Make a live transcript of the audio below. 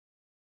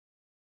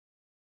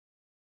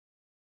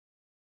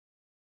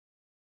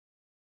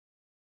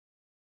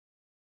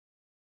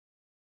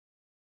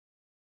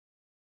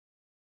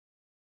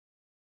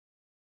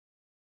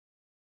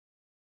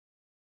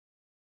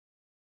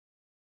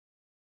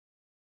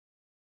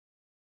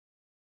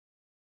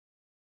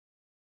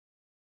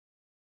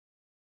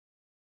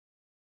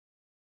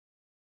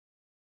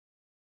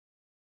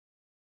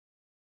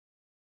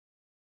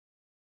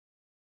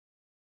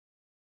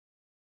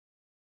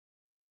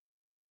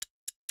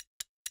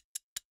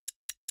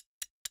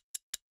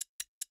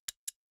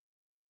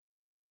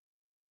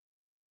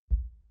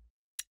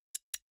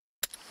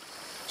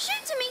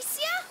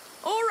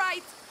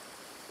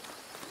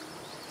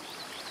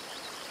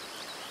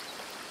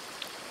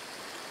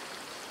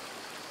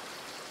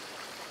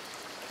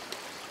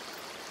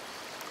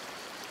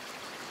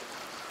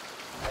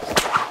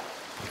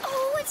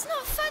That's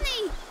not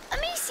funny.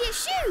 Amicia,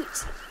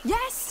 shoot!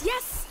 Yes,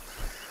 yes!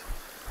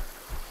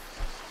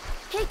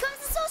 Here comes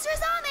the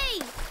sorcerer's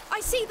army! I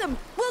see them!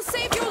 We'll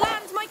save your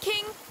land, my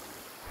king!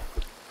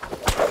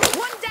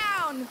 One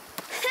down!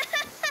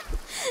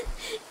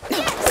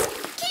 Yes!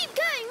 Keep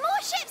going!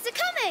 More ships are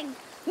coming!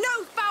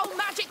 No foul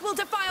magic will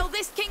defile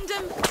this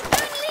kingdom!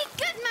 Only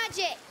good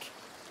magic!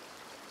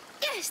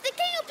 Yes, the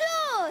king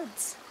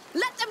applauds!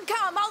 Let them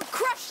come! I'll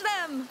crush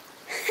them!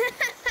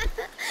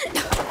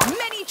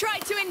 Many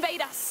tried to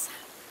invade us.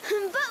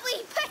 But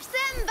we pushed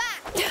them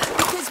back!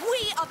 Because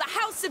we are the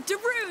House of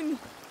Darun!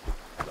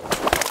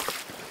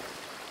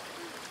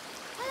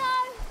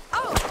 Hello!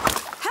 Oh,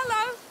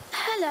 hello!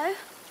 Hello.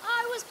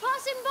 I was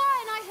passing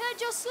by and I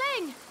heard your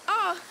sling.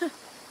 Oh,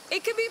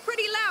 it can be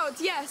pretty loud,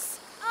 yes.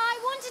 I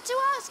wanted to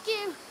ask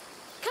you,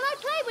 can I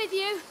play with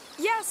you?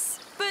 Yes,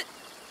 but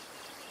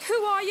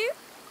who are you?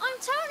 I'm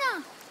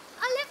Tona.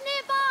 I live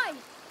nearby.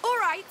 All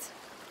right.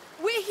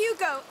 We're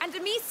Hugo and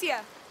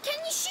Amicia. Can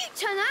you shoot,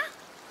 Tona?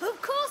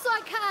 Of course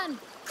I can.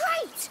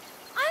 Great!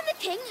 I'm the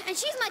king and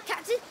she's my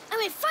captain and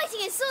we're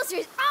fighting a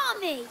sorcerer's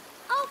army!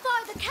 I'll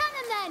fire the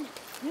cannon then.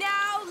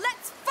 Now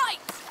let's fight!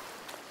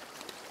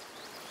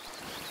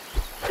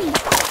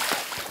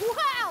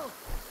 Wow!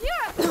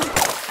 You're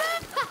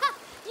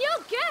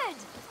good!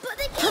 But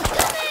they keep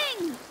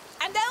coming!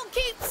 And they'll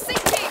keep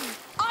sinking!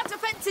 Our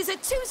defenses are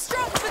too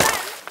strong for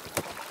them!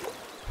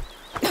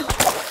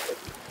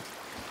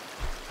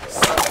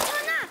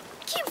 Tona,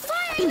 keep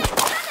firing that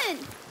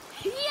cannon!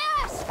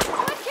 Yes!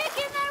 We're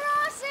kicking their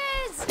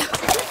asses!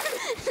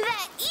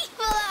 They're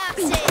evil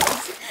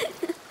asses!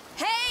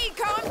 Hey,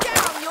 calm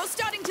down! You're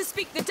starting to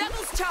speak the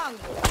devil's tongue!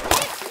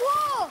 It's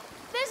war!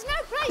 There's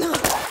no place for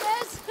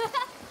brothers!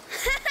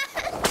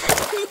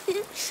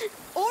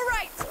 All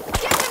right,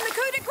 give them the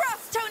coup de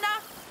grace,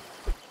 Tona!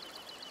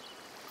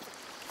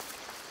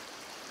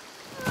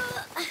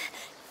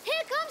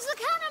 Here comes the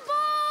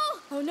cannonball!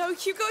 Oh no,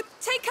 Hugo,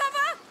 take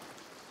cover!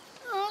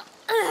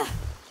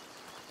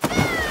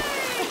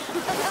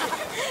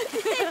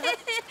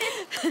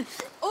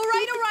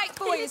 All right,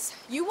 boys.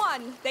 You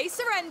won. They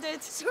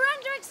surrendered.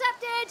 Surrender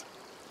accepted!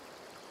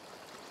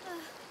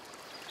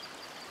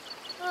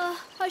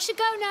 I should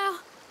go now.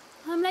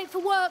 I'm late for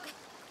work.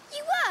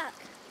 You work?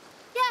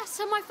 Yes,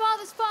 on my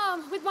father's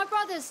farm with my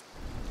brothers.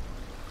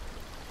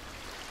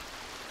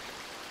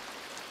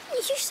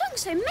 You sung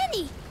so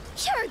many.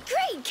 You're a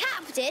great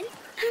captain.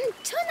 And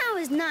Tona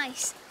was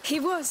nice. He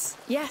was,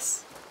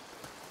 yes.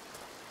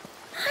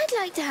 I'd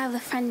like to have a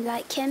friend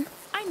like him.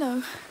 I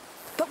know.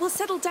 But we'll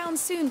settle down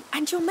soon,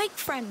 and you'll make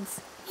friends.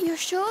 You're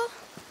sure?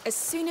 As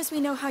soon as we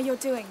know how you're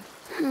doing.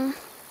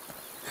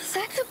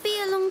 That could be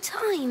a long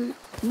time.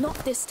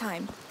 Not this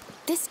time.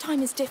 This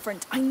time is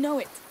different, I know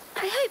it.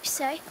 I hope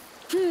so.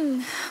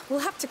 We'll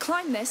have to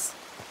climb this.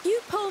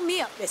 You pull me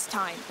up this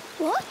time.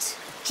 What?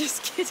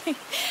 Just kidding.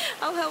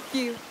 I'll help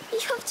you.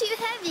 You're too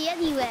heavy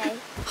anyway.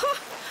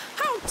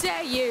 How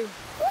dare you?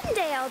 One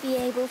day I'll be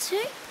able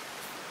to.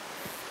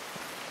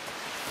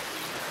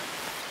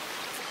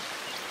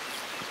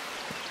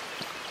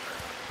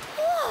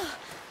 Whoa!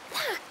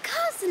 That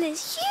castle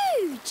is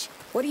huge!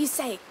 What do you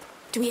say?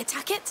 Do we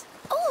attack it?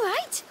 All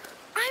right,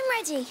 I'm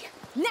ready.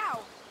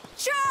 Now!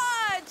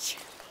 Charge!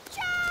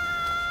 Charge!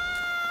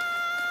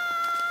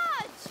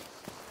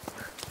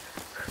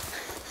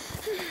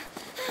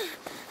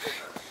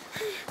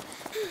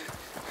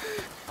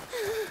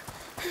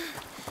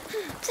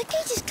 The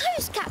gate is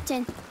closed,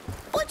 Captain.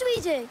 What do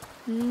we do?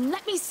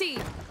 Let me see.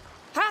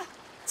 Ha!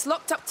 It's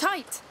locked up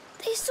tight.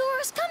 They saw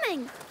us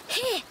coming.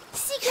 Here,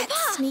 secret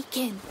Let's path. sneak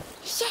in.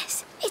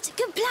 Yes, it's a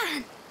good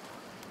plan.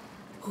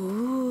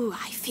 Ooh,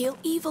 I feel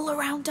evil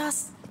around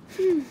us.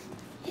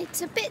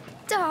 It's a bit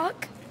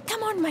dark.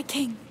 Come on, my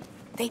king.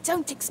 They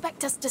don't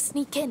expect us to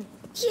sneak in.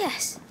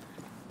 Yes.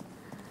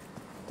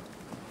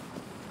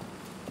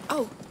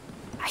 Oh,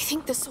 I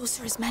think the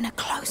sorcerer's men are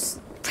close.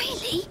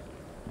 Really?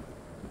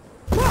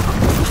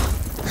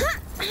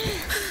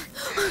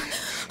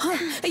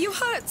 Are you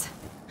hurt?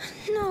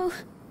 No,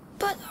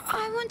 but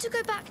I want to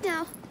go back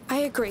now. I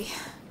agree.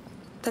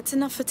 That's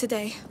enough for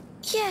today.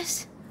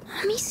 Yes,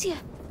 Amicia.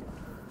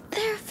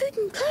 There are food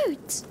and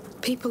clothes.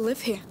 People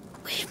live here.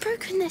 We've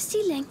broken their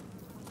ceiling.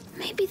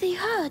 Maybe they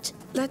heard.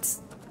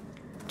 Let's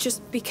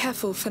just be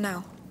careful for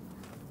now.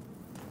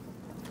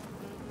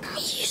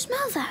 You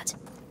smell that?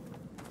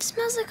 It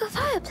smells like a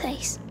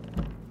fireplace.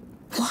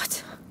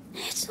 What?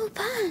 It's all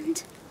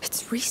burned.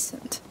 It's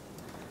recent.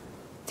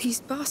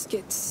 These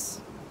baskets,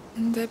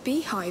 they're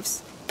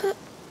beehives. But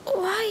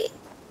why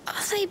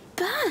are they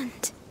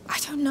burned? I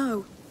don't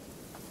know.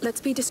 Let's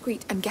be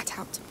discreet and get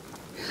out.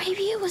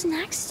 Maybe it was an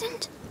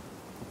accident?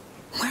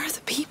 Where are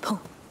the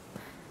people?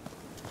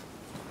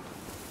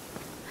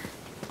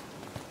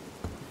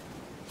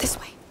 This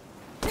way.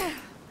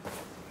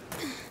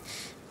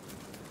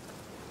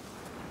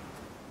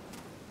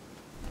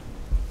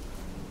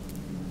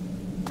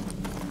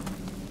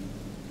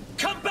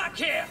 Come back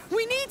here!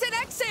 We need an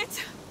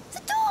exit! The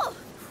door!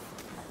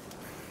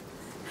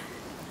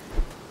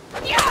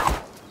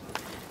 Yeah!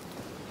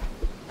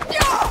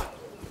 Yeah!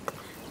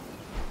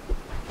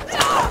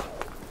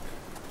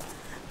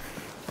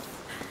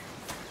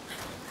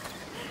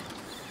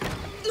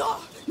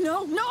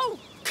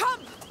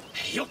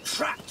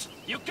 trapped!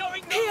 You're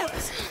going nowhere!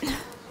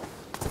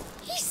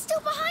 He's still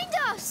behind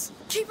us!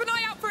 Keep an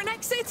eye out for an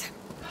exit!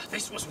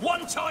 This was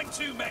one time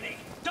too many!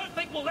 Don't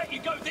think we'll let you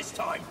go this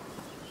time!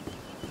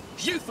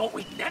 You thought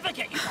we'd never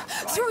get you back,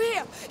 right? Through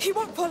here! He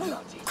won't follow!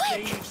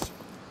 Bloody thieves!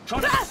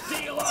 Trying to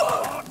steal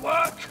our hard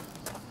work!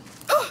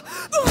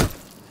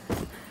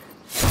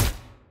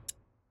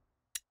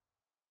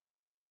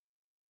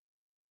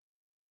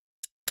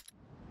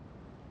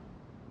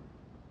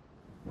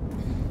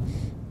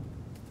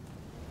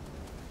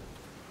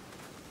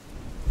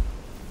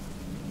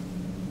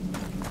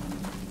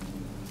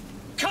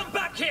 Come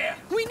back here!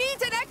 We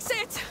need an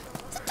exit!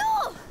 The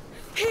door!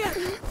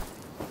 Here!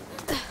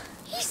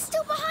 He's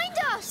still behind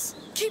us!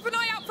 Keep an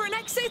eye out for an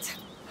exit!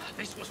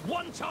 This was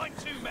one time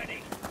too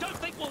many! Don't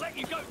think we'll let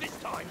you go this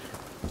time!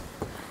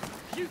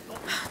 You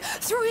thought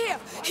Through here!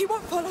 He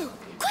won't follow!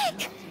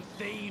 Quick!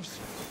 thieves!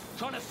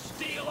 Trying to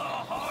steal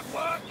our hard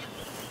work!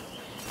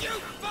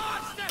 You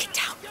bastard! Get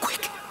down,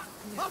 quick!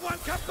 I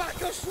won't come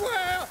back, I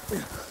swear!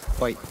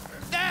 Wait,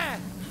 There!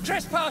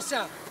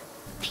 Trespasser!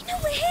 They know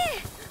we're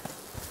here!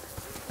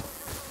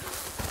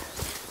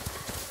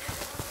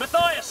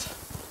 Matthias!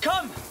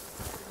 Come!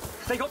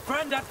 They got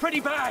Grandad pretty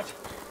bad!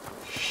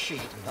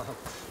 Shit, no.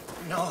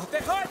 No.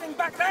 They're hiding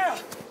back there!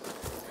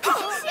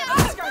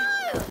 Let's go!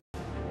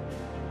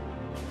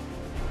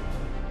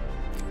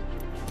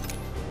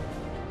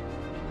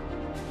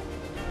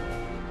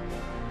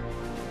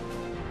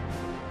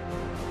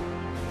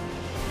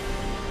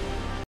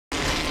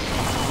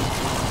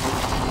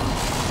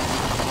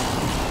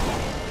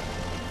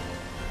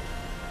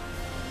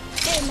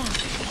 There now.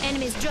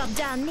 Enemies drop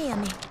down near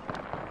me.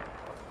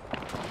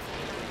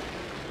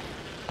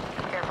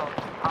 Careful.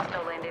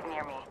 Hostile landed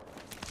near me.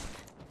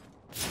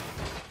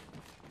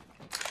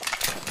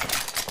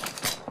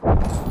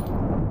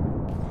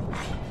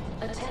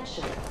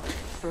 Attention.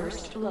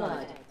 First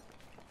blood.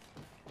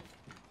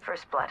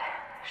 First blood.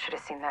 Should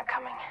have seen that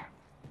coming.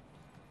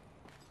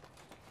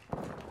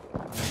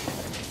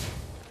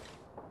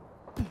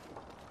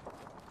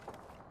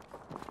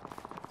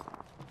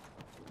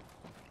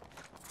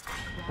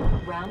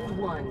 Round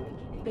 1.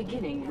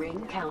 Beginning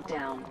ring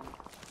countdown.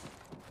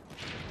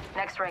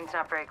 Next ring's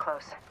not very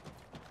close.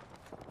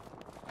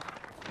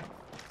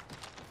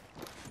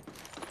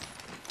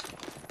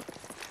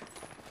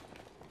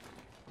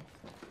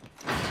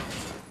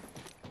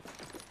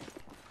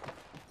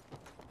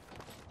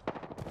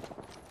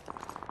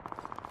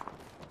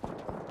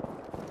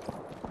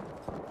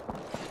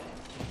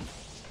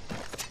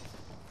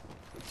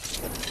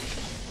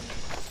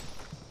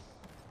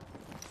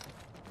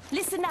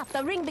 Listen up,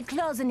 the ring be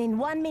closing in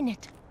 1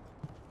 minute.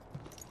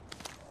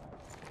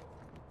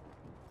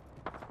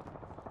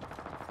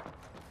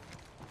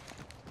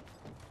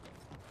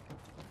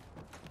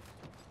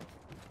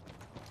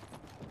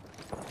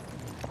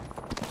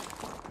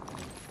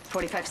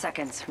 "45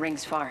 seconds.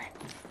 Ring's far.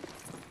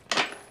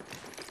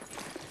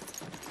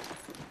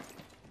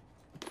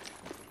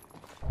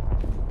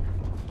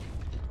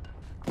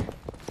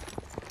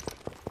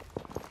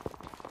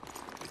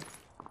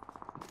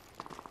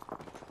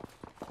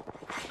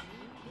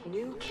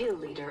 New kill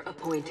leader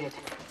appointed.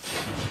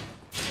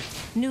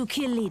 New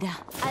kill leader.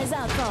 Eyes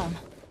out, Tom.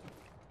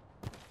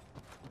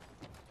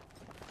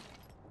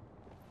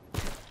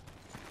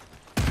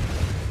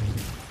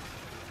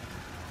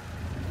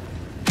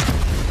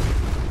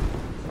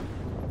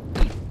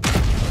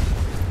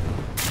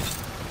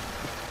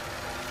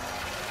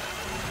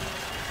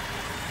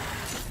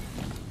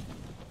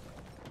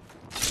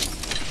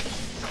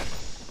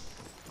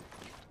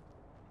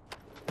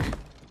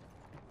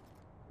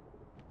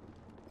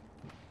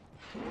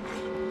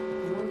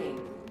 Warning.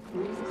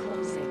 Ring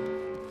closing.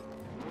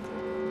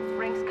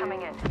 Ring's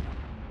coming in.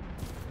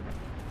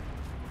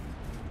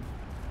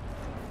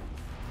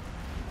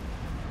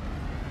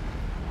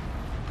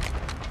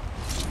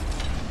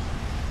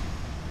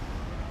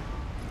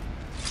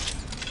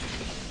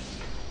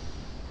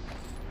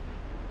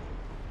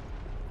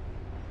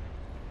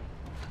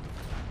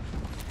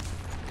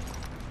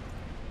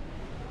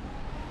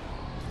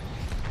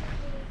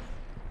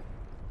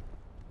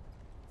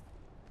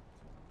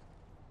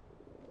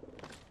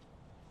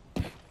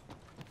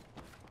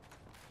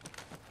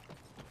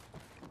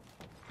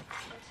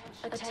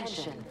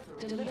 Attention.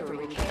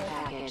 Delivering care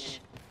package.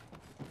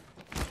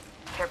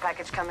 Care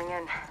package coming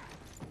in.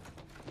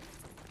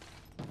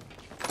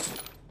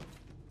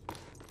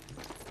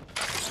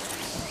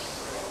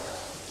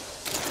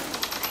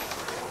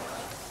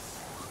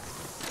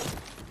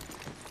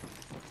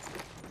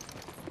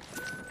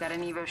 Got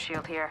an Evo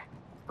shield here.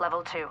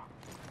 Level 2.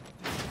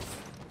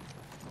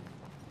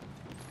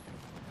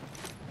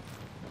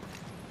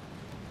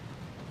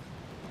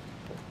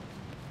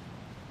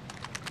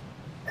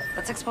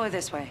 Let's explore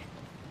this way.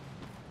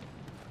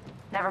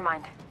 Never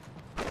mind.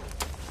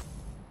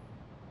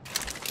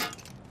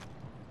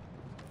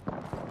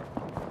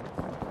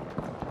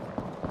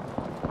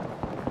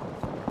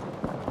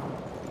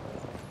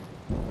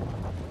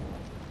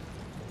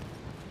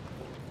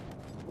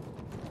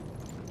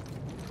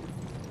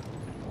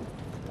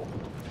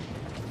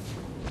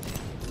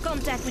 Come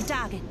Contact with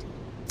target.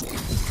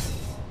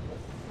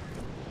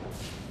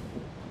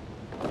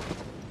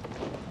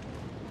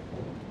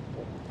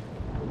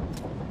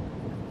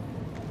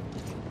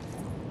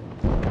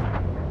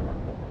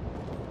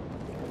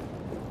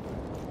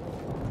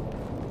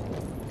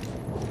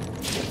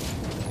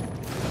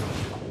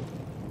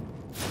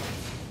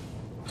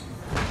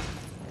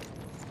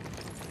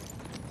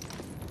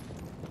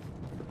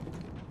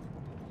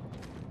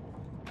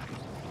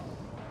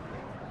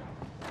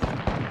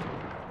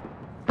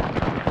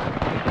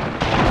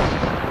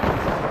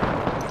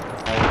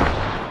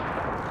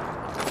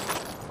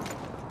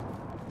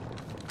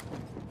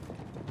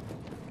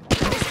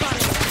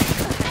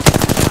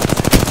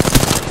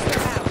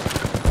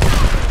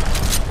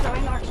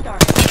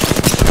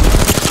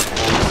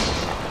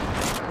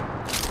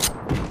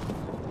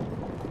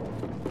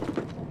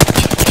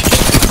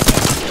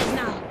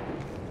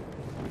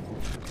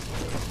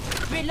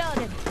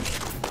 Reloaded.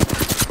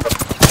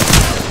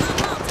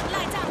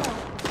 Light ammo.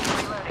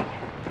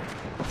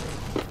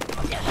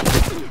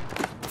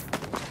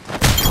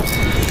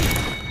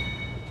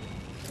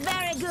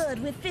 Very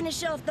good. We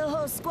finish off the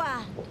whole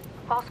squad.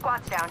 All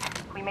squads down.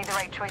 We made the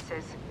right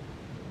choices.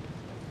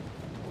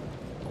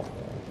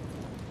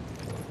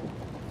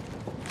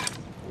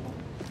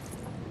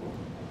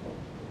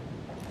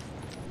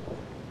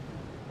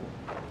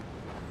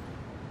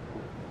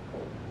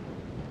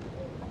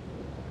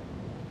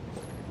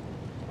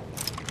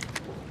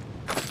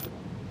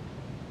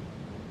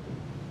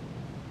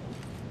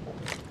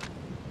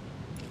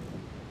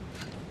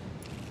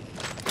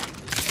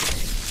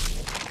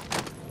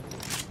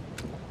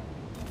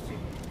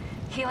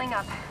 Healing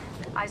up.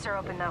 Eyes are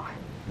open though.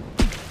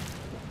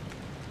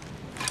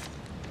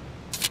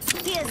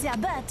 Here's your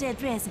birthday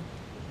present.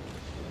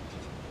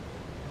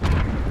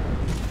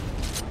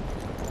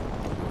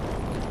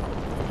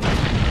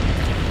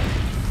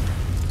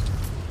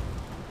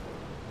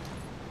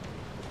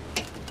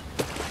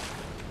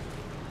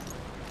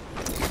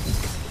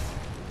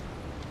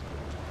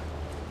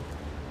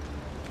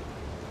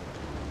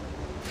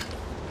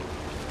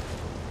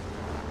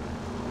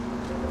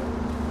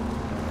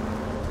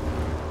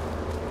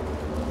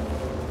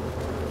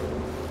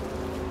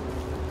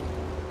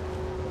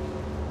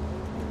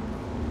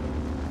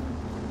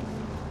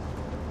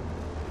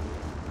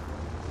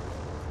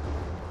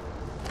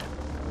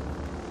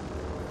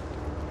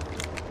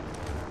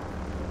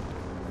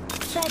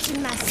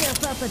 Fetching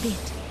myself up a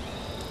bit.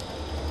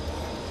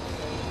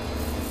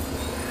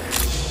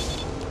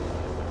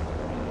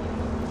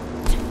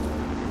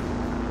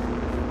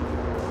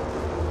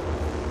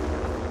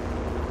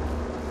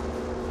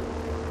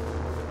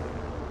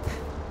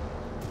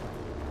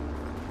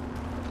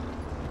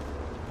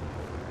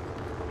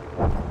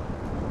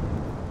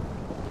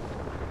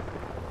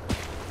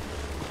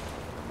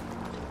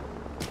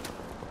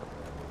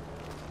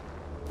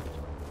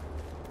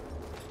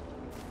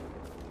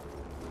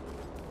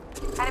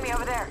 Enemy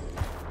over there.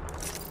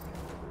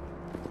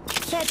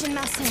 Fetching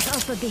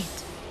myself up a bit.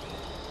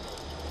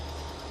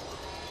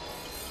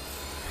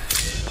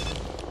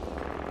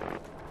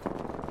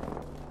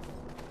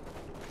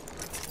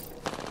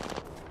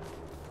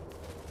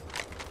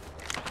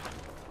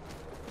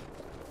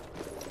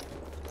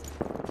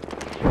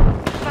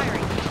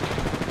 Firing.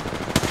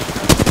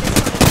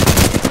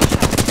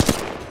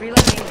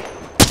 Reloading.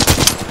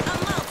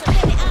 I'm out of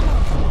heavy ammo.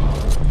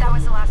 That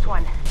was the last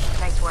one.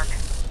 Nice work.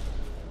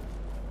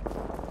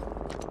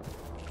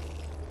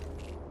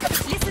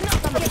 Listen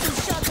up, I'm getting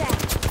shot at.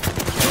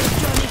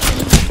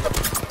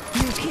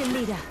 New kill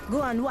leader,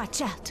 go on,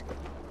 watch out.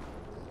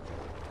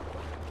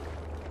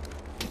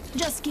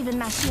 Just giving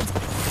my shield.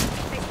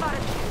 They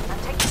spotted me. I'm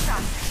taking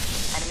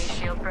shots. Enemy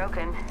shield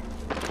broken.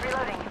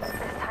 Reloading. This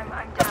time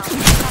I'm down.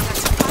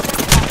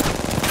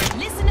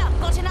 Listen up,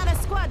 got another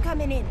squad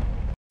coming in.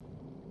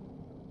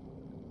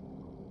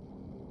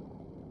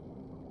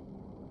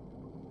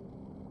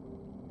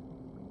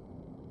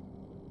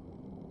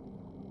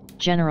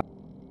 General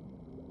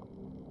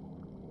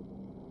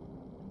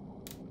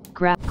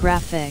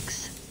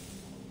graphics.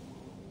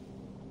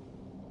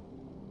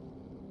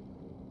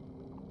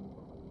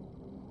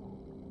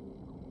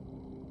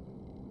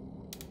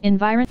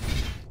 Environment.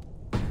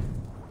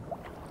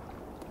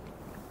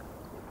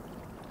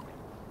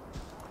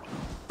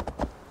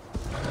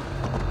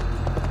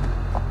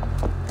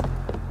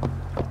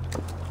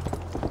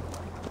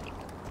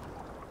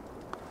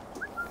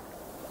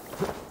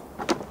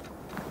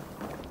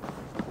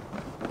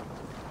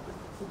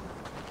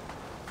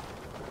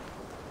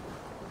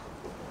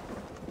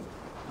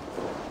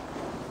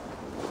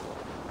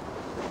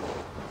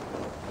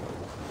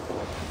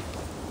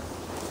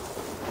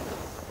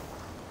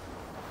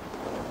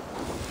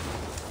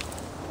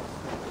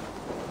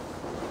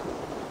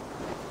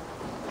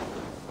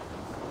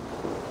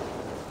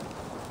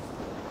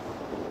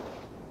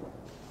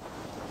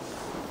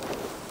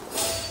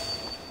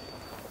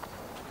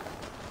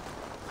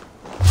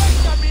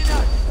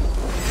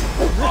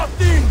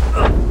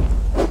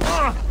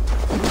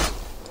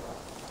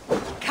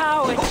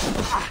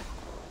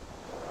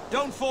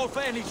 Don't fall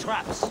for any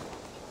traps.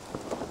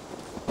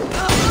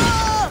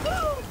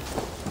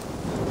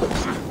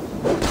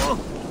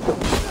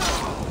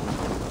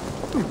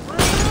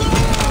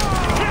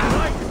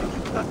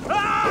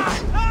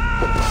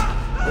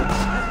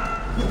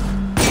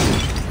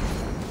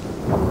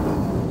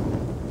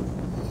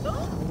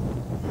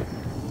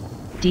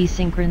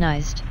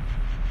 Desynchronized.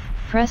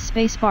 Press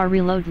spacebar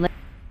reload.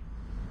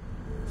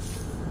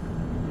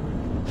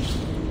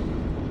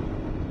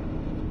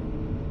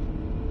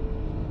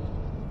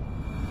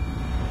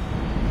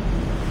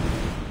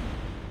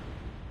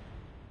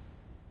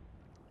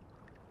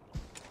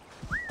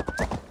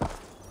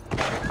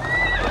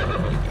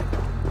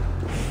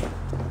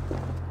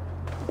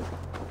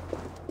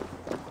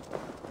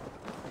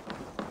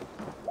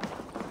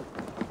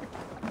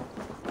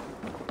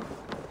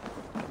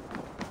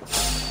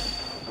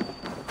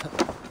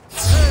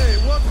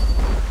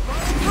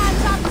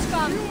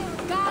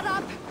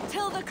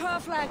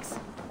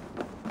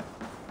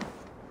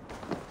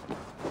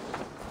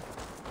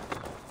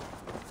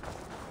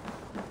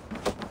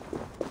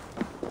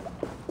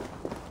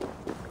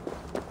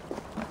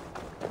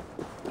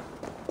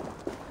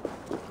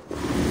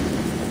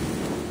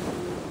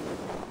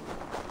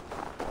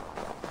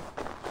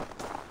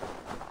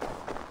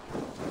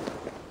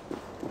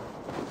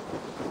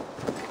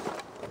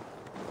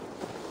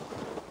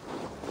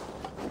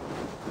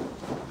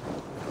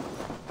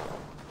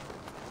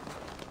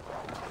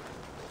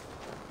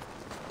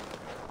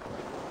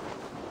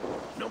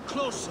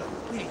 Closer,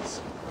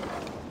 please.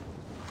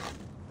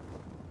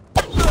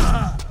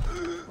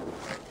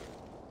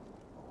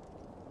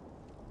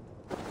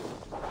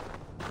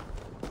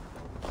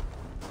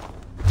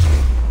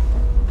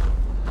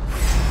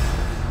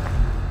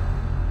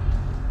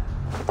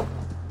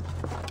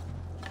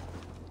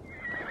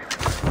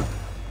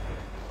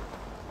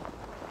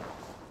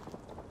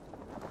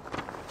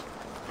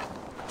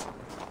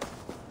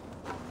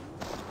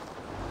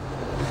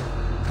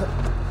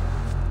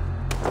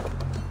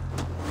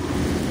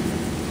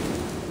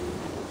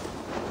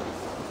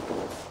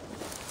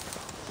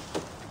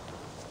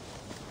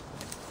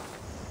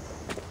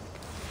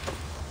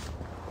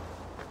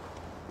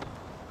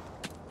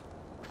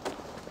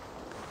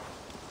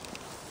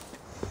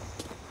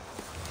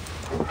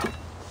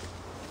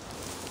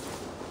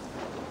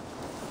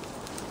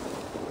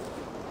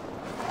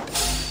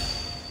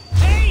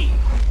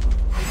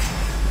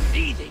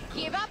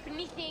 Give up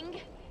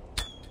anything.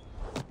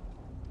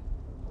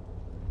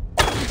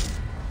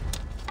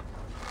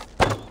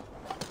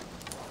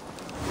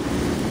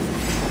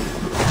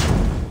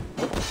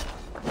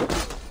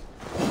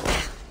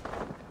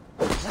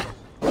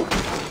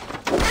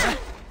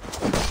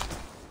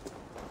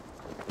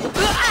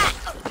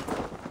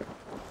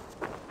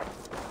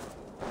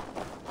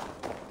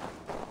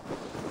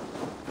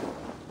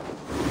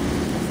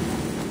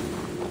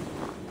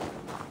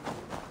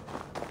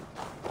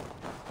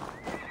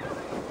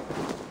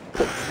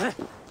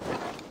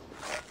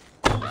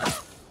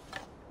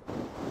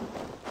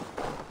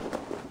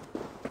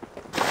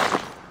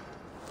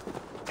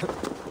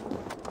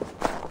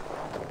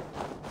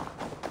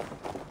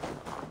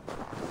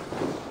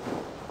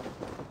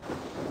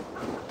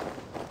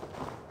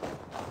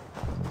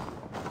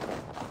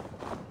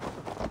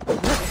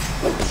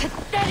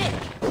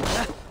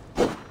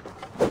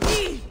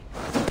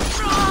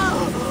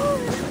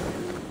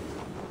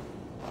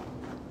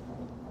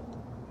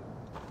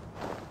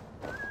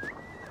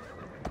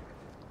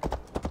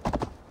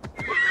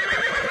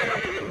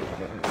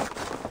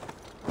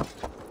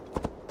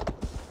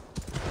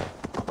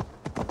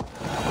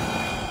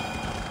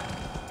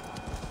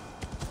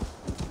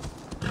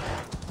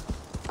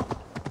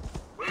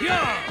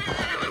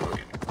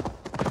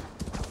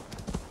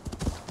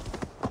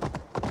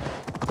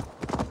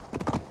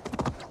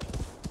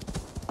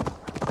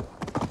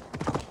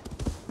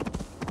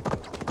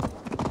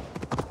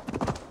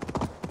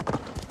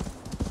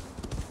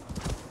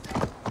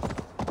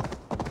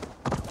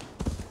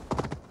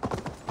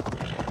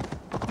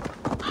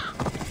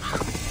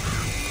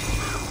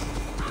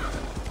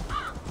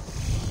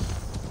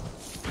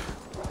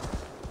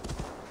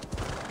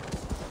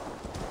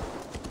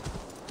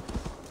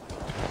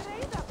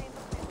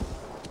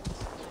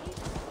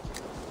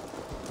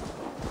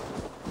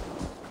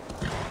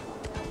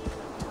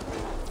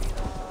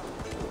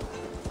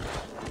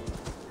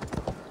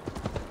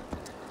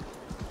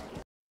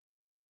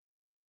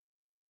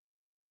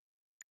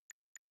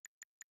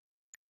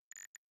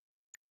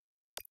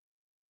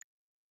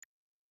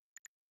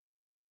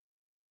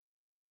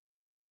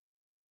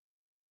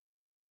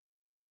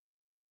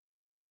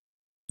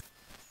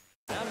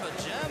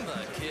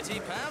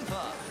 Kitty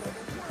Pampa.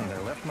 And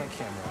I left my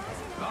camera.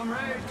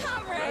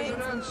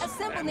 Comrades!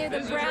 Assemble near the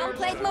Brown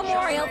Plate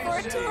Memorial for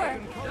a tour.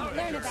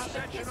 Learn about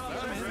the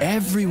history.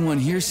 Everyone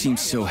here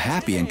seems so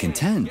happy and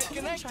content.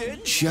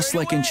 Just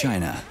like in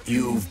China.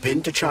 You've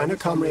been to China,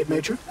 Comrade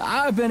Major?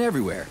 I've been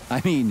everywhere.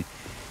 I mean,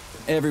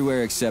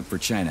 everywhere except for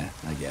China,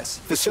 I guess.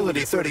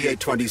 Facility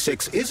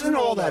 3826 isn't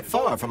all that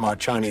far from our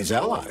Chinese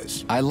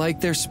allies. I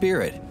like their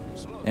spirit.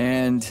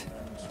 And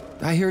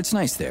I hear it's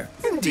nice there.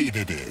 Indeed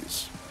it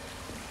is.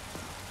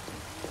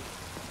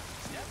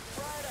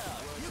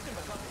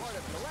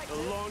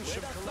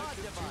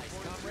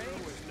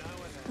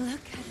 Look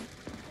at it.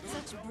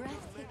 Such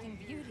breathtaking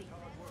beauty.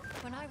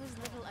 When I was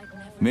little, I'd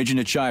never... Major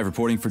Nechayev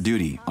reporting for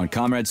duty on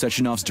Comrade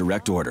Sechenov's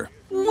direct order.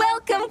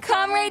 Welcome Welcome,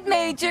 Comrade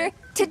Major.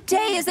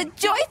 Today is a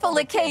joyful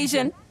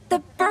occasion. The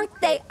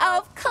birthday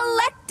of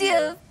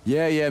Collective.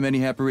 Yeah, many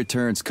happy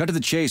returns. Cut to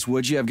the chase,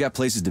 would you? I've got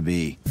places to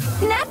be.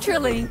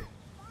 Naturally.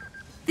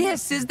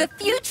 This is the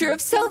future of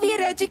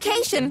Soviet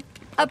education.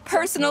 A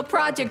personal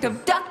project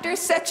of Dr.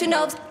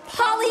 Sechenov's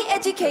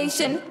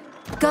Poly-Education.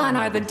 Gone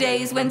are the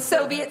days when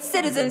Soviet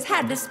citizens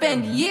had to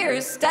spend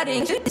years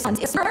studying.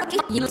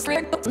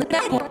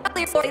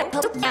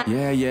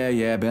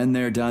 Yeah, been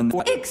there, done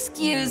that.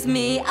 Excuse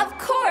me, of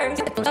course.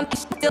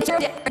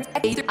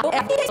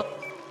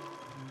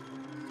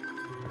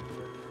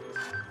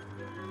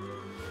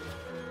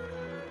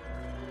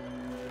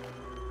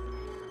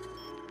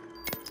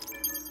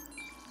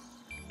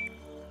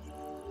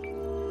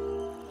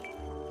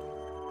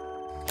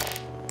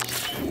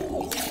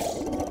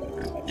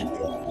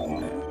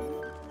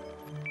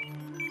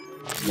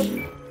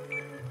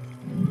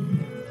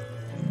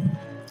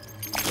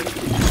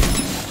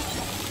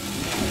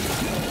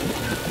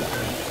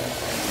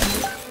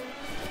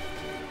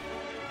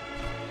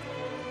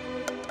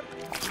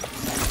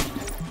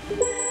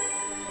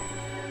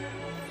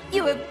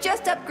 You have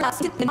just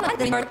upgraded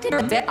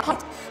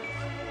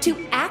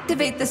to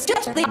activate the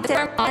special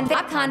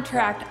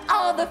contract.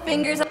 All the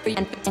fingers up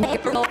in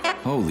April.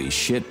 Holy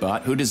shit,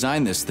 bot. Who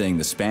designed this thing?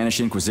 The Spanish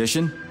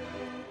Inquisition?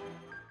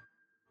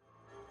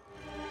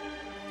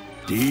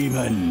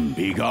 Demon,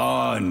 be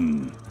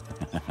gone.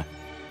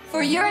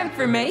 For your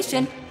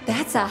information,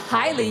 that's a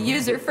highly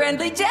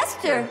user-friendly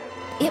gesture.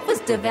 It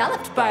was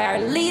developed by our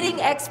leading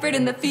expert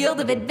in the field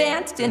of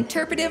advanced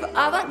interpretive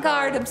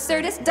avant-garde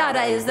absurdist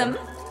Dadaism.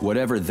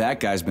 Whatever that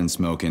guy's been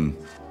smoking,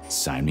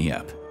 sign me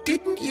up.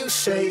 Didn't you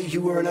say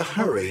you were in a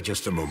hurry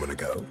just a moment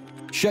ago?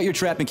 Shut your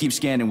trap and keep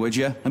scanning, would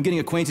you? I'm getting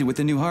acquainted with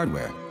the new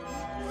hardware.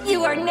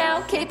 You are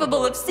now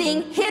capable of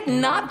seeing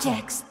hidden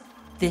objects.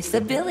 This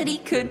ability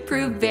could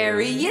prove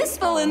very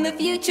useful in the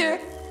future.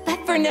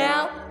 But for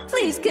now,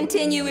 please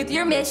continue with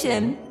your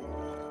mission.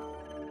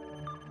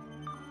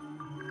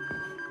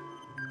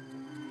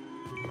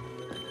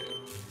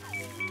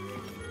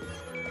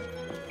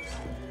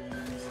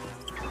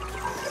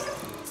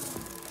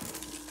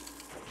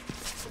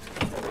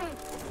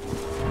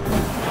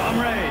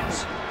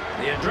 Comrades,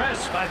 the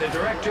address by the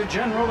Director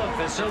General of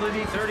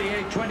Facility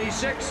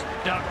 3826,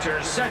 Dr.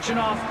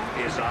 Sechenov,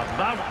 is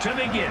about to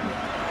begin.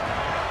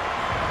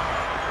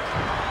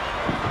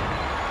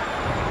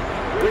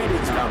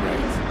 Greetings,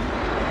 comrades.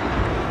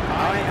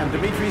 I am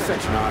Dmitry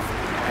Sechenov,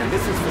 and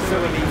this is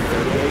Facility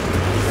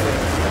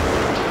 3826.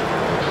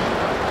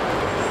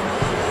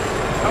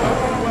 Hello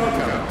and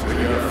welcome to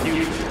your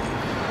future.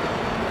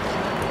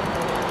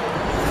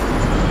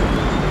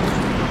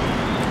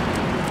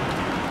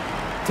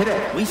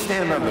 Today, we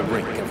stand on the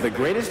brink of the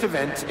greatest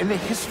event in the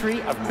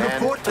history of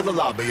man. Report to the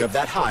lobby of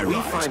that high-rise,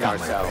 We find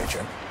ourselves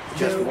Major.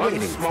 just They're one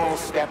waiting small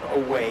for you. step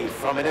away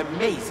from an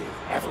amazing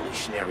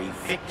evolutionary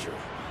victory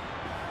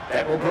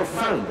that will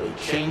profoundly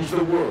change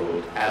the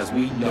world as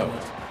we know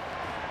it.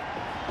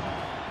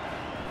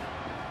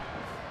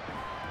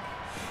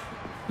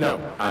 No,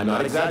 I'm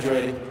not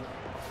exaggerating.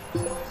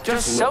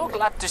 Just So look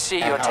glad to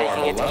see at you're how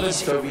taking our it beloved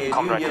easy, Soviet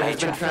Comrade Union has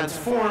been Major.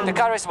 transformed The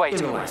car is in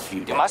waiting. the last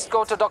few You must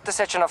go to Dr.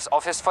 Sechenov's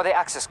office for the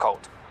access code.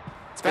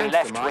 It's been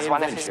Thanks to left my with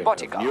one of his invention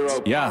bodyguards.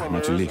 of Yeah,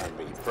 natürlich. neuropolymers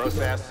and the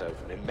process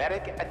of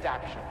mimetic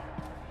adaptation.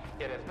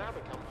 It has now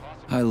become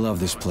possible. I love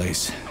this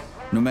place.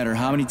 No matter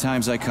how many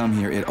times I come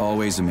here, it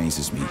always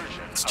amazes me.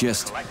 It's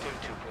just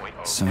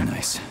so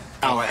nice.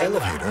 Our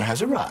elevator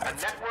has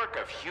arrived. A network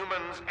of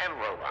humans and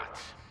robots.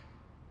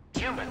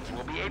 Humans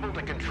will be able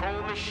to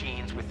control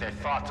machines with their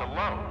thoughts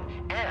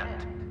alone,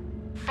 and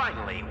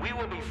finally, we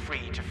will be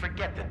free to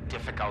forget the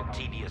difficult,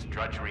 tedious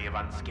drudgery of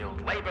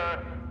unskilled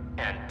labor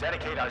and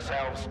dedicate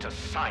ourselves to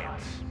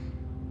science.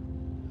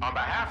 On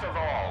behalf of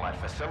all at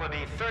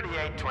Facility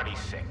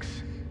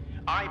 3826,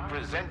 I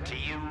present to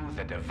you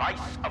the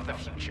device of the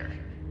future,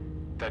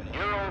 the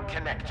neural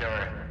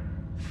connector,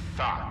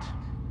 Thought.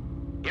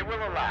 It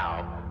will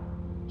allow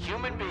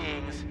human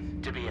beings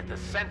to be at the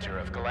center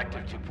of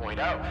Collective 2.0,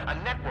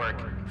 a network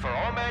for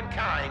all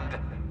mankind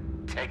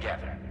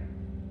together.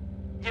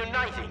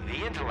 Uniting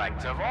the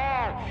intellects of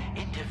all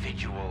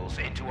individuals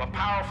into a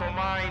powerful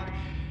mind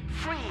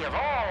free of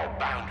all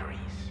boundaries.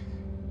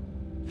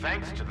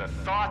 Thanks to the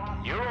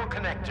Thought Neural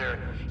Connector,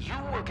 you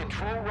will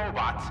control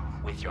robots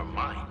with your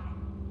mind.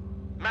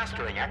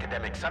 Mastering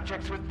academic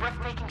subjects with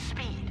breathtaking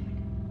speed.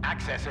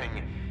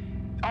 Accessing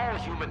all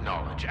human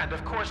knowledge, and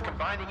of course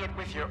combining it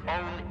with your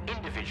own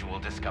individual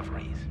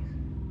discoveries.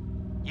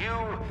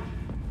 You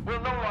will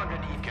no longer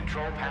need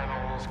control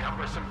panels,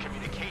 cumbersome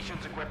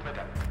communications equipment,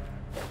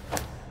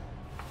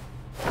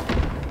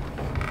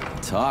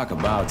 Talk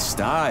about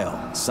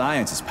style.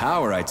 Science is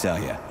power, I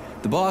tell you.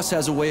 The boss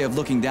has a way of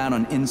looking down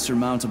on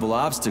insurmountable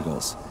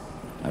obstacles.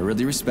 I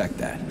really respect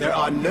that. There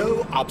are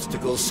no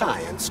obstacles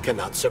science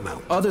cannot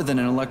surmount. Other than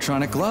an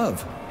electronic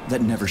glove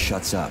that never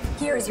shuts up.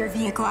 Here is your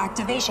vehicle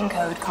activation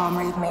code,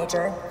 Comrade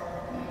Major.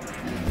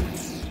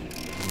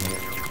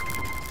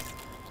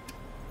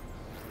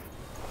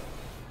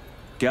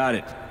 Got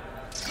it.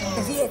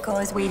 The vehicle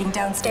is waiting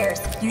downstairs.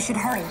 You should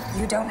hurry.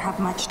 You don't have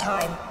much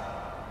time.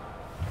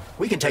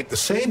 We can take the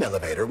same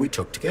elevator we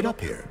took to get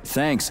up here.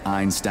 Thanks,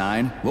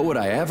 Einstein. What would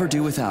I ever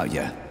do without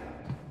you?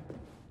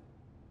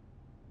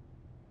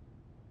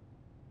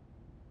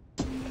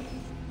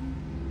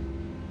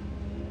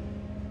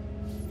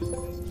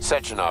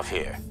 Sechenov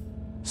here.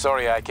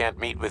 Sorry I can't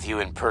meet with you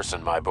in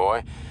person, my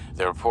boy.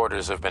 The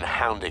reporters have been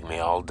hounding me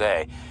all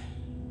day.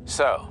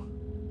 So,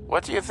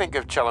 what do you think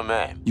of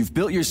Chalamet? You've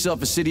built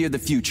yourself a city of the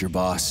future,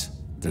 boss.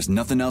 There's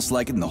nothing else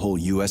like it in the whole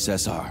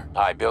USSR.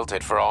 I built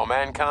it for all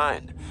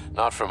mankind,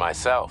 not for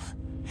myself.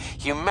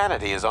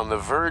 Humanity is on the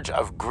verge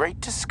of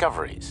great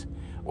discoveries.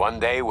 One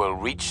day we'll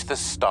reach the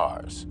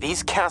stars.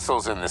 These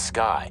castles in the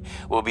sky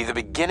will be the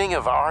beginning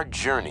of our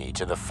journey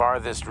to the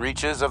farthest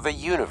reaches of the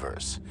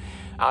universe.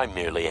 I'm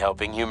merely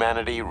helping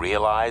humanity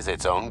realize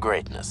its own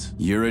greatness.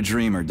 You're a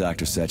dreamer,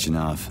 Dr.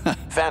 Sechenov.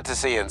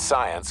 Fantasy and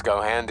science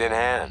go hand in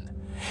hand.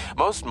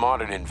 Most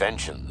modern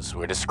inventions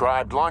were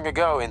described long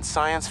ago in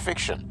science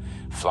fiction.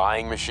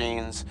 Flying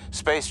machines,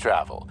 space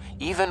travel,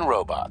 even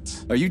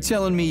robots. Are you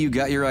telling me you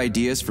got your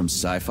ideas from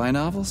sci-fi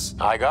novels?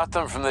 I got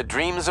them from the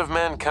dreams of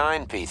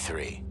mankind,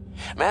 P3.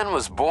 Man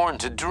was born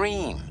to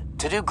dream,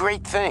 to do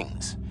great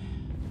things.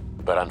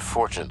 But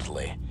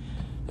unfortunately,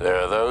 there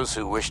are those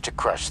who wish to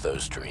crush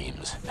those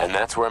dreams. And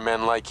that's where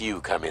men like you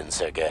come in,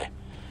 Sergei.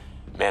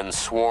 Men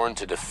sworn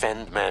to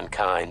defend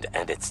mankind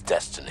and its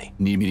destiny.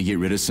 Need me to get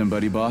rid of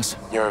somebody, boss?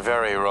 You're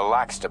very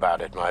relaxed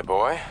about it, my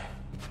boy.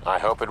 I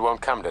hope it won't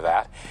come to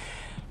that.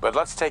 But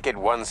let's take it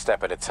one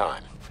step at a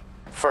time.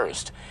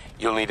 First,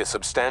 you'll need a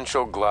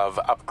substantial glove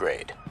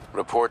upgrade.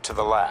 Report to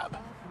the lab.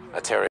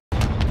 You've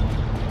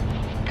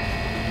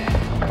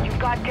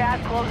got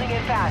gas closing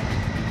in fast.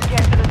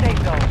 Get to the safe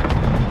zone.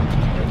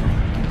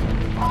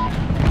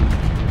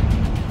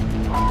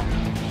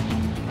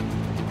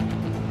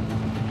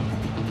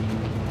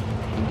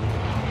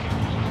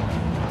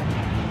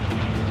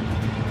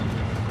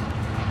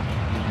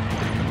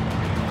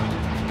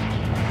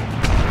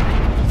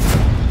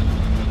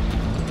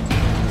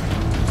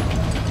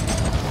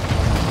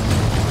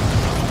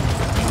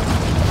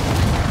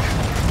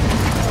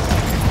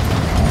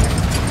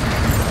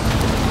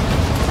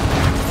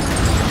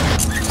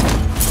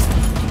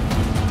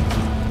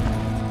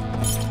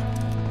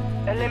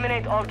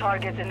 Eliminate all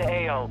targets in the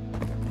AO.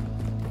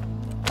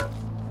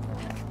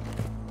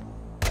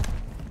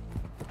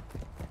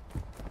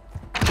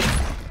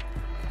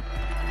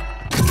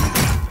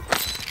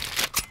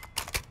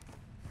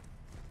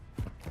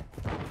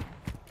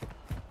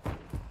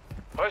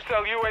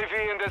 Hostile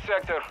UAV in this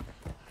sector.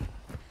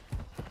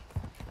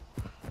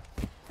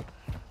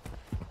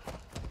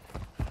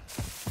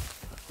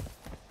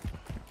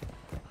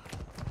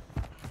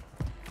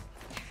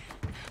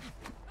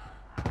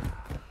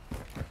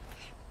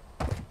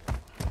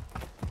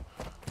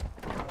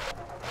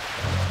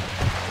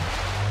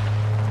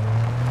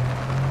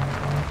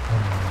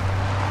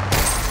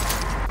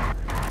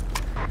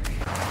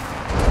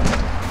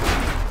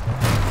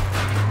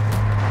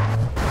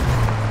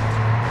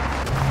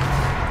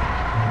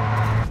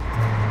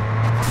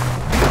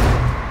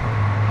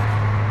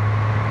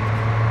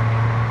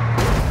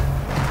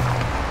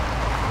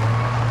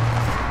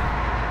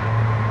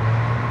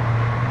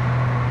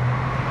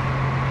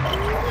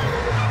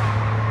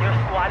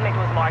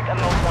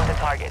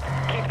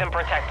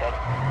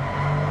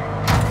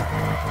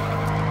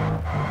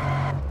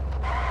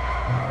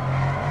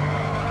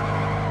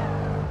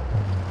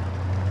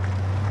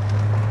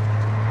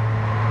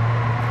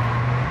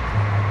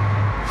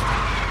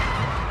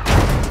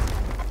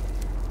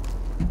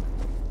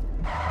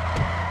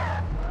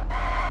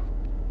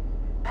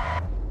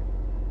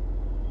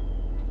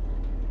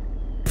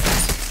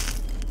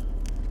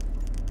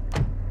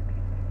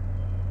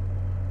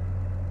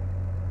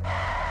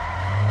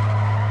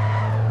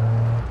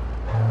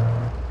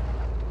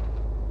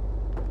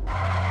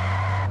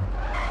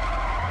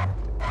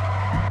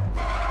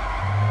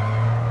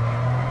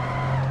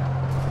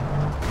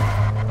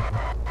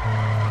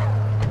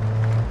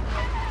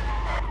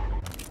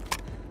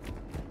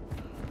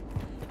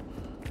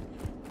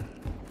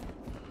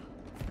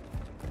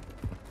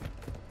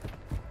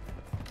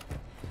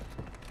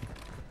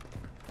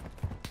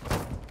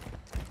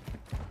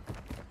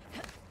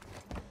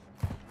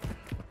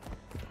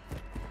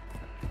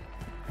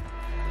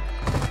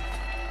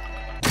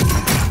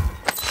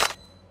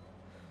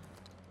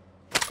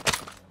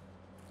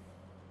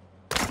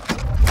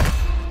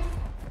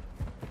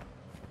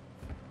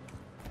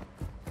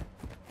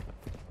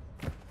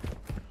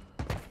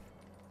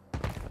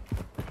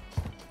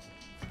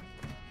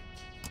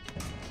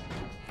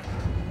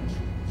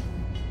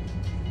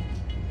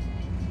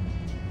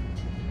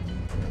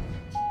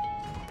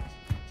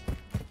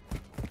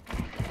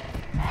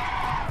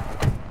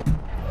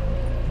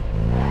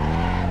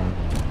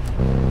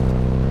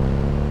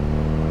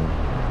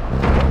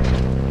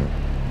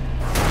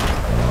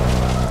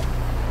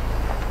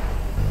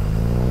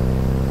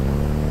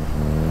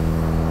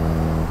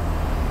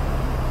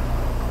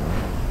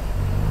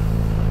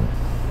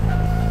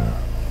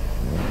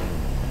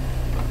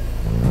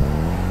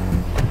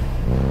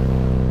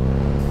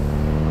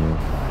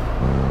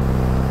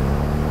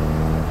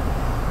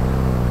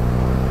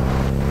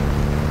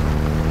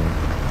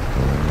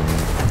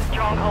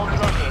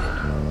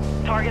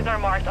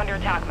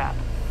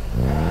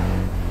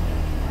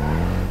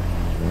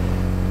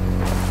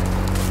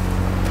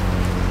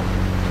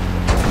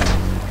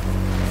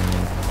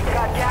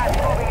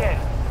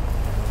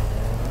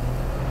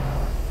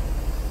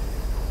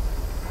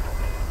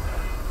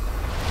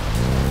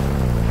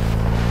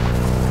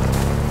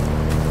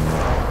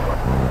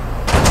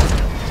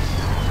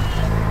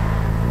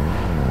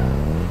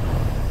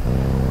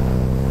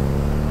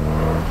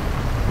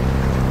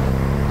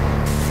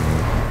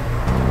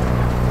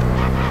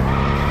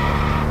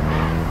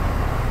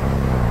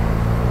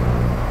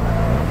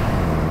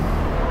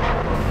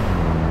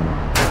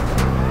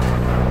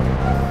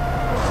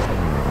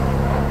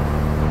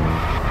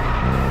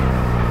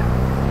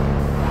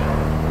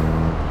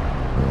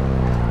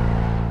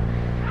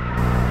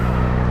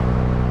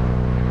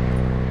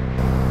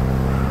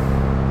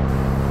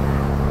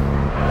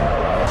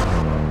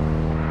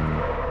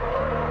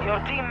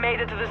 Your team made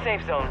it to the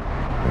safe zone.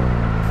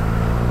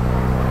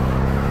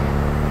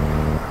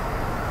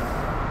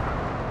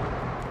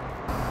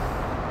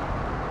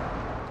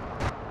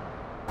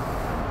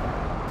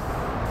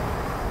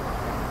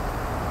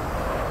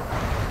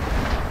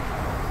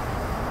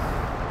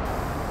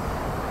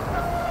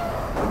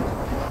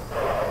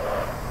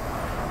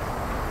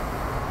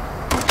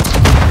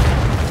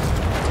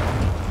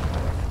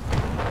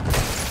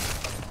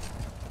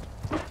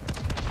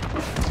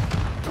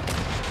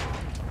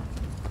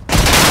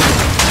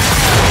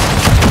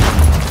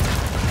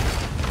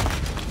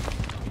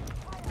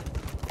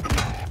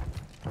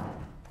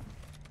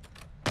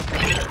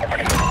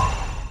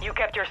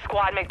 Your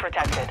squad mate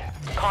protected.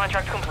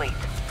 Contract complete.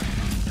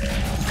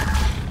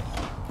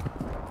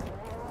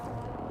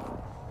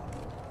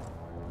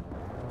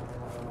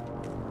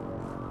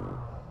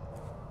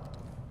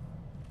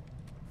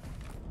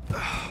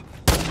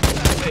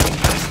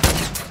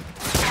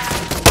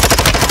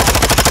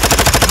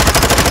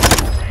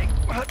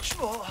 Much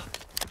more.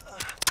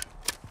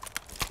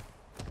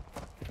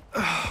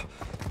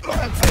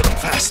 I'm fading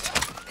fast.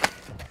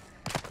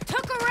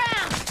 Took a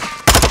round!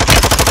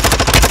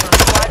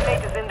 Squad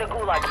mate is in the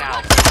gulag now.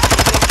 If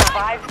they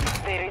survive,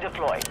 they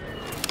redeploy.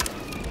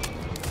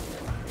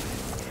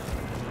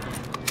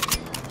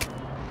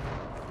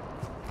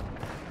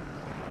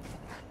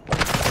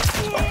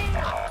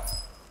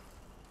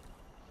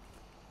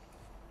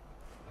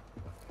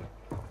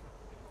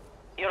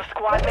 Your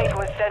squad mate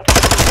was sent to the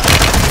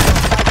gulag.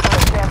 For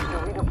attempt to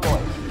redeploy.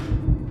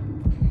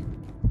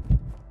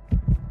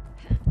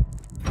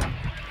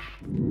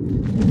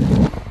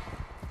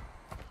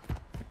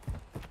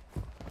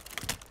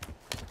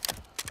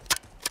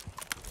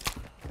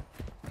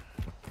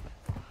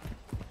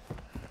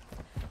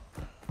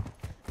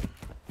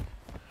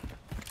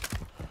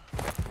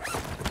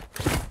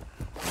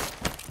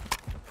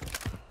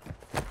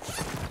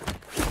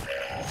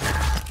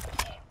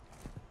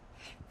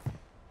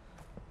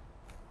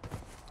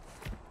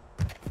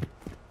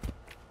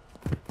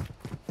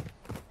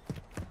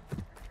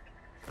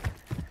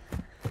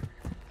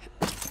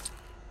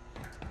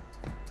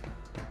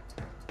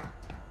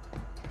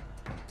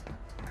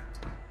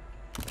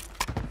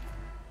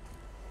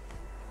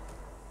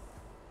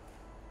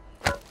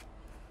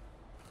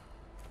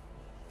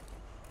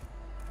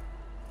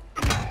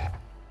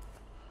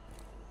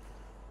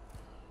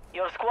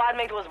 Your squad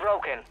mate was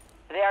broken.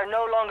 They are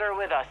no longer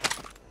with us.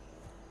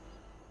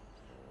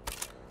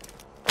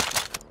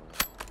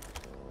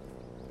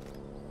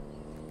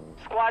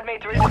 Squad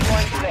mate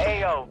redeploying to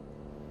the AO.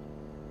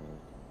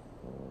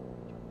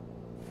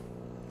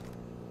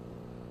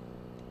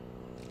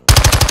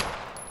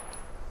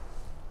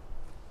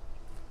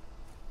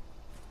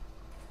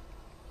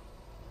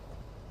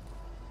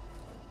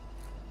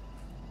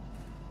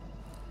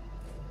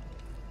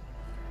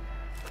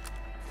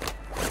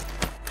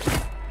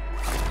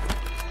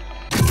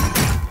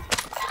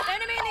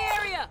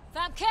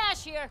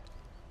 Cash here.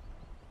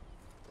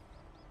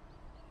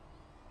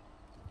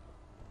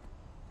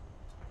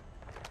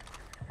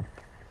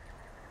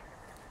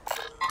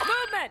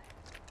 Movement!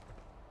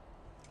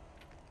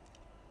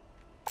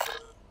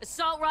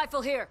 Assault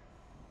rifle here.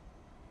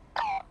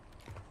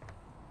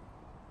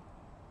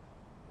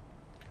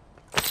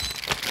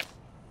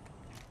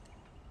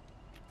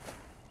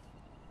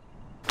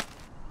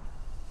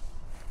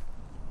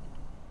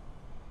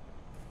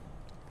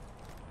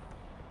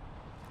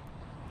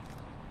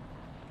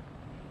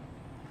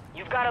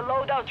 You've got a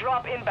loadout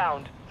drop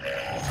inbound.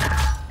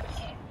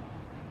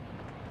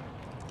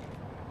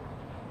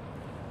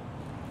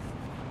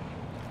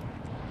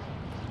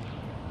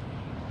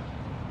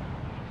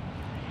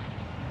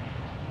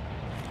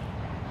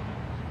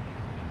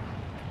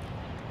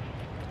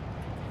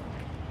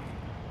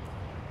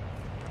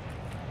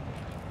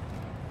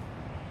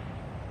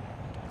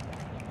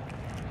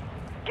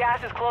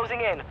 Gas is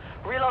closing in.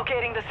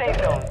 Relocating the safe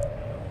zone.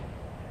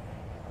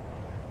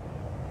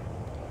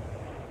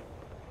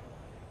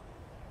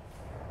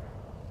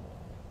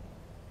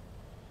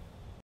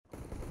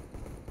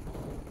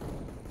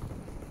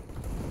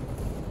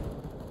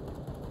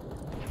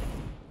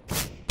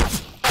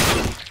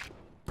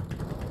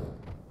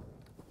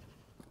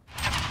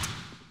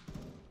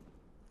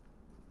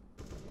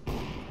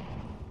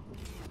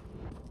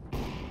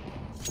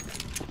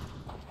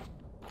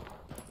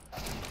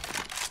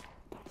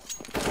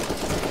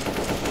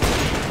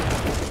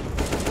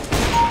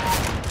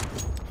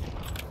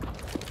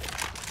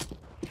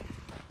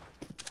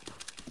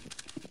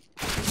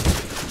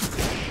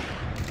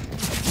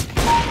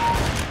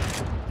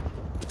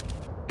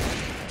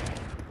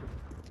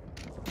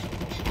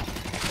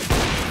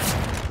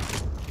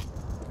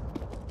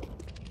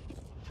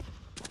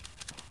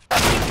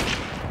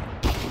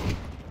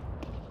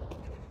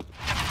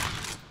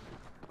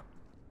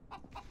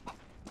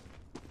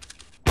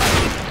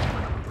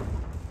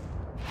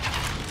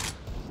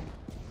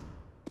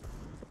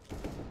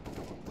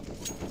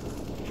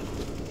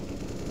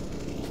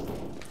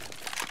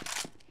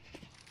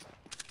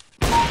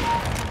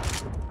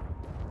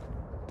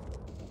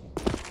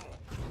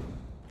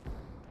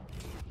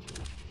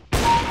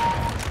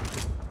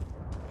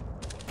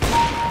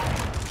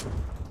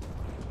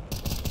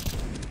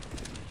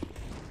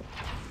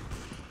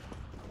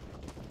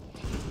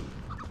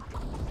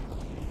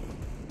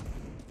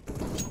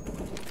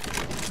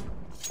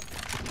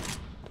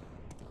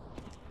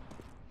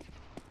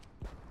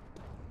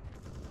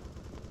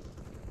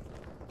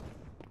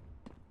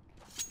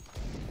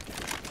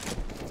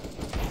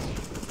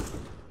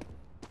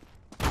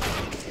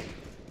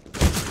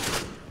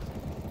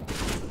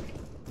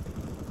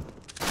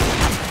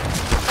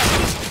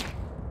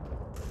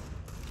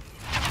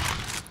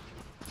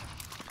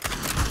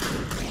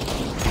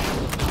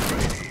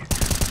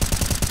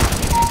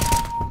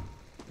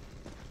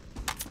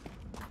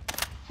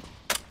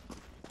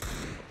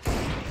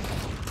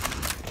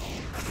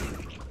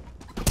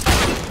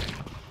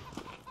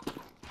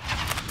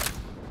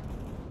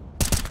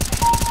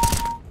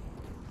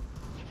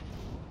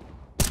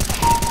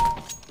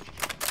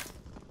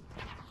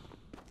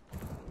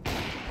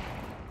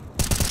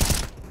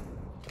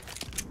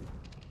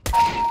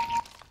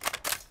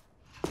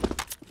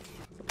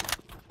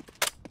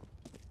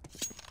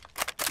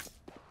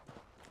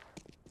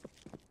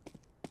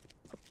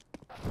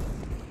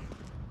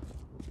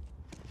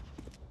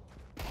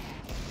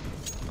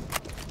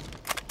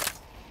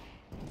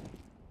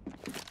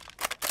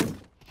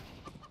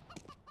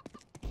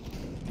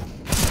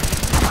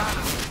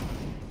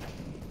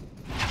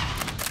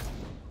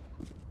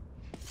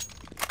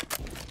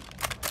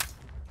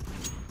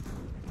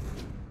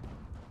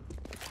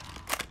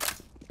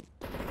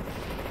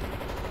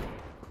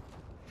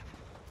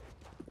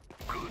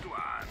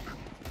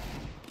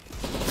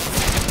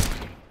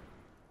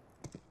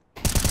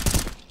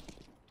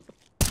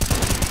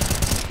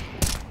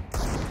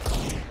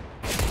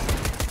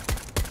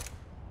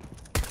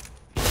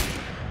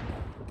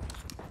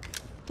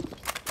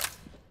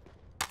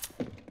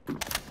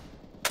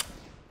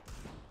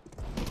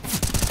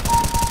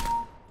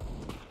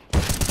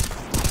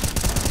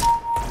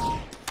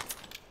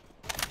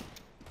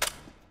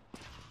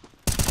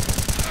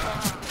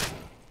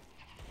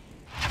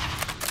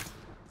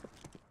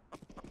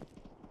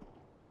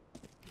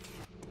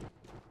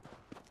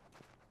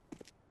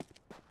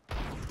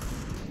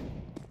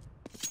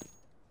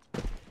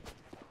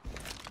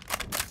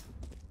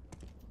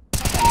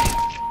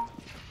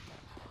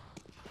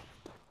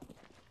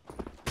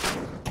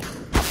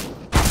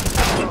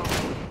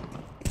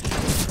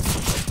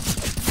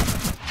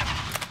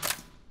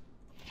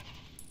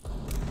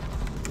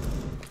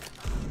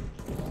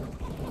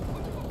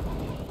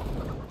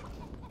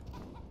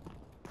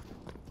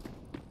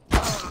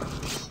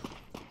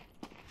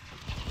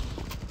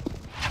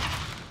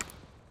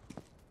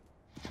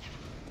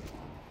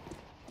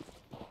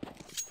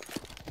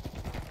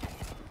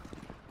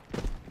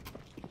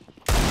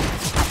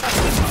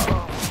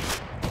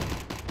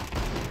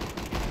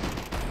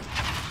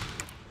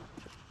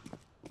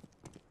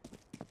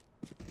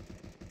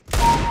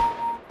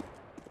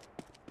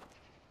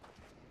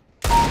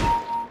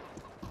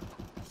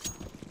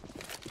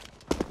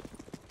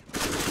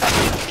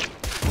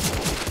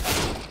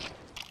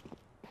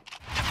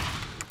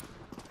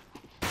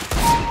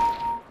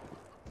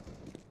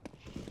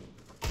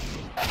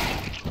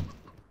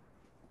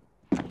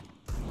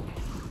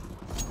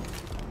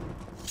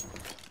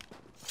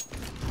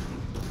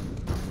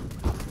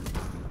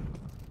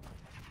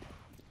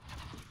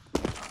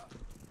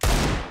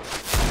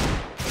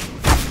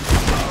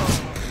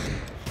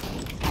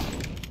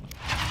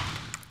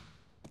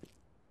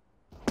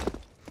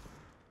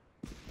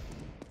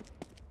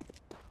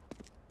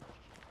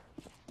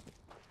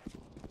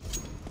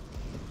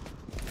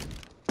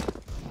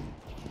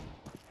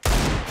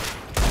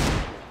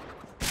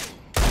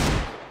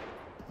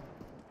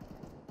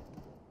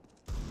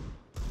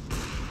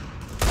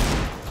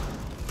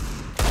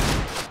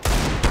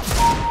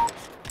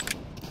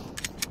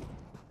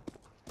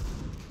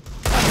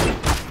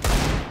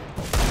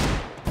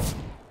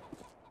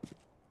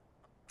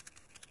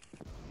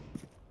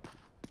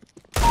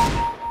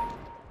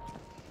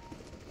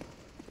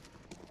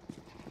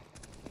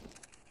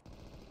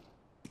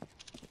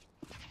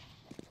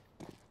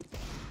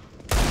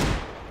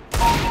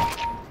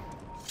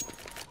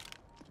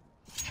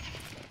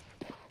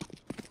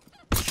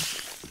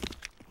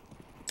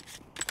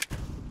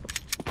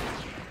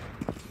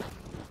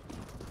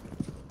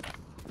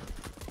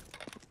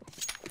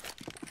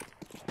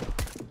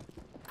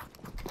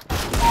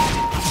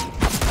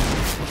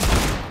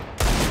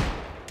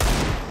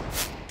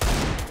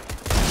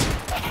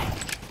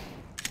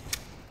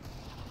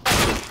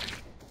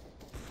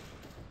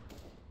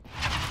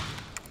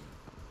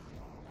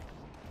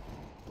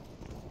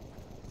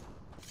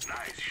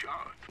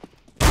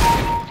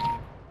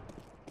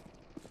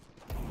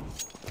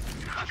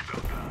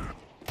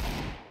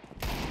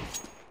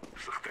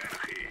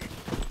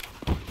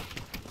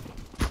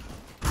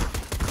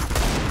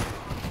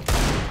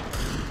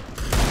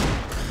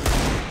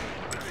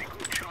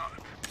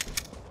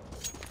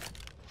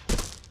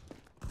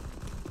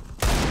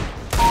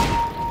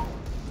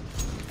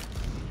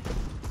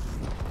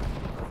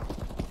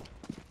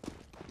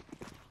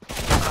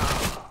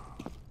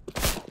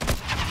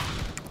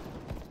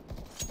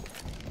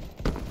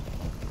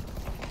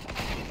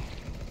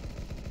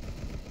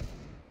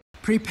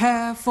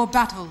 Prepare for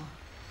battle.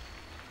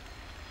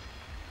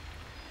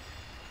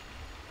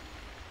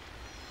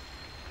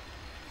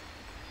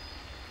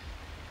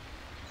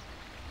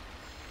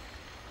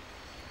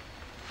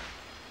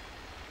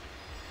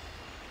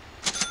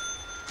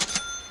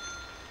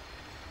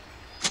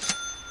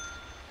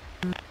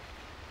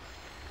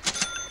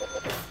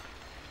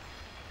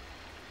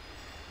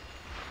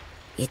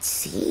 It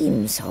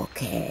seems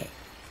okay.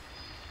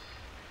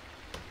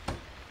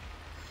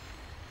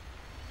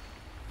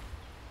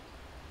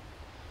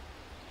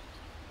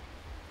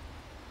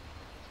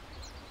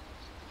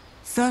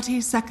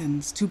 "30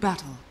 seconds to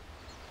battle.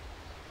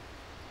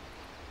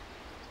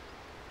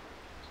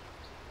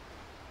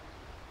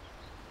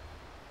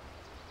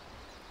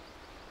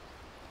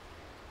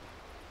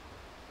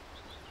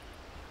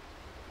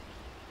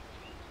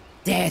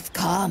 Death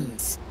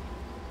comes.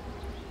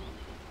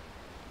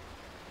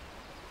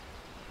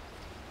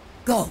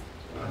 Go.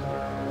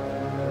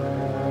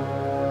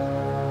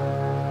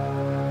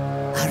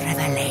 A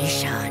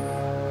revelation.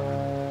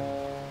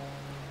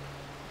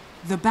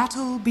 The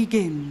battle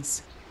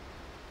begins.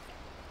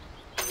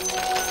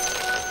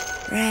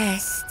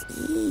 Rest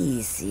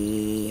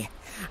easy.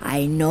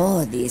 I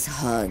know these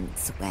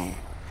haunts well.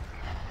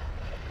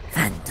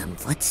 Phantom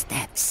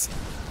footsteps.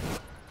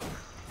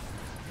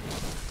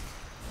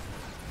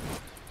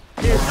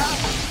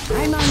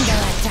 I'm under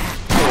attack.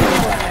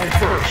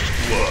 First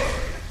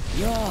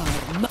blood.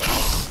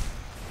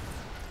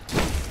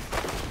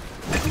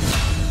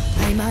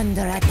 I'm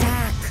under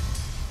attack.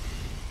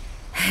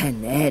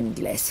 An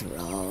endless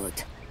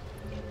road.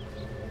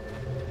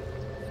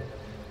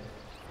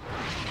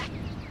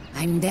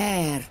 I'm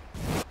there.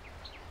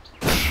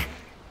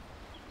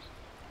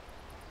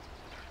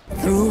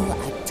 Through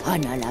a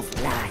tunnel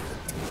of light.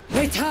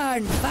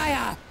 Return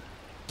fire!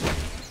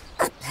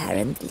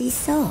 Apparently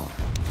so.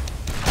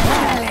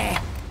 Rally!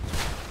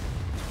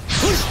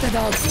 Push the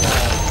dogs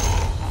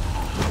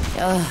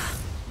away!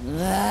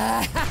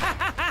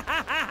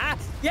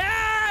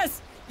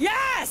 Yes!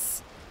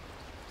 Yes!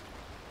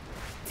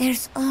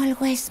 There's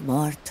always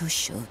more to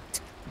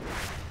shoot.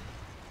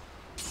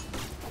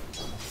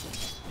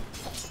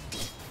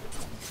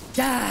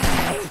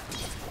 Die!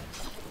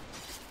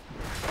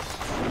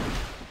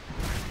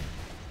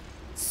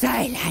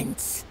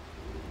 Silence!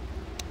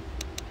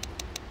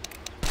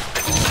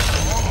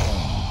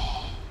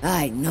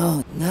 I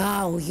know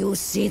now you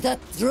see the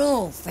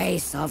true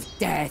face of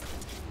death.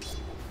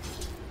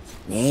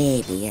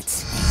 Maybe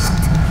it's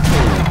fate.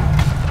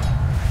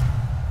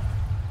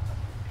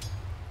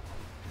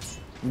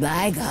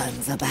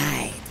 Bygones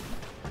abide.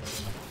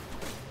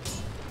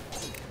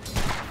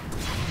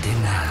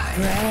 Denied.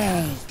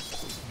 Pray.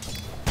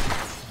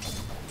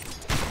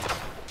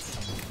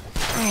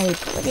 I'll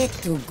put it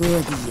to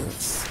good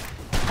use.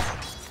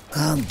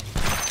 Come.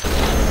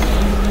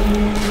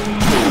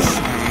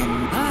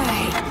 Stand by.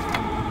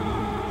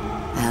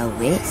 A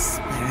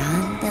whisper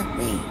on the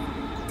wind.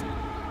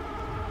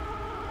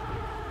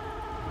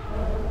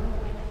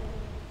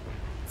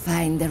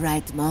 Find the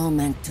right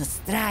moment to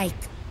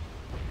strike.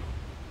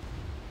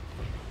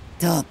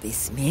 Top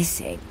is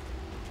missing.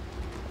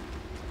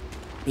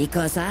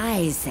 Because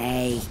I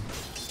say...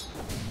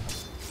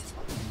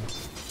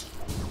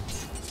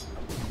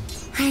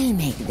 I'll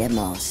make the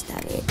most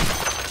of it.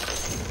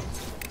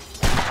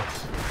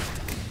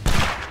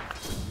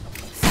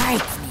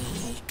 Fight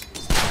me.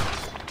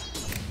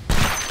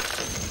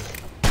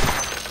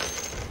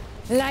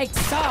 Like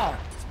so.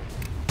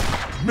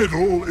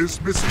 Middle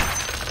is missing.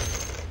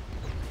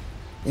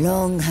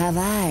 Long have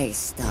I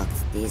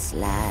stalked these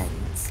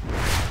lands.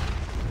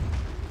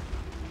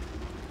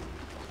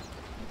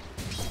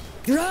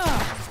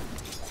 Draw!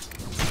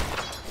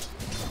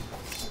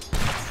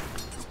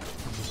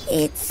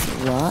 It's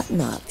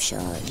one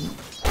option.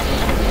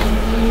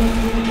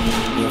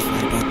 You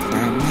forget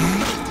Mama?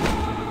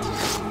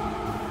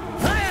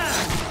 Fire!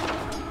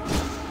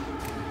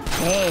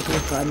 Take the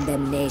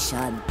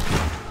condemnation.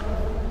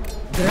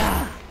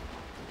 Draw!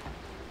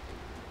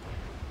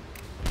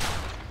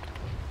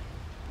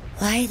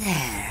 Why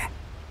there?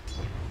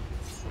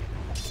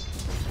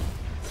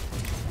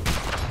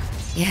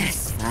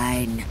 Yes,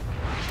 fine.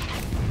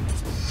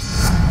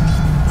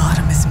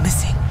 Bottom is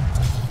missing.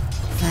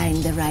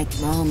 Find the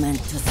right moment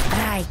to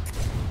strike.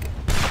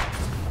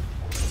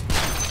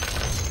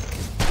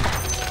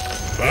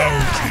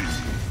 Bounty.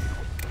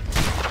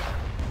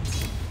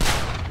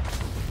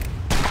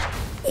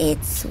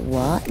 It's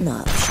one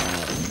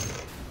option.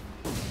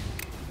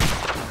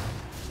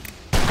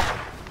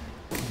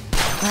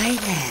 Why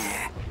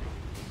there?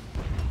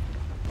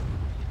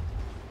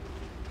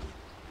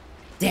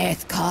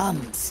 Death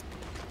comes.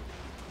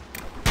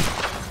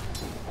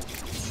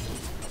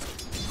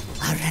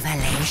 A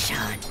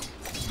revelation.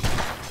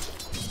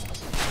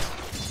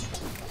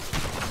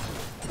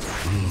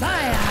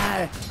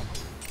 Fire!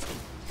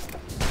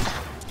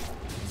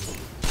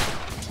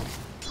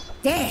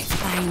 Death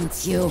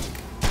finds you.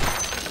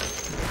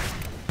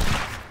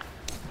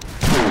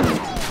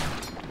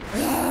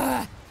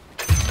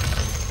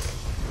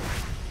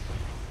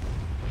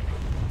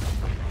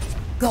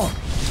 Go.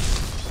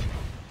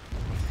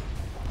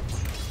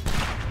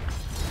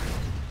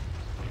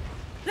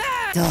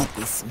 Top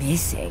is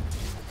missing.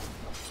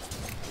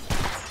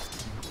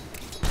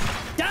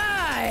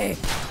 Die!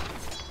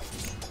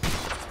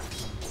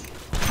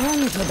 On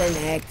to the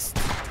next.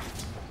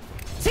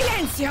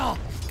 Silencio!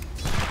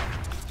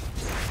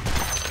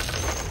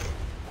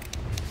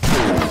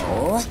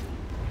 No.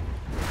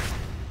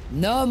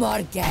 No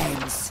more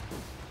games.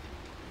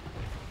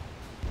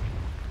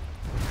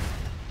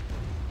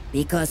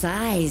 Because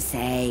I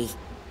say...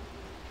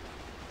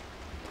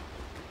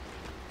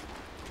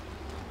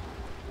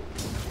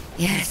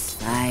 Yes,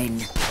 fine.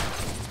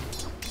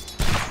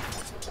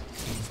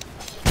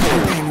 You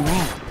can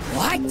wait.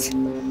 What?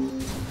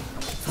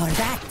 For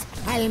that,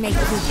 I'll make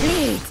you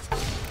bleed.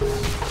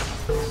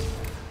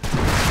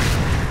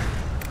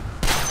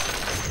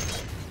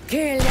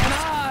 Kill them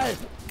all!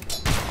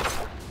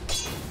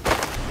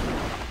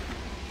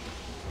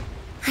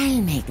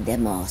 I'll make the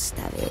most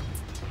of it.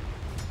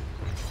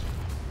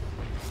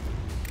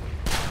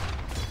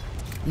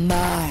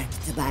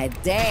 Marked by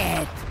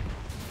death.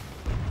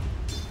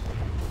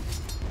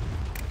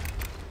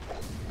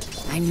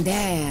 I'm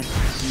there.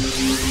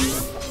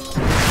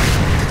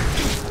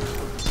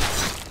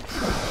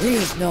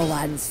 Leave no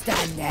one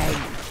standing.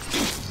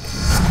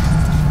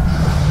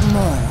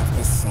 More of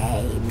the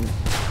same.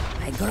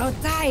 I grow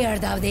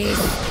tired of this.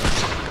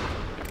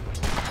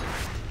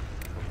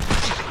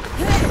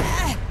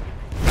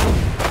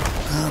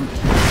 Come.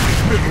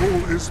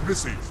 Middle is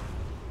missing.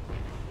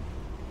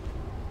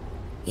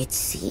 It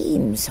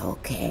seems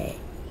okay.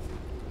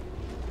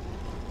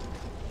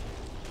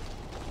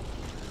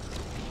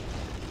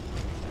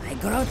 I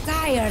grow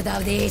tired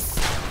of this.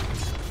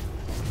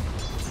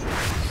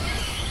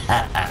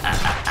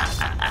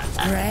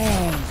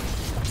 Pray.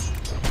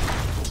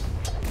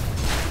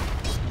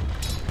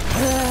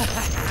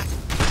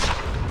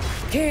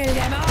 Kill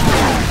them all!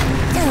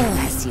 Do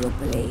as you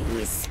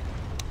please.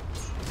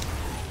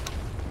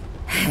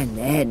 An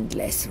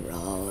endless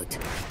road.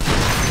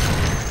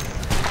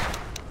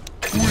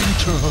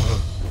 Winter.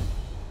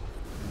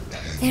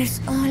 There's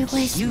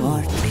always You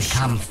more to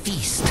become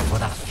feast for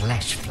the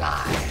flesh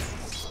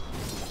flies.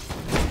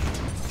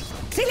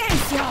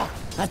 Silencio!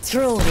 A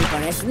true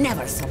reaper is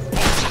never so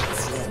petty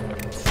as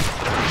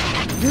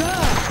you.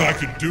 I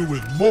could do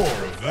with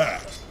more of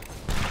that.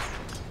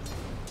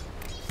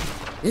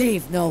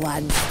 Leave no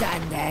one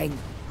standing.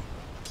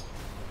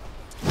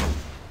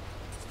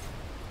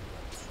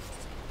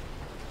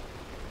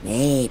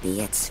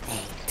 Maybe it's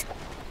fate.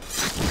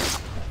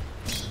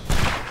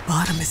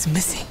 Bottom is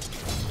missing.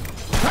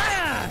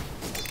 Fire!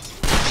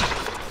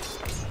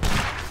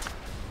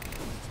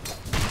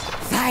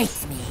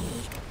 Fight me.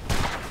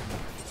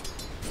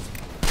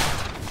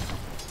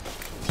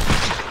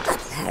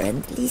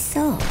 Apparently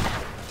so.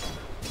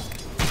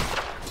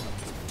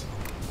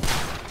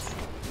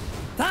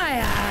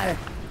 Fire!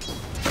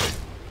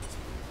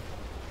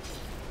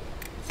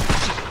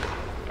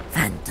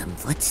 Phantom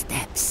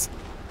footsteps.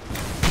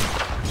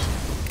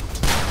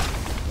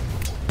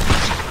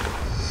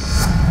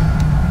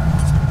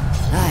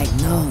 I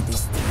know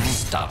this time.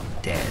 Stop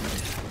dead.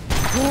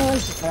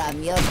 Pulled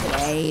from your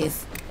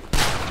grave.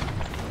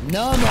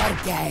 No more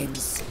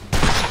games.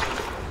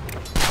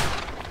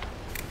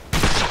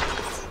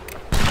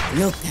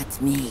 Look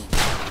at me.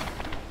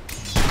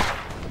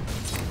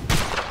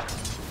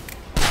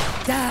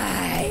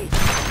 Die!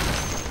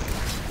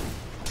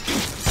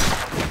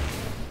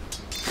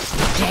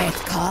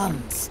 Death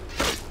comes.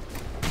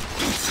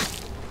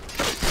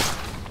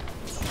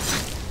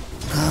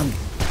 Come.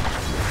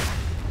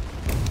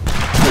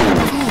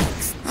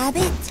 Thanks. A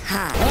bit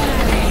high.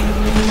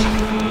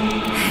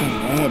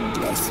 An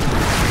endless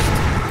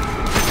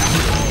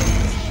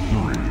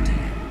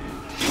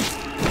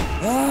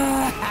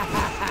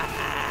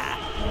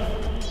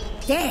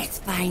Death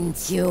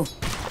finds you.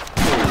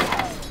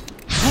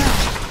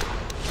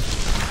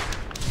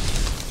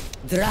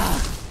 Draw.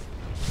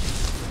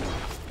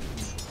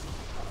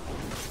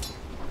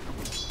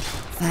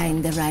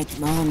 Find the right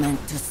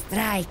moment to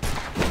strike.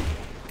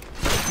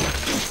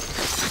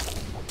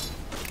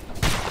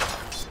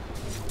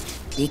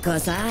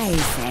 Because I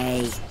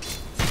say,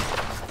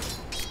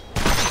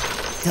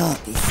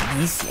 top is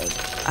missing.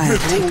 I'll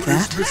take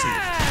that.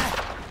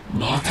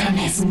 Bottom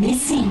is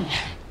missing.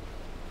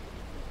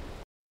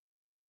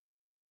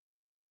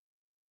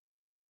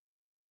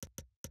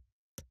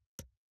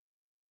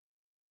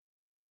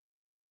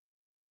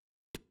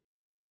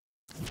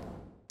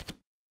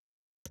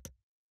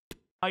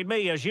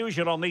 Me, as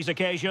usual on these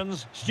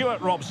occasions,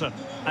 Stuart Robson,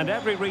 and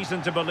every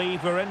reason to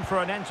believe we're in for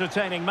an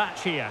entertaining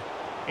match here.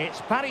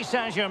 It's Paris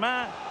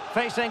Saint-Germain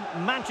facing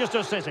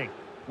Manchester City.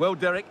 Well,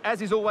 Derek,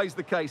 as is always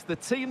the case, the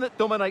team that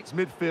dominates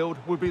midfield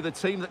will be the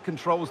team that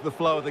controls the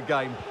flow of the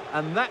game.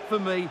 And that, for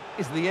me,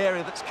 is the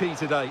area that's key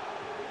today.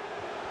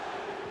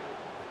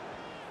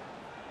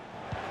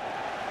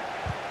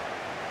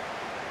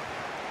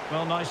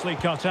 Well, nicely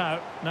cut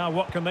out. Now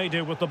what can they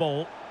do with the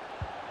ball?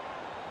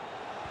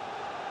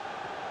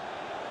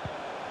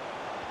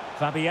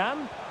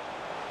 Fabian.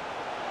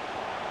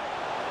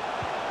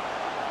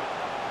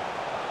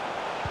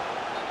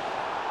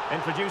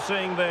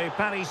 Introducing the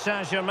Paris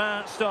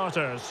Saint-Germain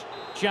starters.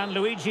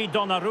 Gianluigi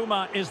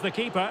Donnarumma is the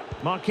keeper.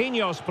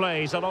 Marquinhos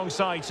plays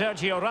alongside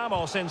Sergio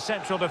Ramos in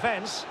central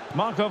defence.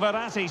 Marco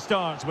Verratti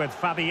starts with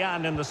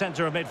Fabian in the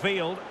centre of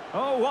midfield.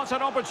 Oh, what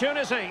an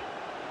opportunity!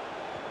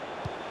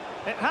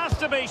 It has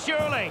to be,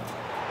 surely.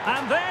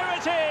 And there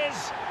it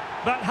is!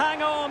 But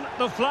hang on,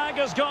 the flag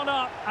has gone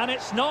up, and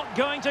it's not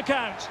going to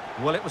count.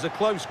 Well, it was a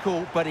close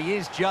call, but he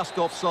is just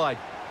offside.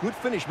 Good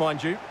finish,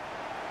 mind you.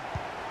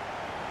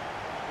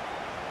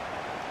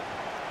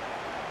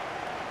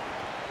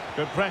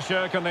 Good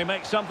pressure, can they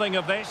make something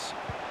of this?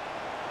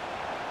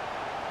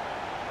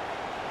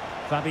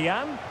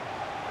 Fabian?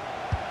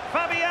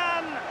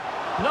 Fabian!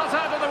 Not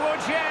out of the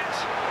woods yet.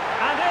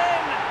 And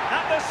in,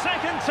 at the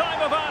second time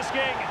of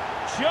asking,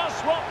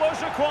 just what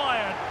was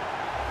required.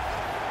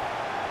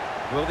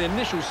 Well, the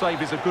initial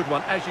save is a good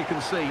one, as you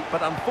can see,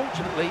 but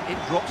unfortunately it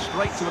dropped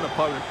straight to an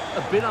opponent.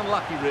 A bit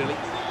unlucky, really.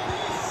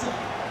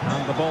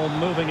 And the ball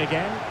moving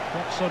again.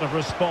 What sort of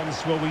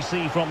response will we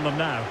see from them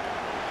now?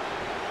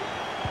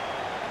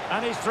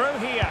 And he's through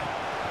here.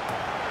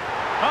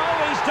 Oh,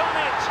 he's done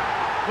it!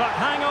 But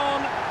hang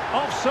on,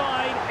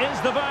 offside is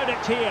the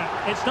verdict here.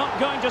 It's not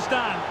going to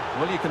stand.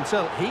 Well, you can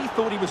tell he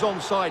thought he was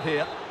onside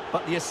here,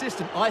 but the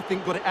assistant, I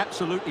think, got it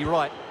absolutely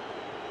right.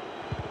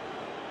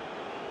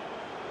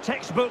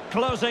 Textbook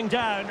closing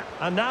down,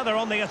 and now they're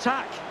on the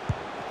attack.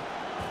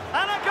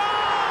 And a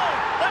goal!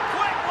 The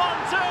quick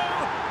 1-2,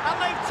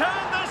 and they've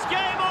turned this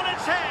game on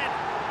its head.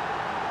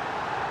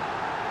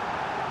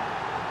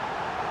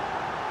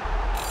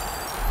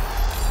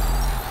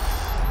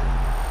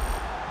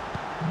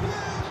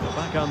 So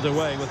back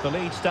underway with the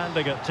lead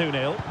standing at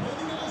 2-0.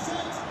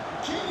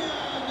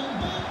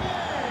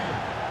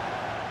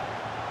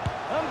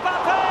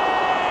 Mbappe!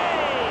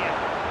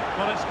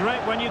 Well, it's great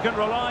when you can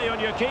rely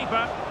on your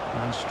keeper.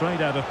 And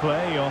straight out of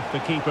play off the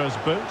keeper's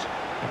boot.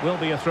 It will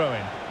be a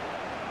throw-in.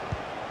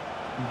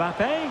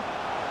 Mbappe.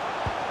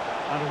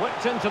 And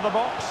whipped into the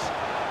box.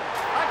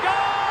 A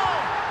goal!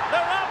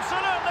 They're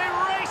absolutely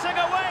racing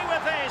away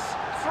with this.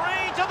 3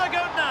 to the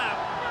good now.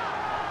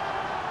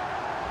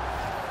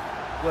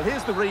 Well,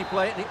 here's the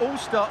replay, and it all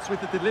starts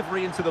with the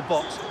delivery into the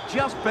box.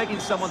 Just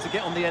begging someone to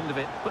get on the end of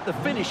it. But the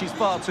finish is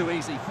far too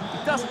easy.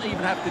 He doesn't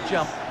even have to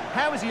jump.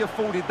 How has he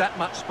afforded that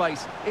much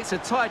space? It's a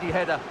tidy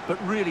header, but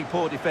really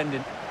poor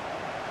defending.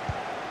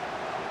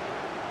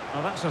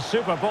 Well, that's a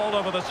super ball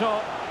over the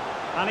top.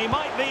 And he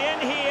might be in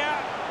here.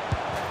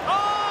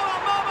 Oh,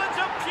 a moment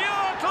of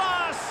pure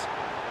class!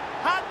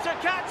 Had to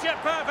catch it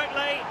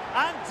perfectly,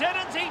 and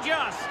didn't he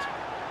just?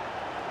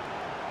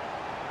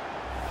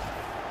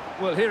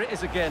 Well, here it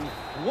is again.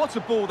 What a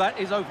ball that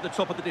is over the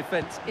top of the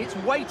defence. It's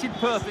weighted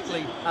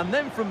perfectly, and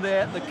then from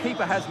there, the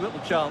keeper has little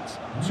chance.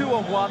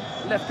 2-on-1,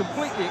 left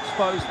completely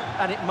exposed,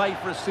 and it made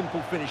for a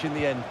simple finish in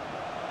the end.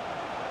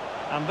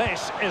 And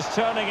this is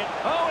turning it...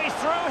 Oh, he's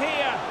through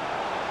here!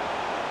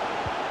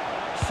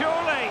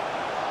 Surely.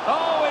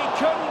 Oh, he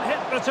couldn't hit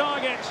the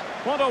target.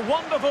 What a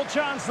wonderful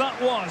chance that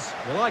was.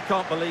 Well, I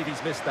can't believe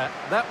he's missed that.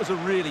 That was a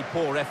really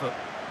poor effort.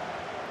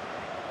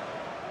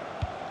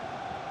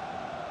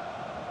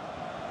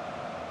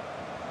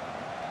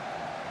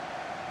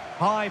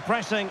 High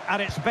pressing at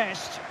its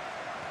best.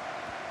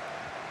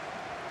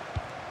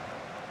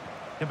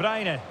 De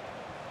Bruyne.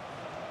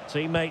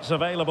 Teammates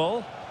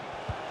available.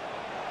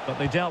 But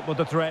they dealt with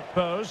the threat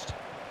posed.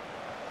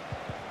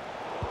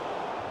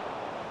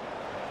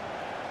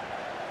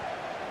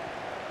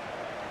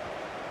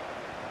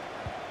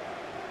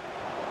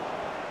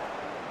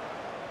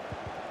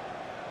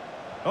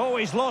 Oh,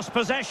 he's lost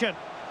possession.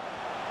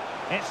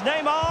 It's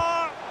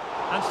Neymar.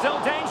 And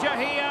still danger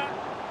here.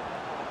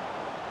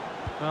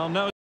 Well,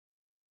 no.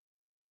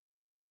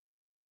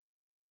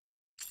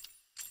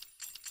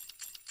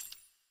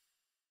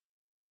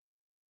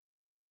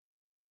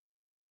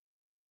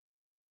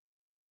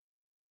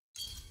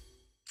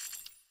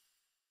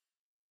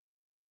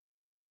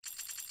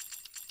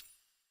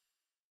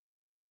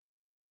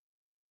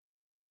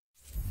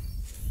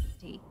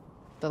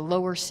 The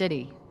lower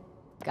city.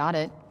 Got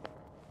it.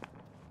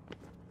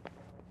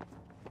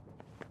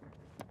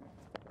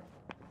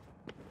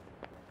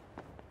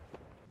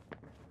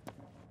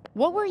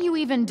 What were you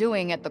even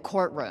doing at the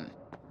courtroom?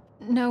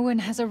 No one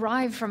has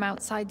arrived from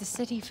outside the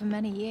city for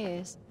many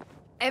years.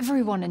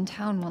 Everyone in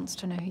town wants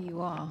to know who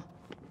you are.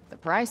 The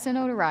price of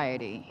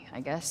notoriety,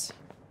 I guess.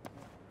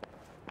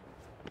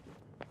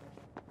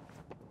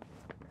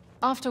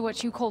 After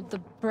what you called the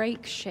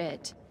break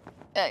shit.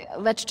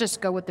 Let's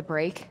just go with the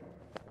break.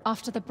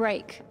 After the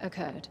break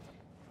occurred,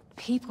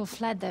 people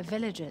fled their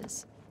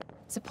villages.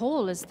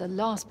 Sepul is the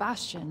last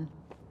bastion.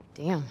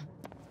 Damn.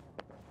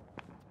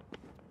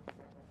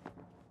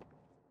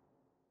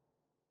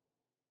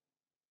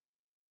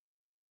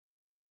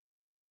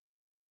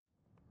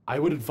 I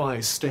would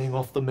advise staying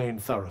off the main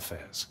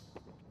thoroughfares.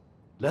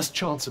 Less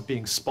chance of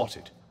being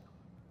spotted.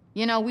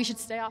 You know, we should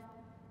stay off.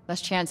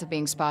 Less chance of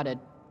being spotted.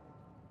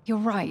 You're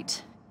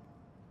right.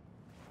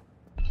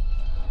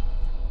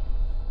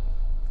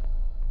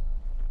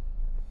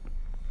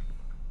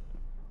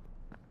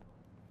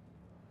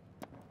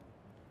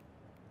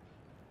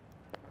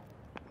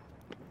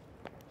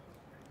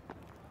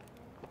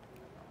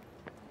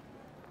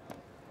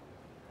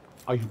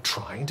 Are you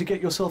trying to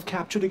get yourself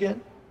captured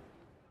again?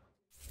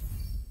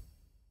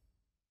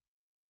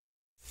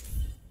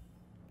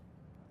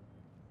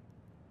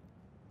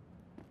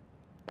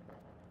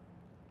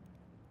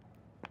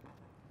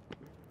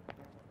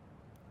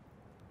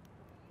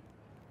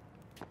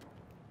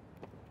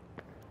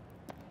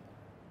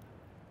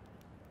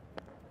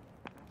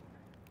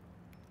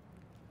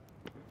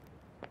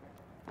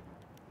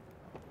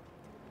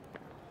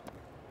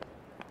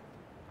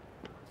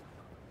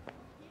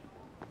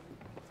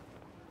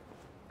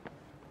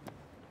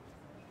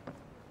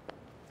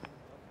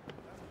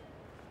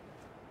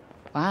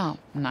 Wow,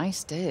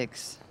 nice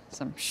digs.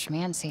 Some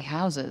schmancy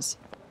houses.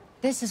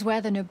 This is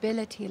where the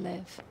nobility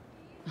live.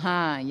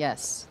 Ah,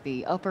 yes,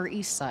 the Upper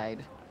East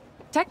Side.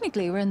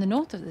 Technically, we're in the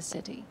north of the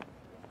city.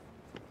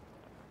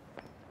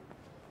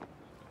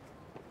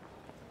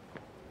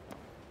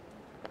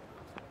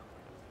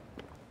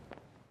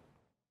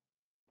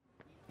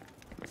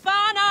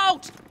 Fan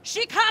out!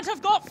 She can't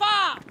have got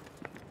far!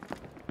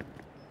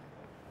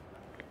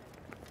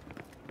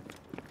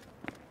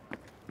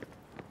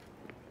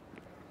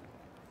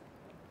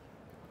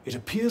 It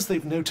appears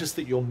they've noticed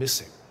that you're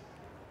missing.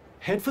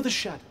 Head for the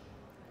shadow.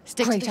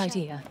 Great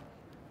idea.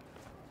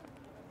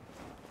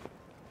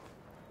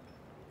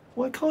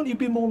 Why can't you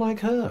be more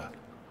like her?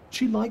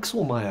 She likes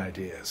all my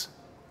ideas.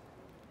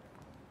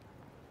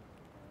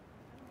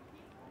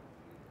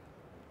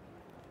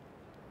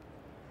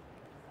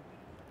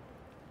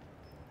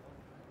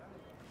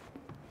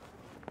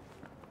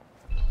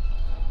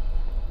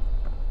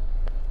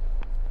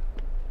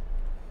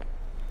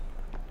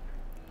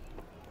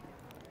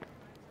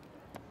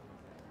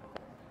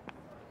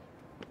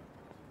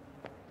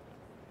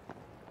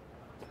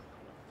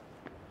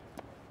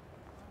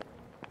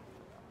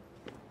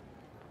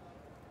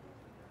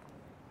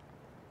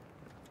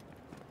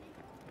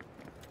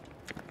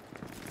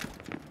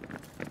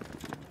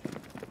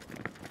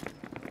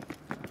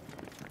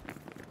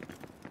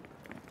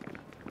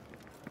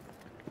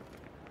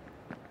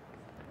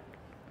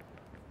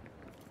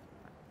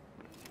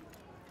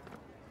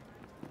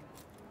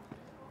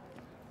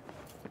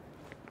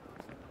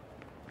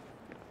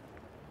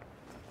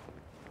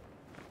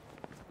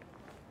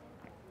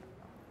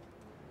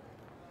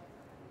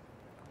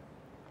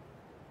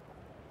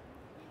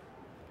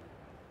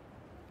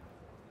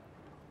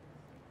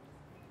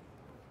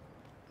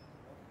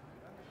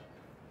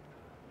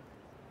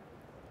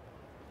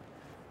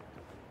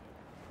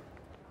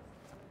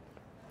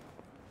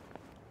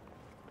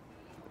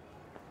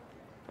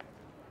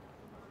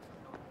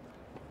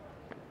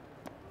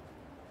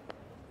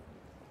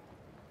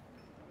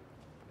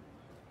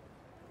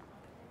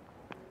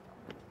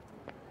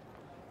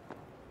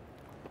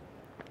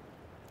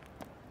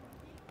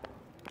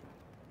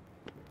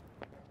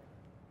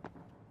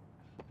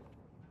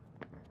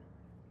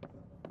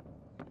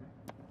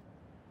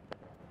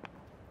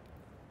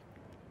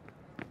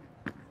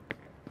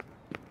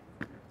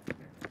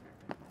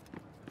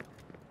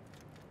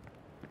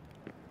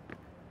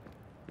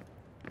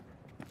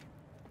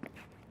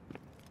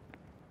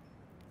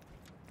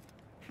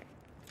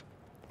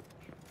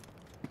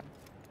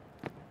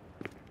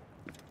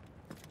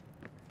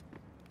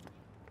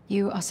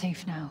 You are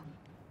safe now.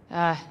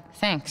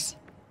 Thanks.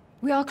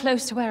 We are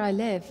close to where I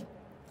live.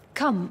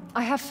 Come,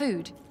 I have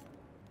food.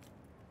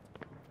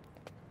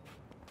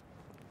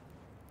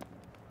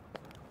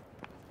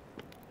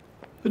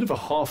 Bit of a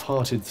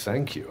half-hearted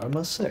thank you, I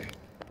must say.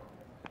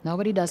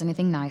 Nobody does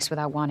anything nice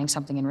without wanting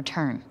something in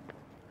return.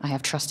 I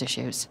have trust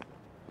issues.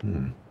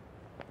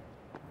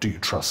 Do you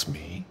trust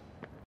me?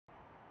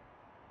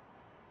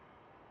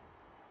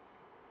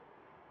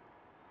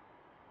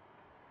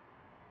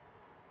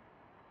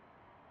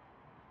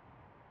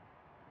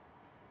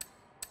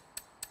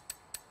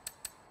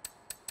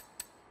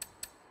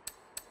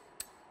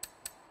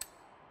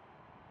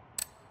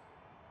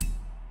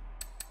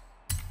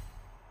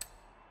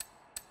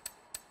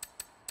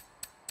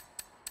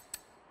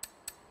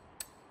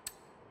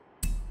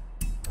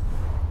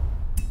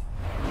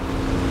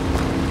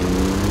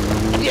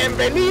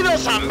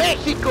 ¡Bienvenidos a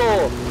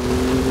México!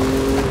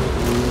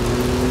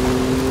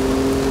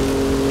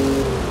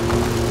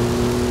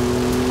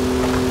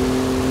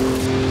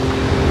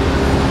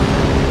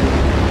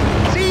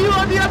 See you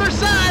on the other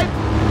side!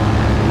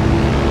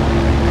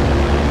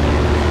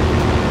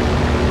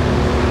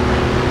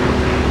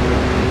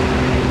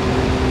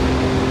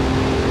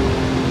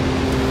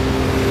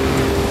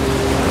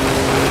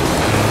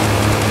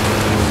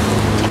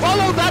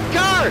 Follow that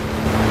car!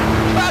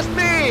 Trust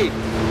me!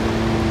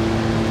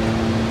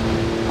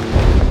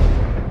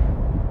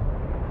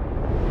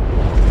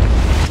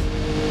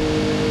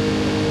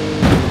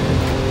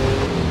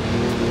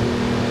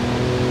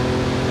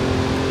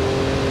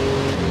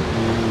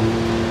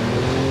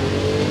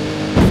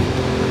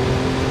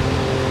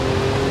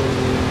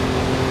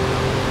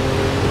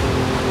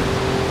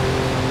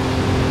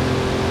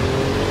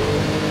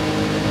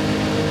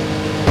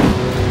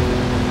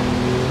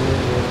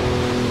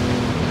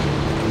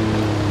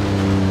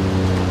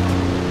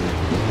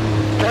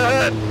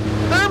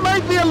 There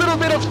might be a little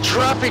bit of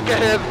traffic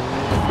ahead.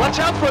 Watch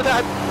out for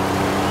that.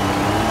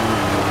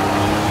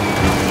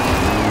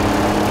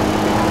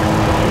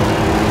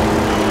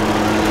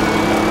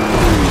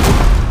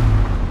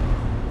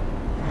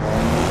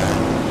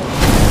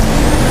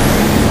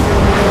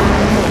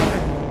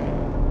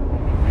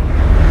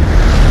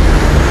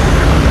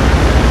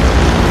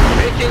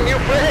 Making new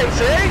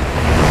friends, eh?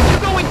 You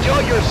go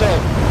enjoy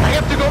yourself. I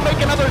have to go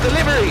make another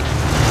delivery.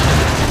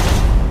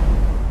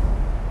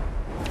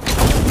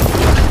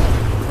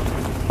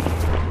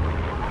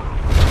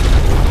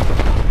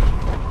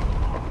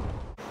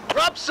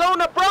 Drop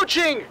zone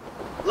approaching!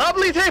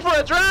 Lovely day for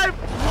a drive!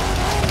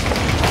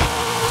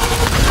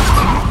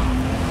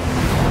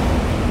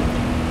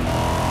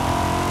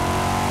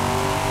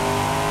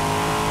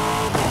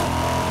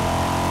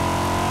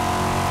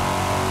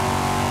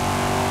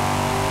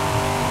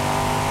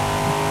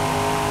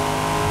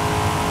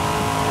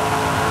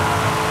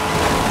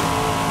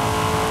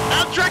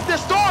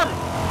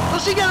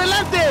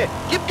 Fuerte!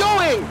 Keep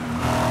going!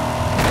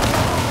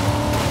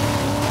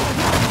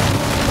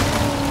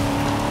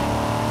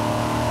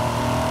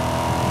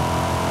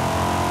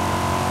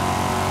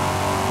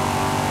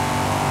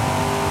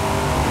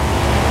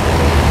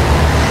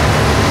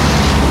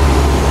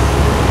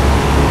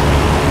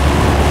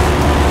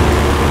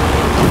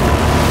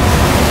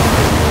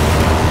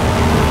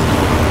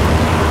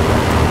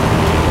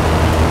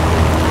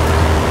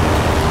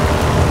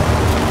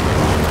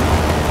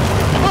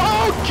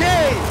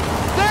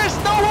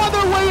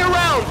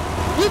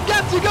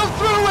 To go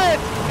through it!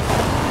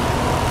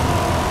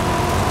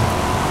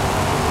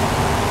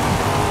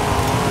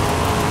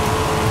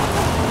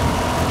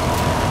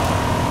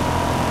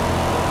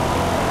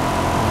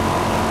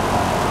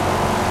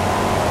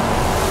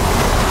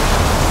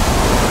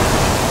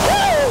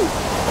 Woo!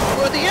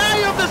 For the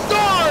eye of the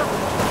storm!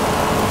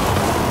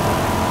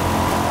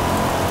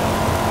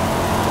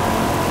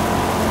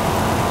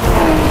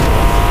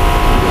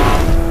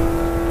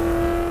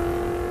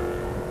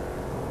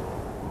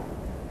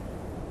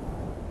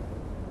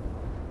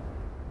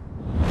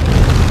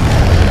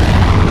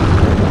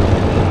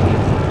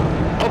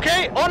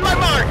 On my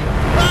mark!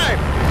 5,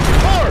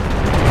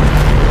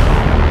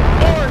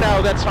 4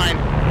 now, that's fine.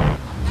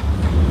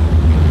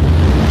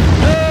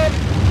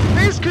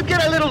 This could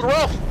get a little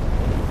rough.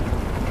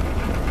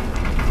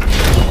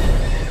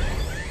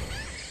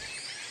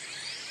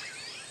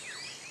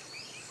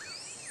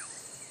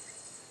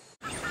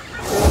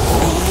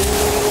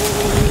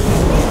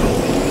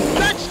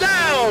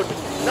 Touchdown!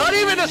 Not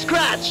even a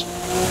scratch!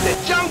 The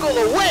jungle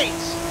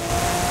awaits!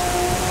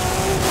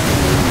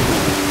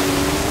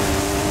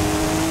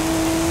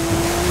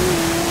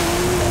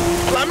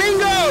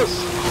 Flamingos!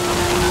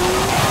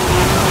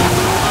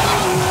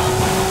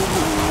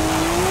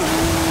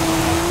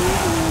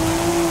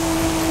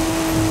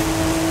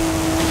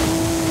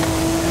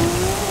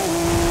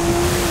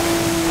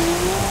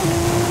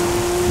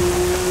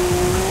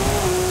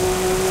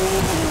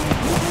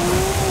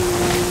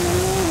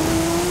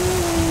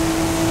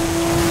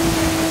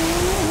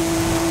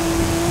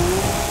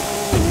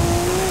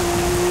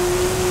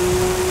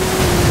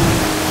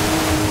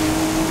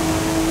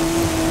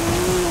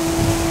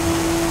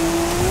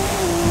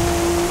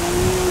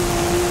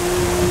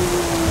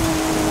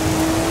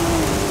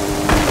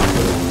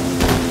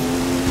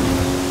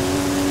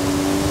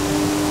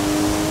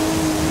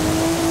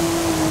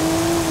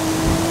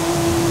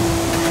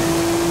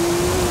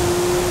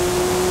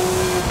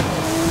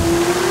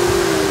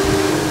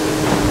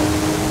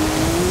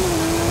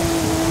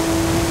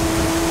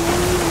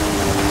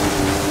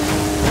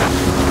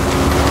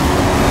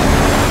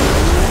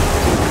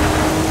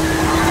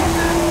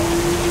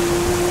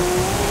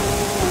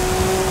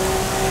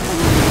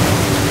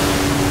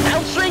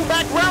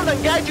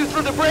 And guide you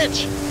through the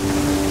bridge.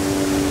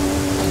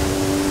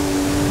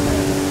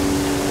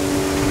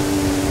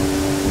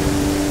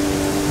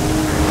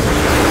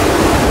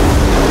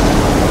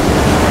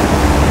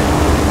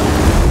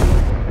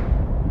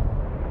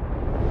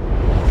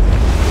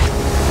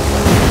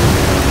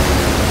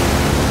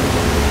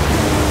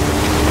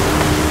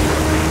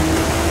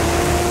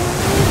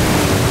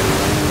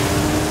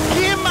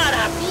 ¡Qué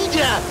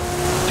maravilla!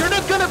 You're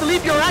not gonna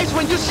believe your eyes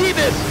when you see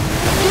this.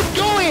 Keep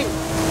going.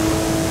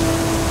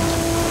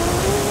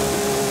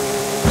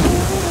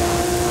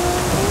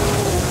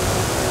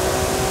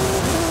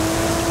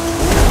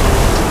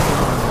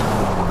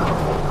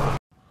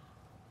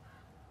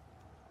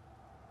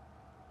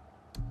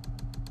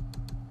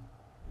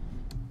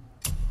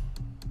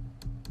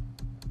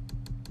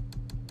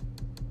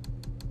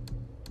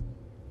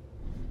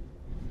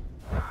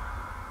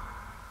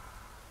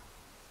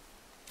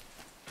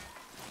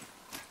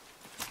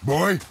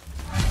 Boy?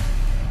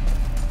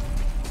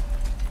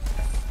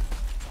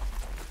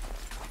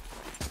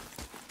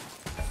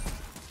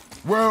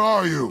 Where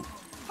are you?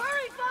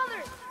 Hurry,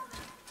 Father!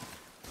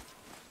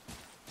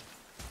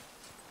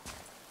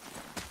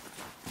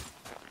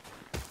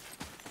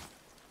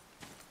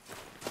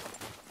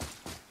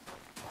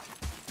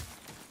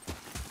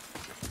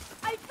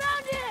 I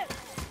found him!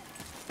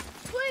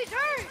 Please,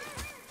 hurry!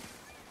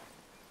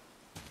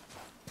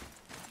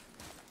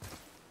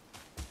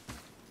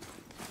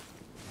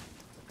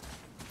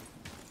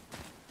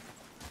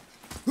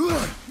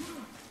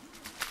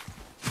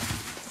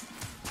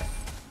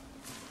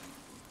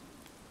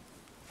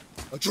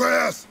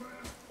 Atreus!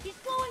 He's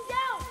slowing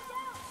down!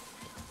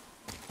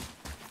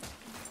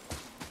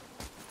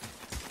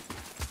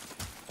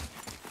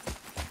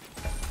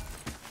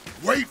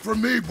 Wait for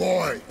me,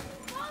 boy!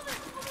 Father,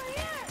 over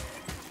here!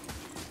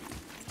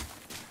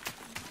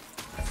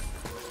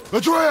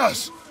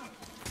 Atreus!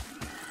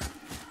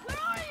 Where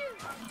are you?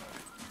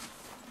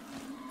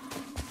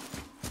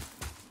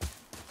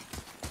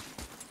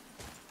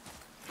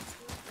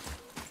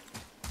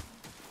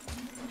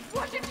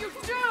 What did you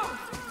do?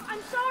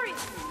 I'm sorry!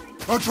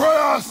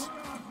 Atreus!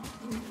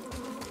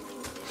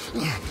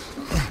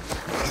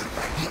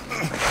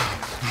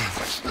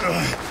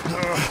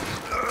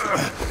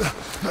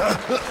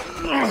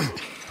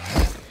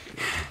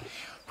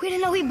 We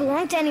didn't know he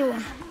belonged to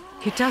anyone.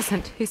 He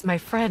doesn't. He's my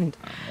friend.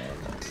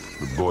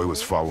 boy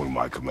was following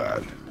my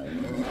command.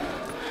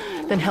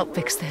 Then help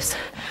fix this.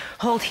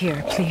 Hold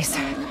here, please.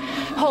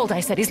 Hold,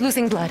 I said. He's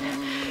losing blood.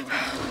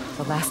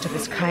 The last of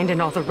his kind in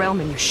all the realm,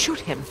 and you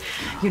shoot him.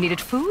 You needed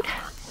food?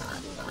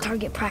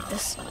 Target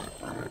practice.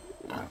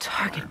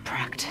 Target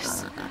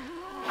practice.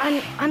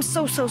 I'm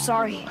so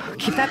sorry.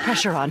 Keep that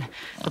pressure on.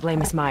 The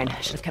blame is mine.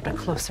 I should have kept a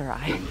closer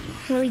eye.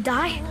 Will he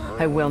die?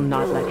 I will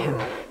not let him.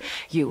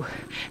 You,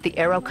 the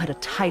arrow cut a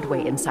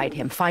tideway inside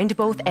him. Find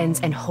both ends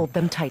and hold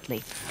them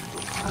tightly.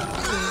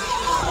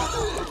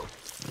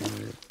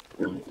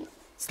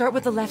 Start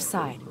with the left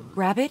side.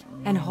 Grab it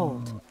and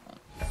hold.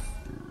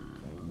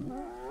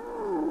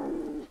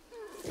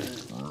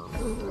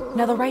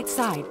 Now the right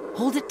side.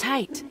 Hold it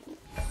tight.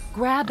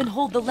 Grab and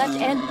hold the left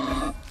end.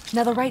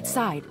 Now the right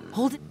side.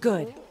 Hold it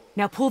good.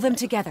 Now pull them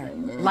together.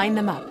 Line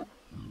them up.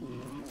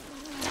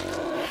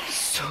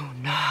 So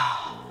now,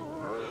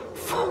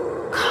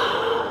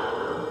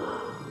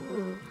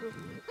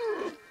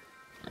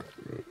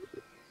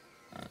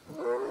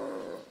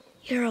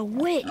 You're a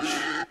witch.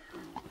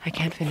 I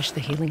can't finish the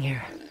healing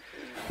here.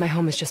 My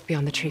home is just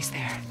beyond the trees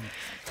there.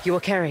 You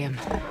will carry him.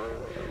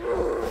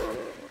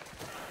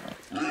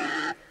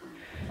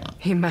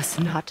 He must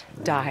not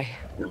die.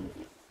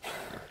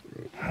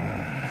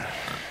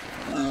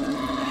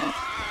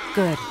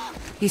 Good.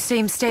 He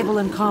seems stable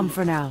and calm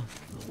for now.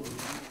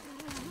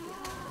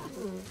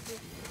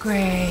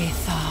 Grey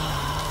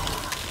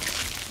thought.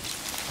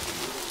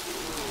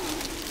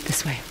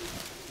 This way.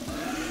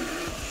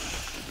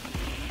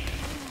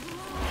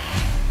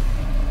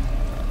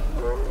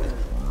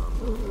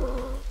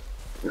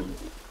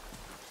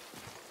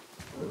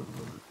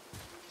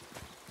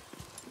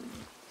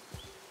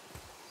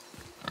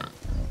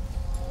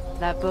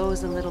 That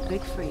bow's a little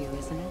big for you,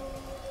 isn't it?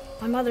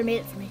 My mother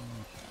made it for me.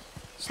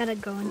 Said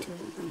I'd grow into it.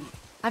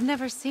 I've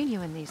never seen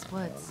you in these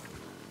woods.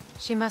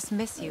 She must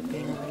miss you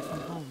being away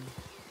from home.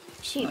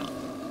 She's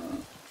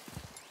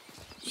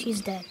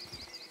dead.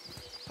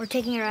 We're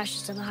taking her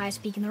ashes to the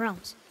highest peak in the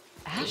realms.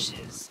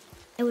 Ashes?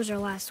 It was her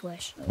last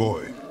wish.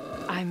 Boy.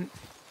 I'm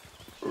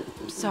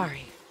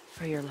sorry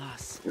for your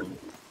loss.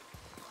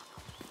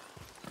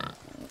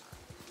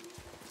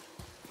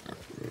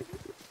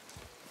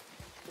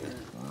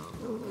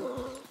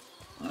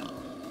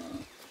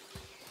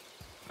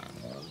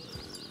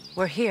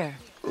 We're here.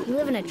 You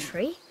live in a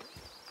tree?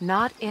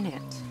 Not in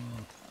it.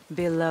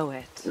 Below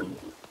it.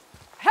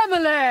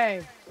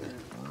 Hemele!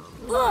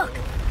 Look!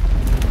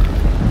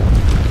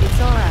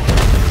 It's all right.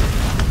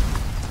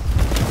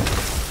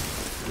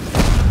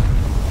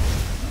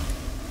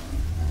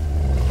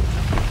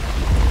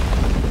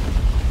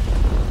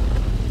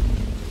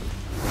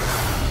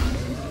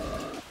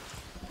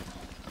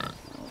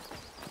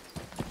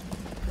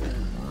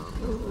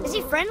 Is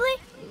he friendly?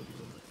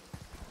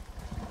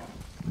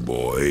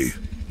 Boy.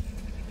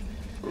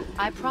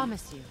 I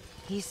promise you,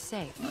 he's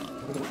safe.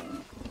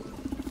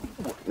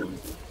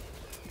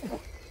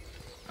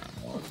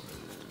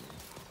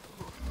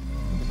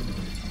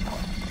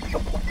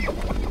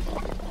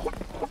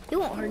 He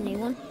won't hurt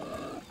anyone.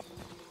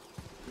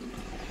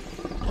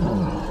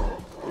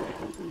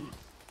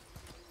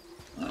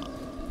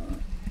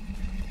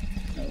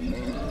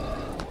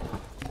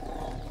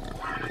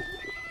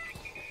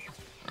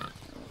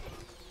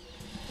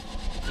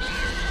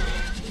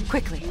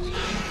 Quickly.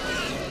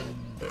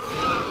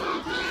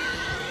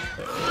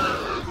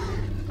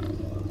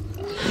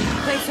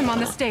 Place him on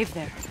the stave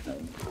there.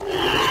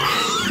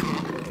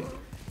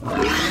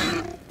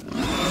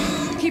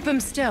 Keep him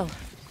still.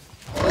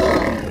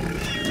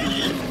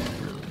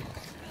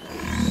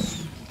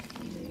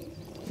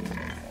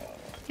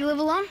 You live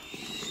alone?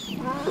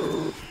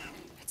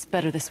 It's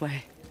better this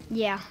way.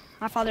 Yeah,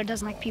 my father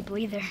doesn't like people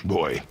either.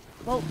 Boy.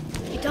 Well,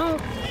 you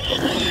don't.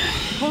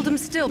 Hold him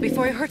still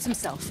before he hurts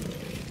himself.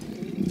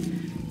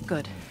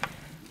 Good.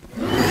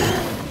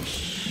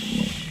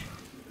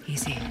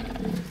 Easy.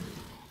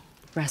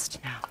 Rest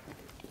now.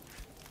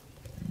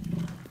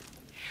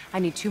 I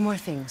need 2 more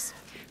things.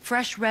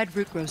 Fresh red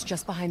root grows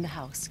just behind the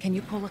house. Can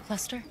you pull a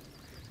cluster?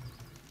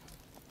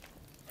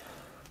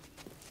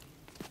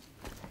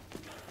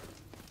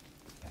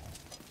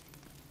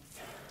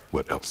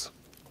 What else?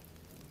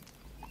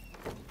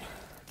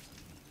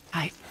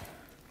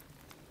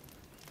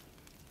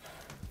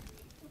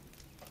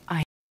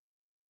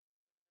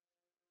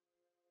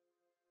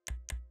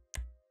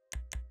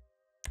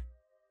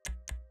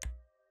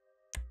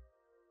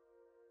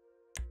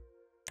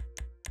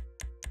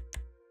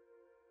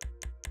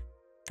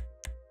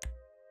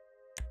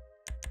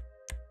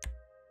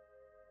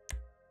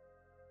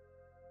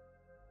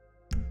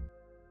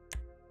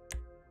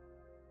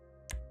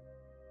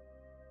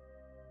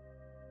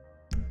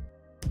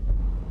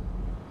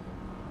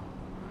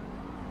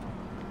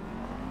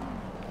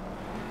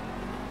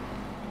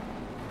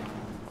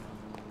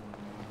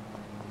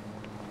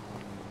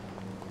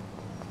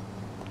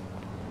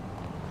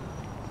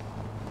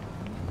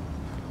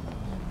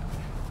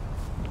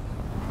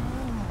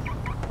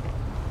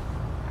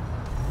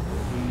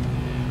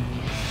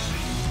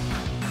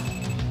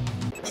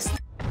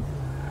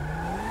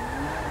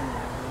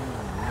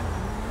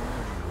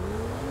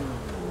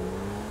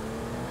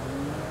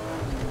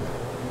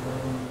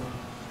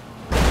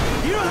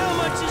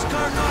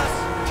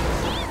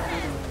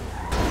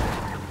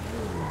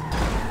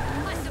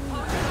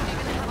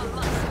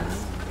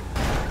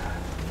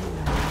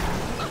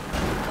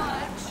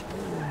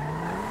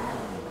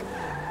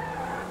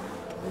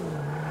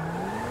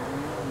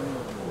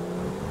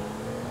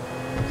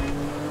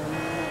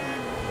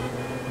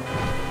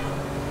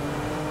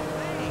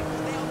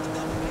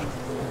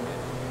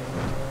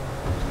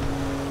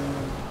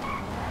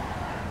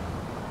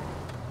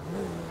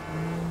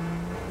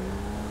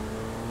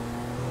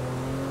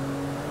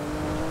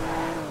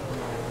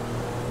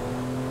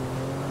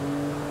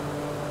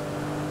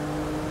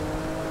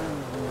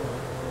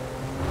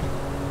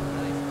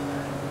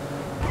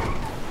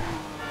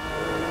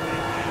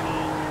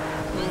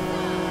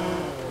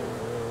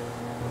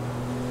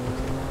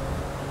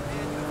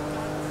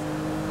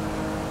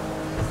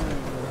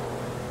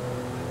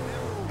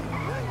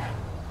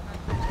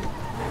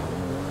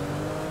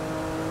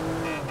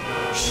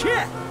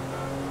 Shit!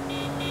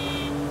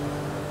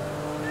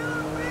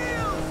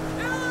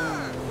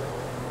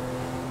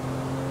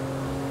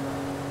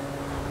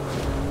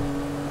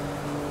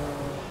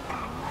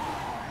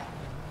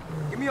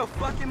 Give me your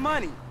fucking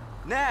money,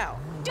 now!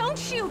 Don't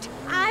shoot!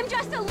 I'm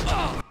just a...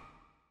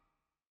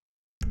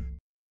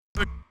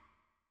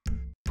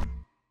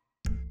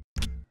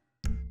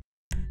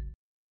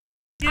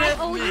 I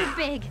owe you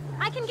big.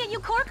 I can get you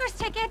Corker's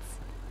tickets.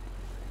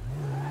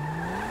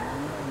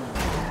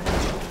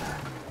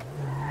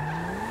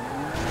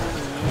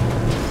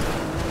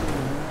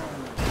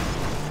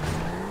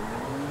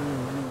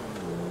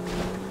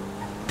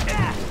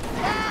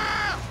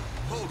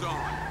 Hold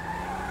on.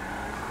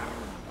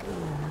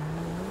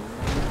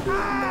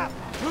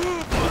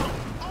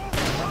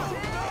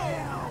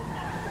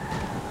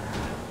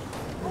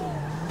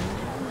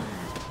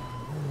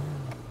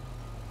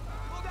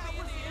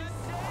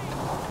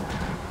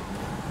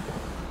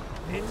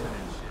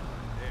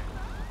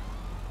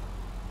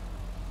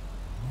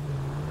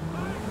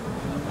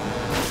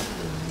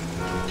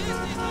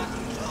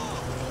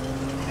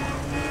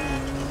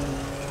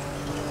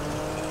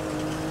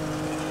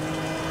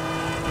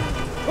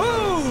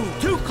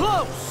 Too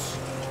close!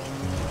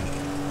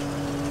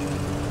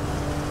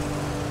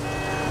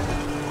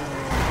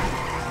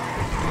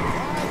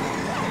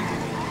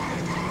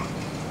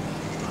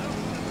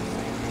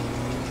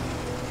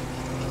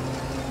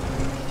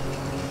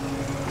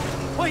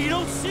 What, you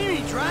don't see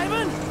me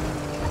driving?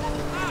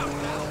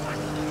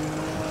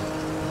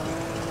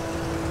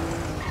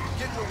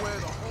 Getting to where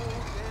the whole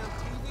damn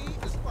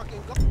TV is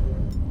fucking go.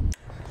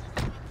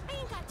 I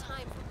ain't got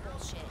time for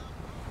bullshit.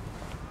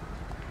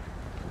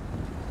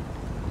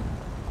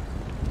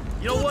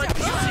 You know what?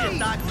 You see it,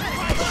 Doc.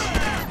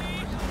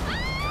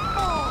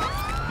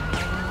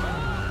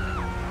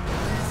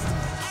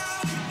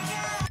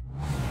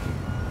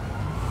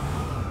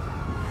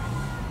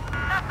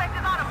 Suspect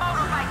is on a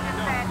motorbike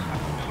dispatch.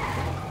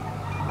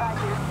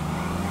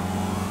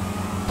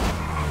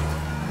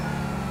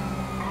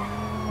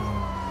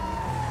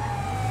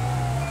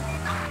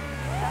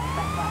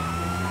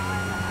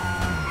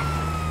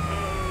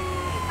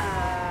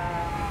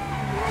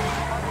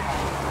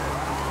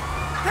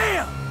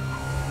 Damn!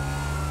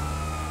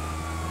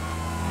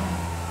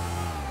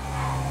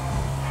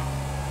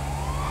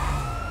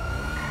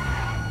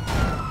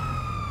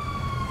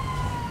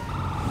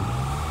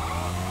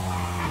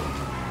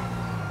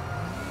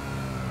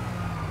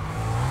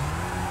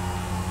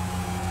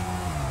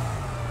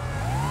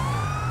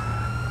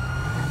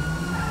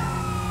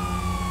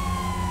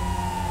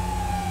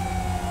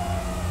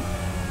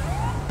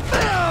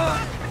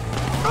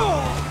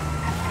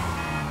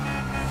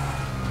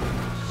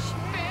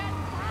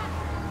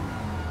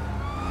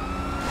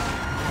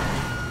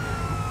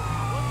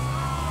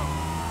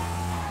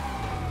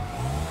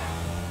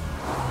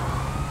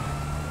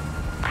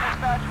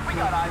 We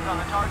got eyes on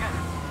the target.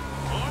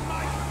 On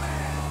my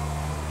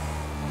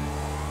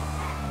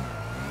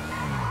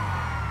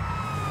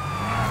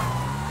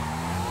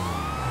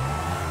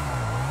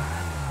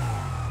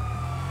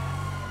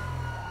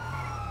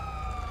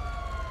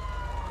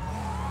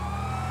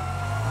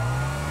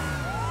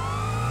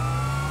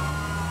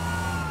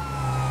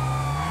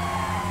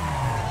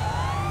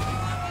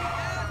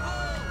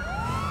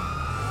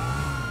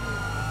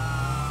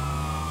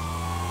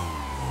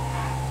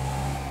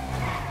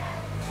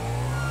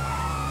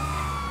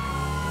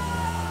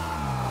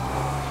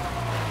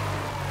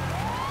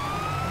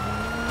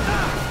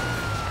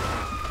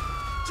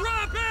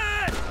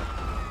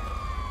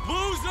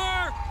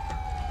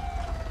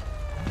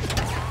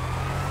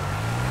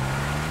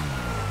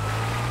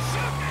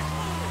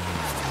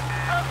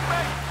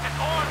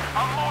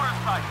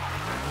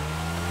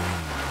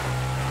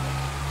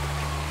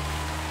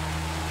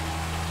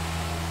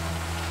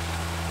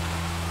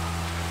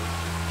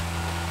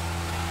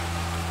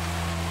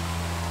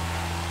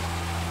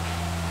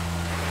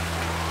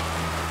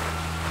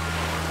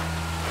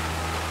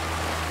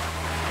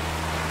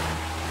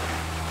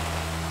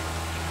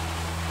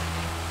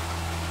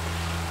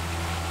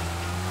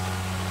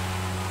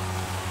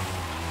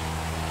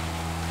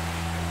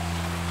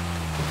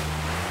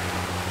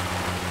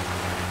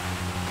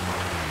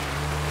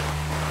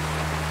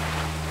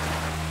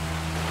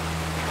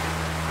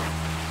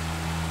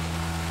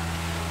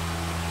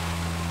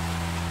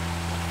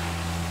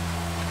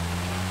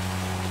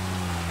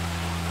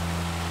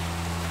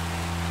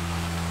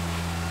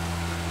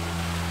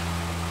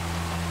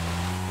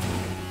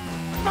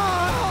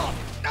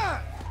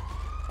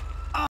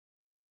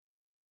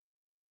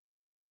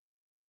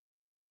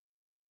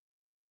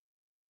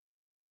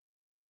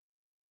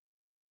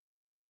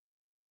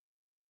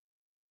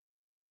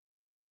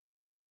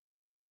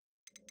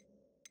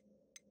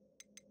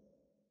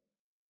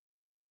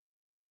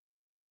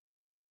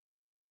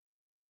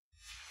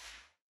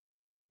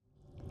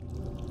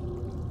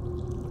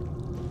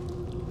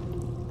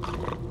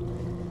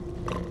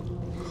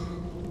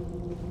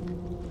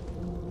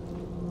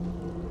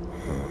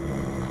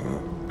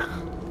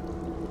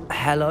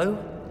Hello?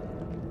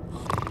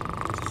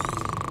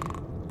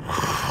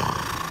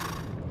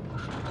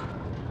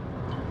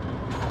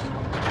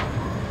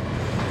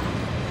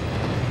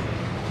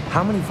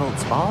 How many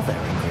vaults are there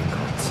in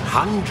Gringotts?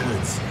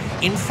 Hundreds.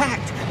 In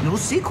fact, you'll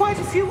see quite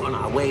a few on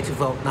our way to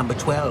vault number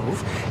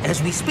 12.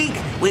 As we speak,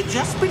 we're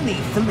just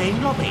beneath the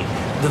main lobby.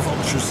 The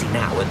vaults you see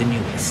now are the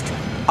newest.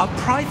 Are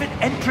private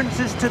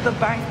entrances to the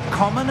bank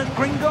common at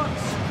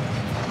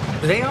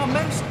Gringotts? They are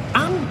most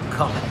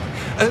uncommon.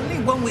 Only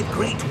one with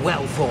great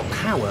wealth or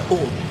power,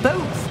 or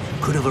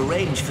both, could have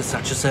arranged for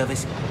such a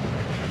service.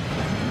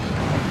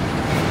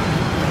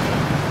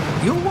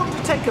 You'll want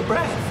to take a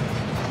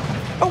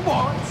breath. A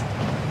what?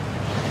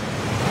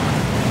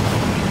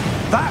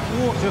 That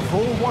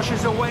waterfall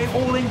washes away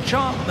all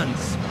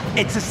enchantments.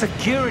 It's a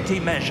security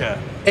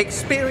measure.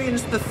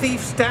 Experienced the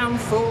thief's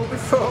downfall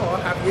before,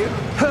 have you?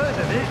 Heard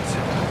of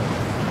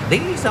it?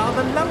 These are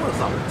the lower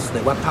vaults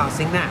that we're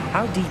passing now.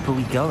 How deep are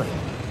we going?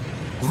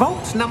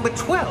 Vault number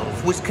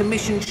 12 was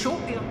commissioned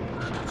shortly.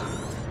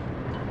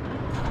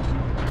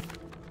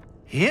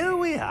 Here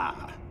we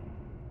are.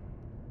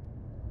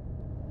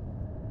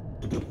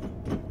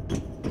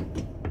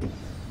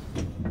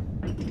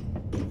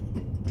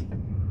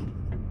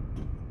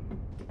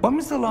 When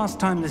was the last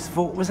time this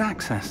vault was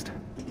accessed?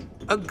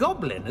 A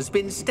goblin has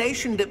been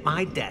stationed at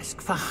my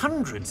desk for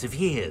hundreds of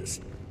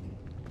years.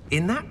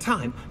 In that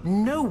time,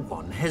 no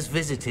one has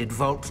visited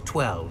Vault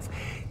 12.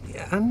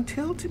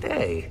 Until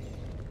today.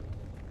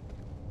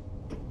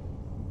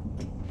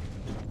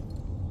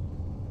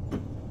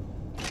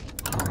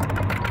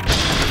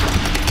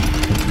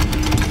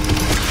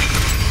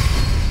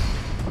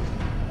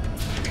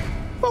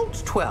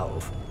 Vault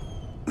 12.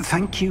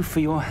 Thank you for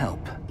your help.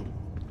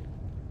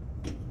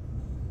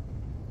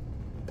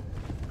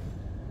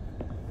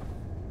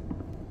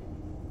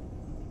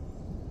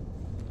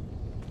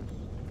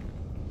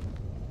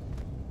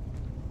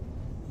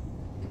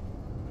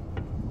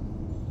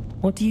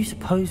 What do you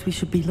suppose we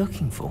should be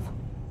looking for?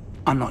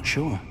 I'm not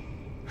sure.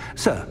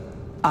 Sir,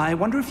 I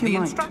wonder if you The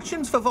might...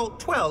 instructions for Vault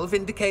 12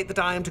 indicate that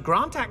I am to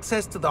grant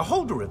access to the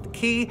holder of the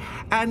key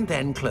and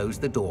then close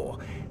the door.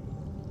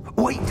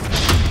 Wait!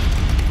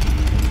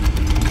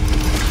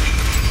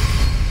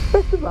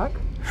 Best of luck.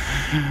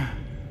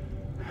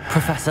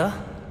 Professor?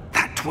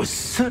 That was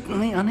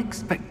certainly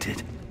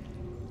unexpected.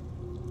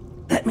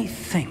 Let me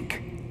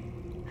think.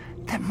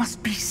 There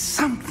must be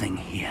something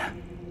here.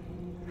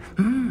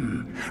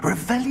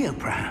 Revelio,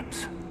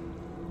 perhaps?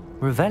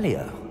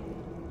 Revelio?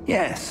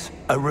 Yes,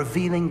 a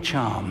revealing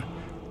charm.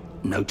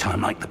 No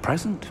time like the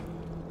present.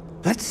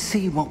 Let's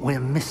see what we're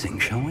missing,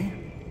 shall we?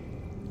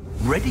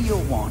 Ready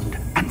your wand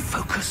and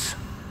focus.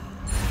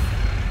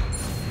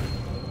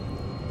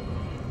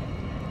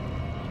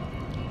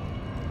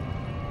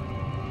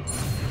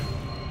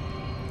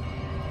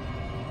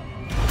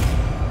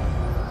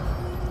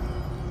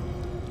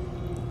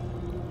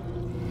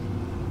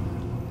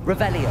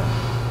 Revelio.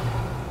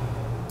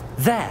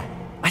 There!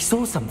 I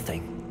saw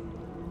something.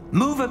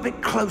 Move a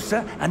bit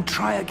closer and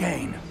try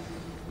again.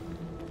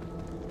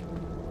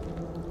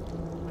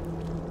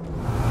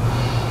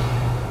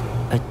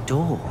 A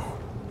door.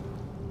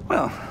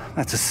 Well,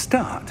 that's a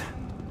start.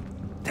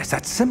 There's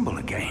that symbol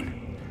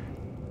again.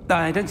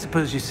 I don't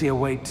suppose you see a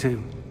way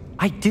to...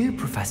 I do,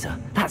 Professor.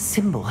 That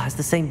symbol has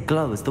the same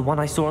glow as the one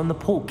I saw on the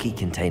port key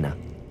container.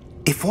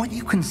 If what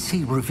you can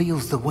see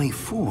reveals the way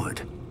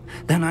forward,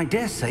 then I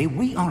dare say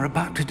we are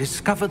about to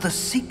discover the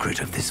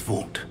secret of this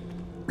vault.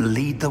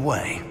 Lead the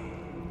way.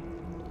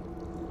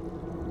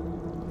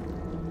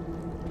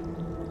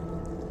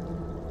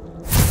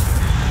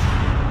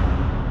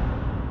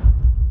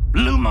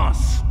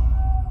 Lumos!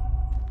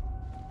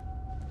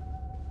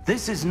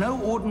 This is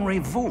no ordinary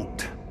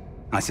vault.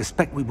 I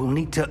suspect we will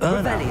need to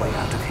earn our way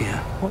out of here.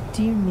 What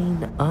do you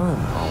mean, earn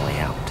our way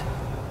out?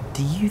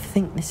 Do you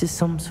think this is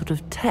some sort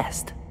of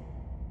test?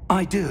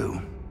 I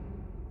do.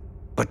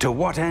 But to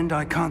what end,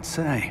 I can't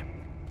say.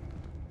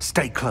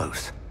 Stay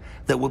close.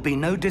 There will be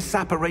no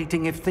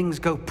disapparating if things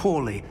go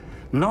poorly.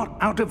 Not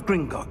out of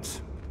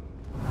Gringotts.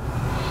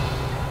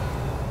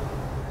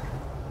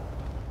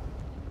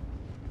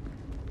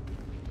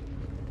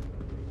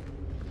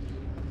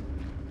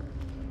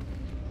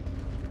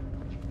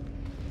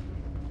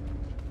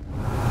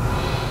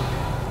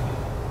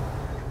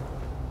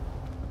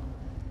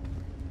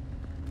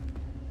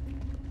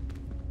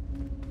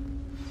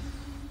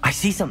 I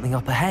see something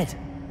up ahead.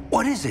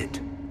 What is it?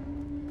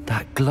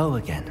 That glow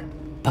again,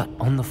 but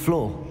on the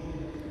floor.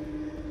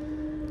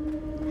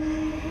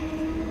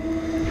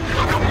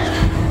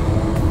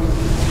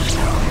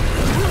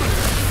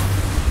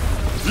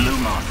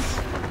 Lumos!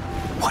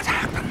 What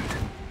happened?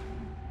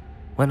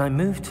 When I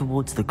moved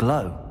towards the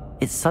glow,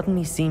 it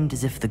suddenly seemed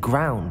as if the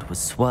ground was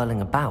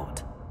swirling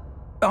about.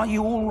 Are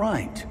you all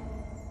right?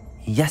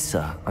 Yes,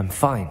 sir, I'm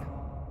fine.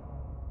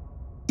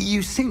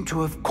 You seem to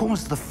have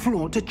caused the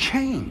floor to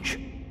change.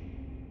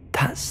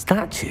 That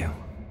statue?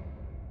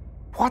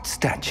 What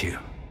statue?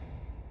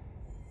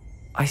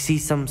 I see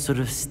some sort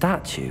of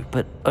statue,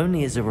 but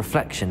only as a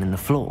reflection in the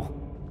floor.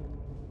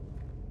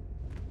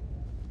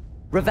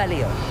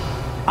 Revelio.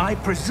 I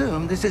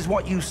presume this is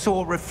what you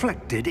saw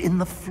reflected in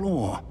the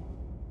floor.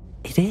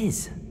 It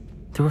is.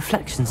 The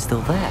reflection's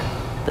still there,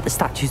 but the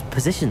statue's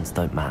positions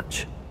don't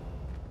match.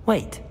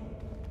 Wait,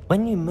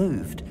 When you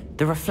moved,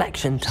 the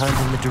reflection turned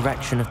in the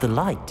direction of the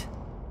light.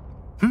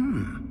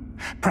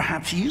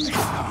 Perhaps you should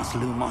pass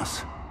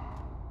Lumos.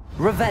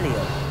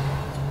 Revelio.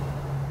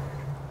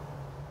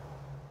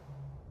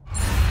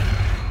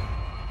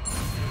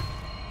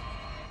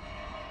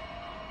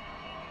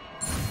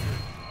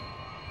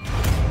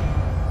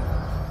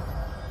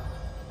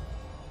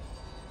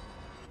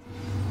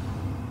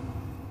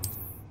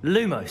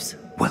 Lumos.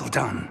 Well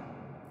done.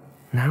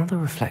 Now the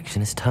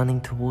reflection is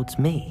turning towards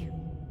me.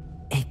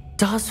 It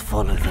does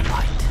follow the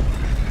light.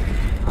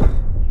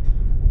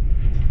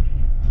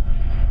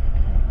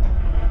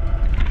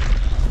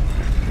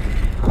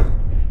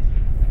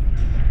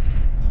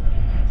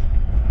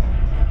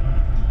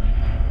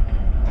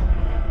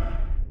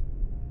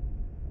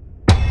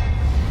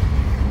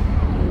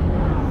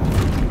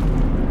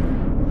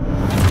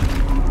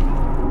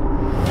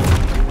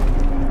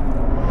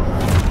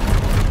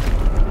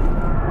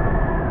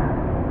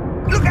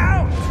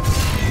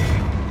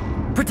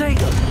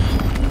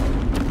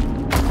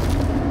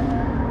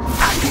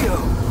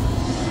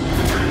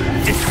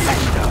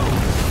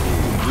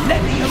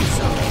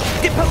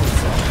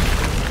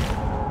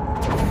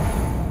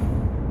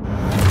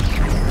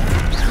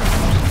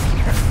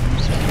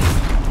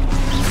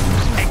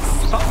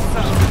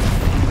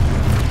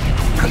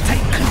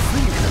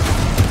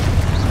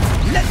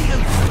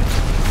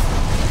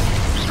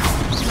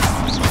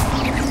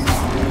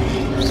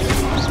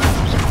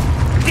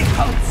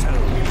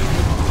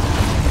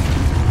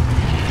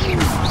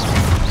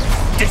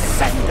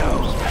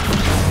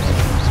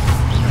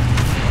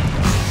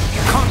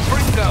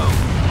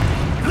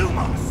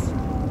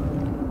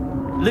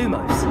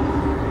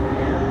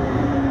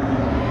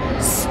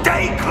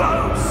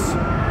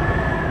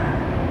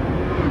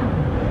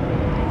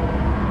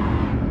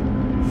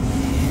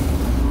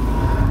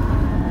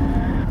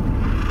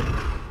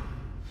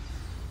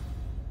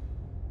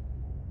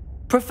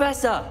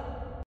 Professor!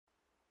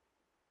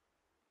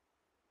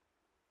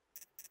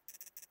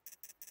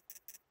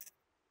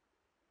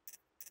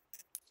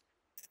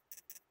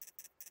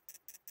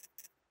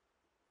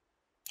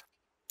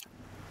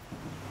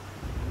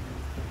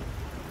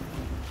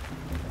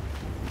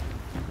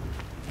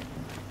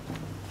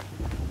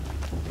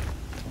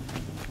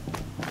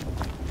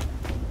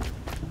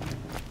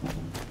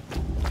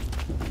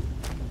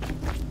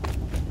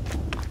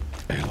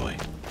 Aloy.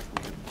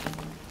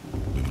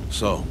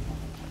 So?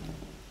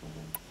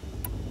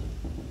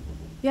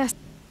 Yes.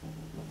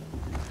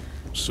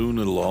 Soon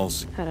it'll all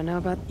see. I don't know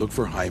about... Look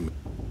for Jaime.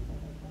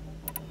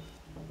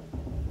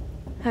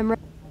 I'm...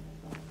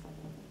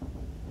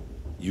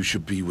 You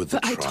should be with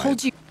the But tribe. I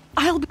told you,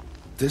 I'll be...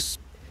 This...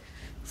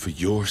 for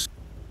yours.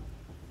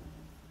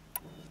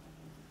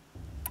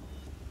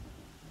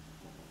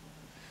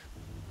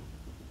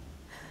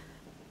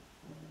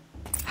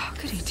 How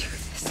could he do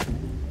this?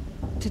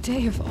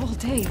 Today of all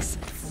days.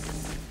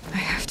 I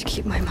have to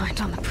keep my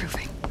mind on the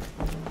proving.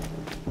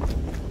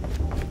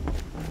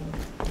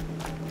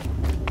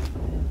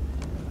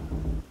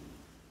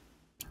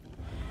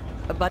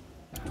 But...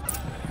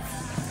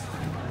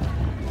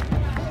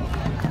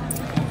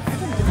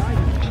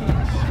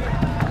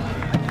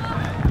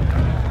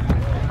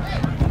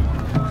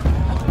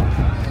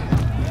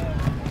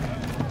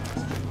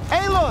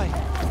 Aloy!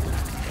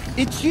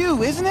 It's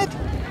you, isn't it?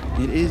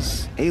 It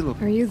is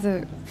Aloy. Are you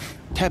the...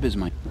 Teb is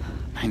mine.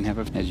 I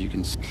never, as you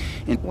can see.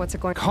 And what's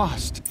it going...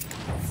 Cost.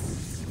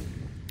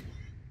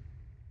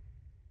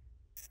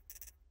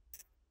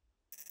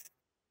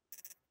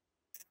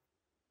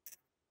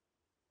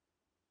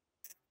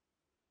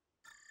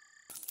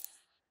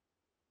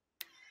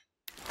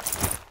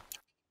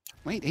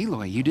 Wait,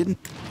 Aloy, you didn't...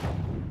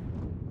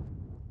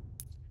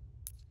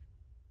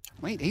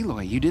 Wait,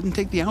 Aloy, you didn't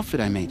take the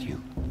outfit I made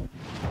you.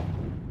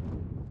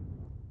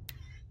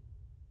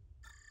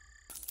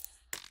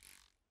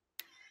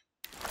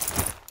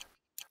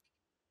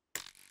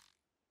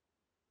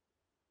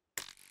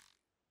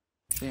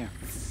 There.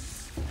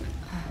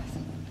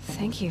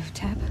 Thank you,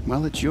 Teb.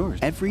 Well, it's yours.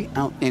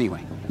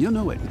 Anyway, you'll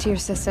know it.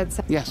 Tirsa said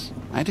so. Yes,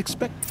 I'd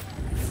expect...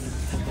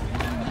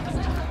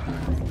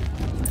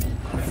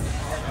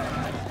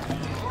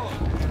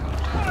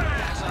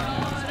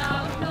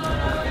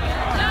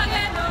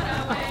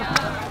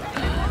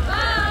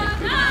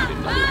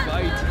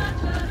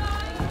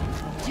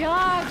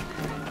 Jog!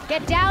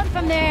 Get down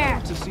from there!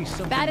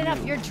 Bad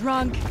enough you're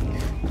drunk.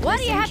 Why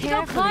do you have to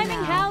go climbing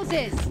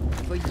houses?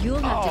 For you'll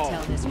have to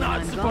tell this when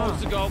I'm gone. Not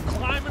supposed to go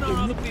climbing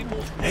on other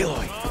people's...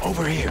 Aloy,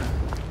 over here.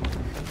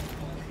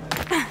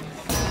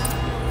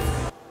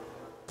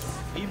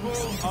 People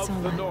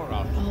of the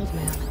Nora. Old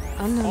man.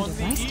 Unknown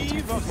device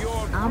detected.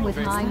 I'm with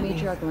High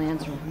Matriarch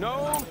Lancer.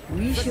 No,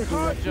 We should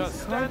let Karja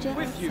this stand Karja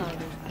with you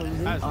Saga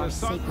pollute as our the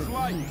sun's sacred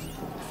light land.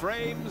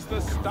 frames the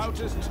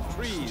stoutest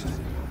trees.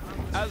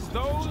 As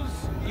those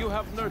you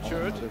have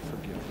nurtured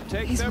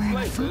take He's their wearing a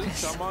places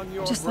focus, among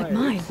your just like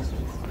graves,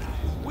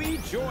 mine. we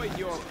join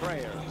your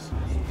prayers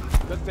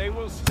that they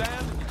will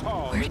stand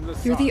tall in the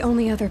You're sun. the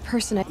only other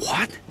person I...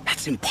 What?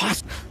 That's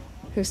impossible.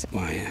 Who said...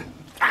 Why,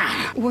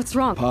 What's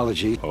wrong?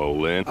 apology.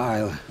 Olin.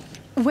 I'll...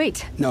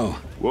 Wait. No.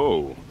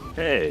 Whoa.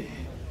 Hey.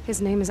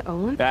 His name is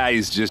Olin?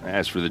 He's just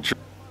asked for the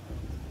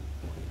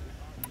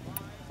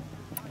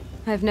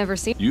I've never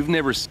seen... You've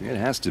never seen... It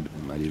has to be.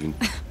 Might even...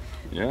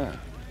 Yeah.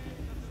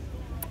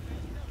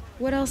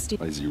 What else do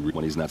you... Is he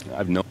when he's not...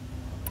 I've known...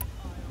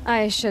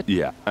 I should...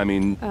 Yeah, I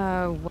mean...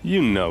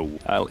 You know.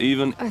 I'll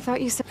even... I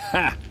thought you said...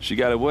 Ha! She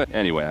got away.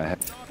 Anyway, I have...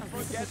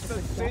 Forget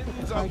the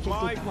sins of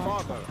my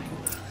father.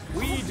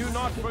 We do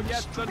not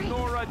forget the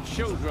Nora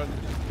children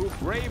who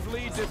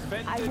bravely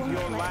defended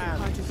your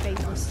land.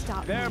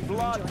 Their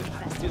blood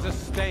is a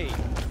stain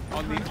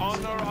on the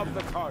honor of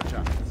the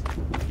Carja.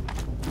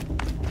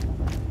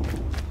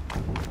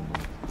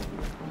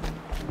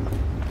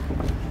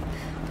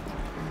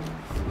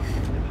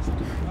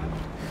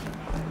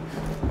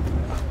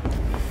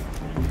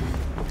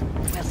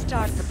 We'll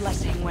start the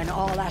blessing when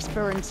all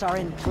aspirants are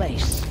in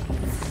place.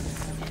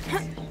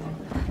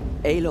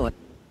 Aloy.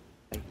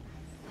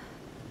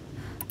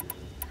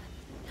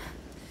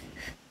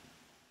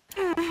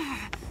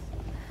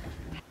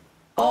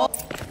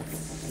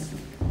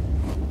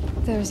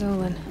 There's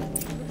Olin.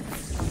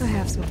 I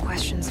have some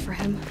questions for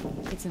him.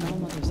 It's an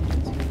all-mother's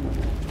answer.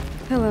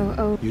 Hello,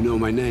 oh. You know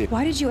my name.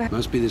 Why did you...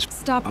 Must be this...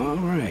 Stop. All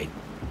right.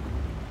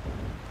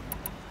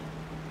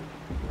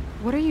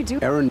 What are you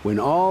doing? Aaron, when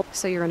all...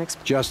 So you're an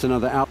Just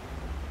another out...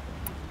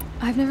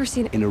 I've never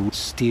seen... In a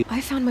steel... I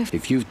found my...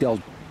 If you've dealt...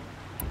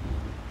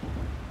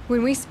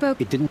 When we spoke...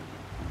 It didn't...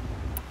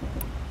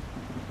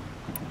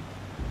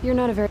 You're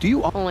not a very... Do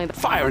you... Only the...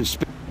 Fire and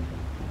spit...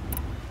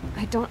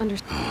 I don't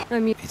understand. I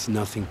mean... It's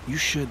nothing. You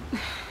should...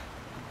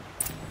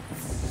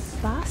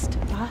 Fast?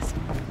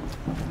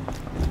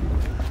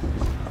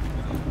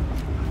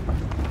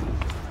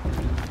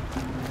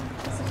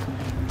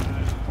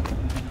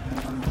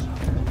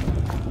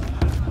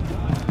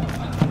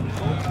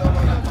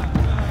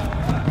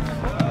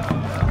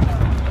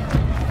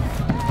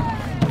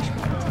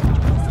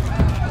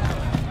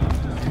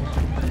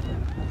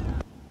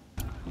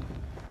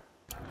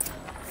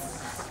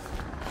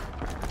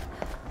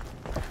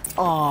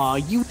 Aw,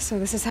 you... So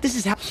this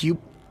is how you...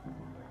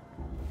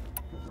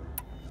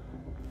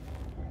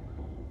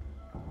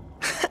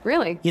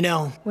 Really? You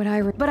know... What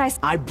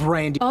I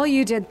branded... All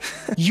you did...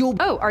 You'll...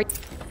 Oh, are...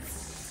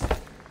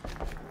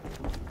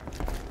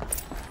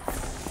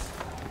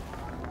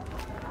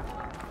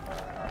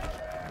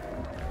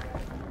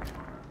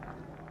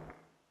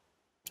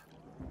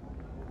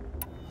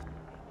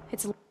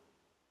 It's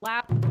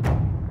loud.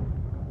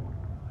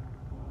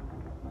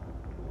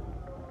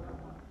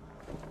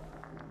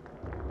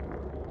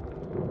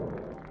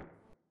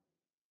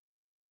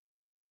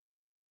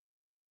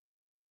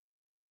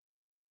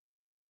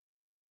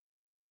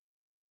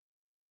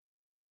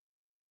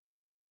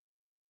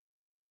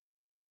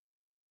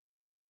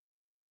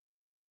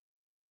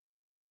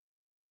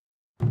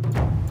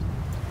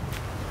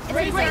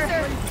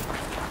 Razor!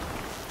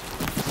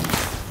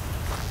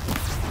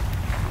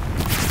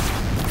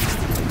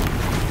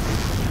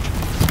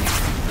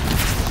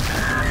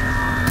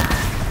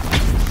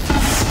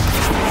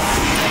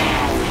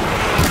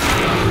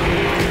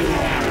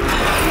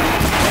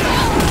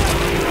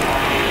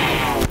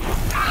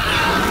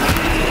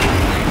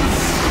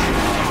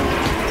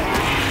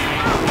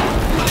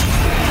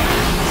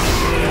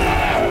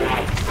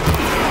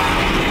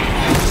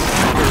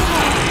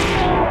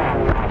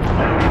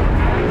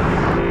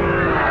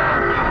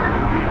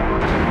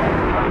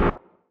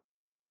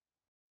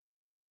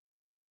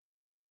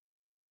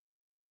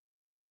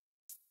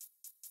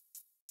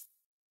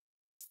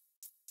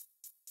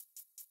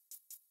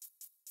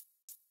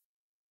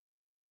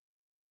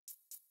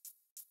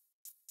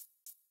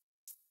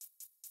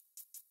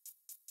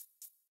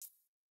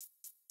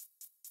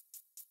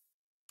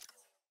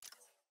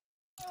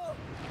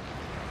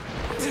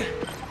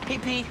 Hey,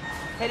 P.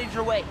 Headed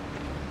your way.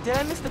 Did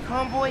I miss the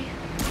convoy?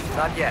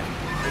 Not yet.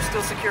 They're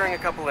still securing a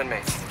couple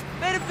inmates.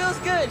 Man, it feels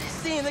good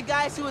seeing the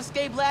guys who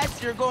escaped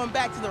last year going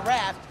back to the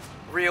raft.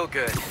 Real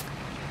good.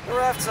 The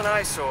raft's an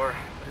eyesore,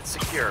 but it's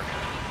secure.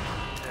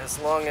 As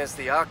long as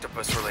the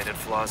octopus-related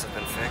flaws have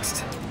been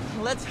fixed.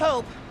 Let's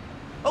hope.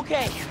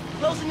 Okay,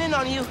 closing in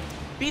on you.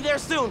 Be there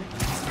soon.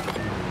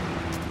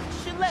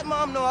 Should let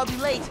Mom know I'll be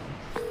late.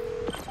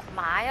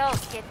 Miles,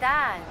 ¿qué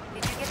tal?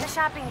 Did you get the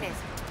shopping list?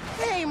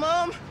 Hey,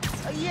 Mom.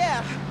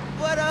 Yeah,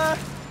 but,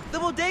 the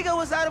bodega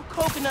was out of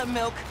coconut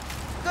milk.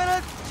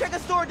 Gonna check a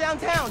store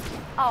downtown.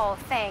 Oh,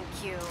 thank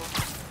you.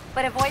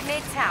 But avoid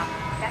Midtown.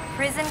 That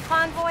prison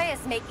convoy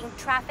is making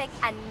traffic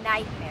a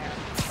nightmare.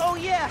 Oh,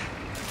 yeah.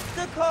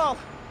 Good call.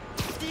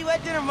 See you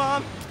at dinner,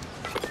 Mom.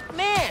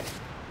 Man,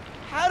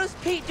 how does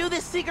Pete do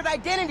this secret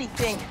identity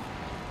thing?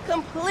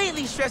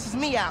 Completely stresses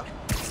me out.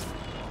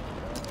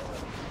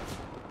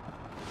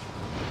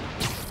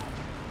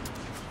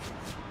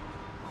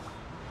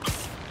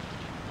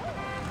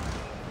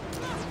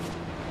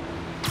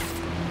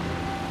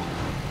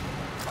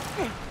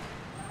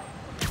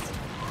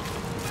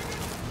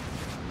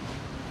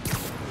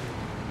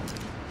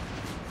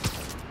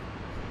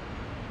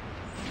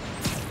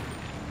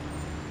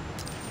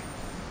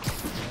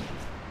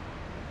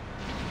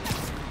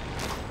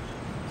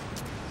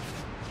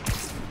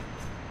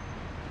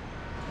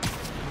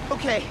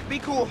 Okay, be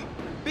cool.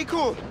 Be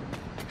cool.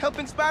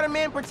 Helping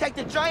Spider-Man protect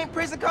a giant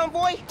prison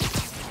convoy?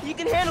 You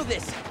can handle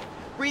this.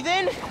 Breathe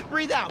in,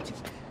 breathe out.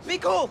 Be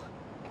cool.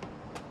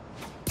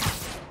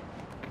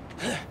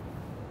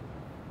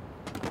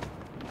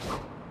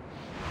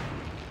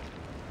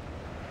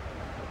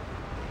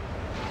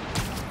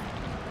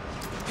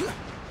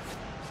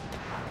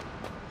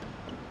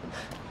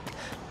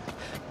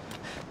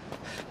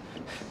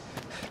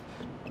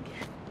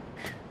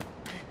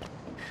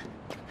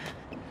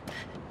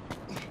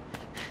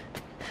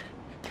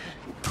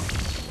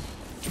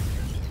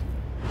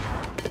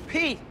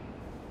 Pete!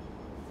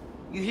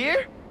 You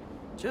here?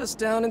 Just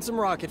down in some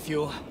rocket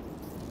fuel.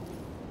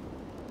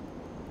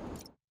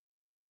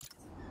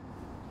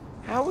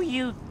 How are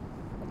you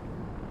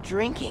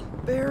drinking?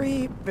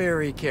 Very,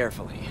 very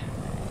carefully.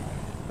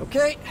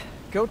 Okay,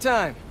 go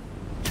time.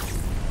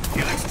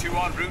 Helix 2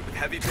 en route with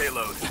heavy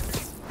payload.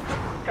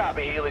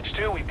 Copy, Helix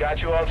 2. We've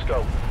got you on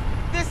scope.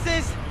 This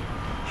is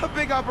a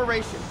big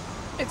operation.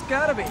 It's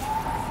gotta be.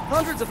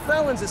 Hundreds of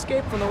felons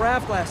escaped from the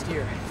raft last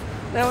year.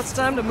 Now it's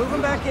time to move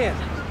them back in.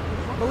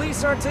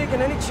 Police aren't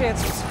taking any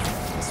chances,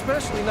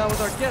 especially not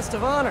with our guest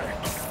of honor.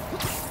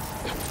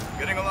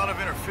 Getting a lot of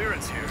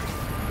interference here.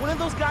 One of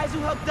those guys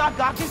who helped Doc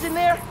Ock is in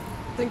there?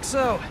 Think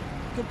so.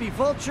 Could be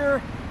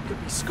Vulture, could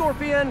be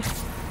Scorpion,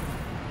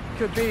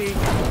 could be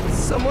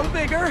someone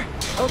bigger.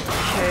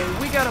 Okay,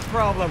 we got a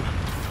problem.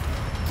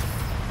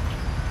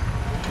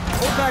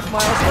 Hold back,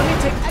 Miles. Let me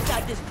take... I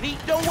got this,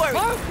 Pete. Don't worry.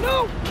 Oh,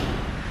 no!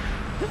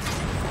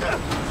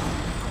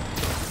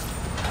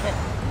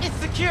 It's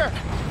secure.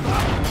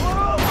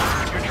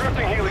 You're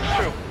drifting, Helix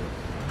 2.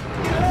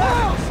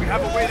 We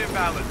have a weight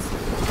imbalance.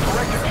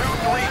 Corrector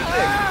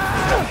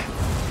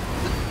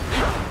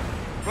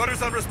 236.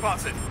 Rudder's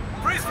unresponsive.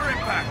 Brace for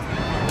impact.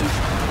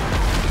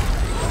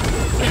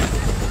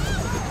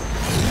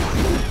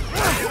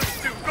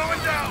 Helix 2 going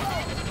down.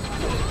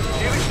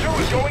 Helix 2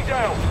 is going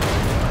down.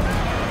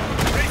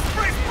 Brace,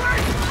 brace,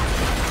 brace!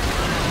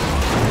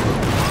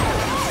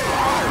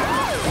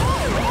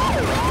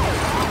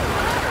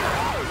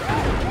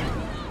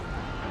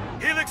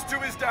 Helix 2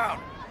 is down.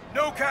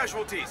 No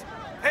casualties.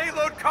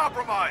 Payload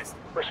compromised.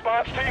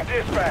 Response team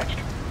dispatched.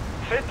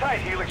 Sit tight,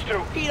 Helix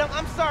 2. Pete,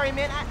 I'm sorry,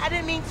 man. I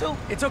didn't mean to.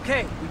 It's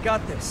okay. We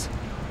got this.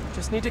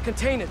 Just need to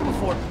contain it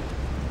before...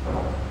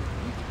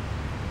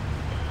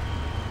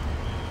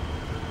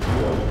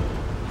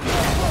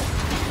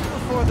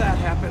 Before that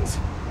happens.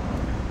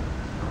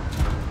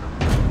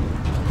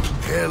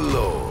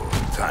 Hello,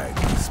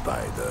 tiny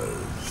spiders.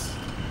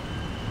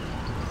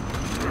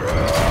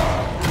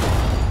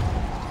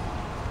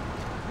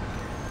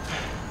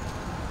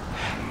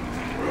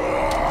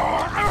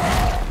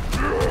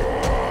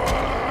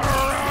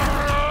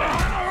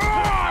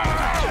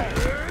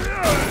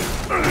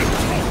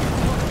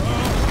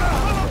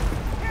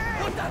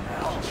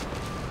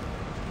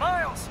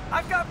 Miles,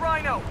 I've got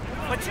Rhino,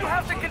 but you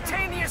have to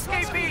contain the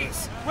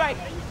escapees. Right.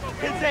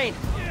 Contain.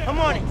 I'm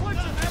on it.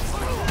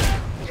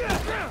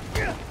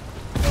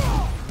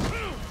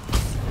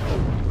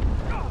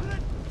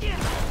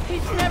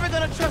 He's never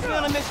gonna trust me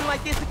on a mission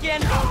like this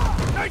again.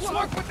 Nice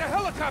work with the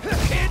helicopter,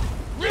 kid.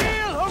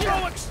 Real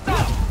heroic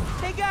stuff.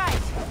 Hey guys,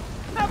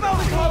 how about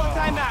we call a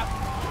timeout?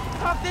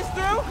 Talk this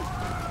through?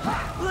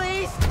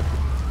 Please?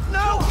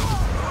 No?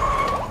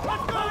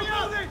 Let's go,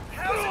 Yogi!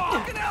 How's it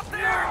looking out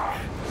there?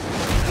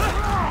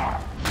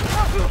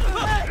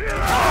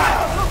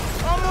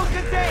 Almost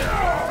contained.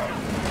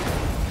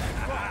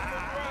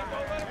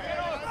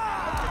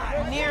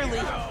 Nearly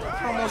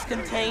almost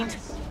contained.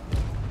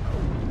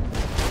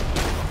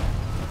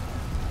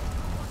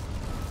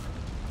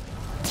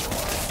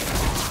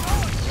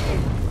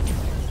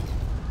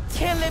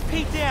 Can't let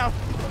Pete down.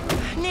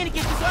 I need to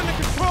get this under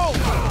control.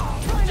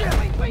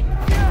 Wait.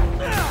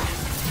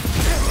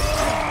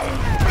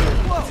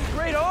 Whoa,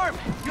 great arm.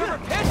 You ever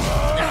pitch?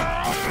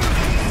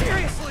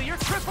 Seriously, you're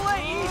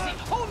AAA easy.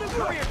 Whole new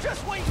career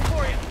just waiting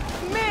for you.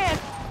 Man,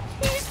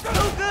 he's so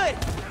good.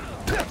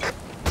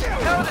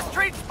 Out of the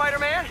street,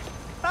 Spider-Man.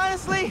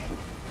 Honestly,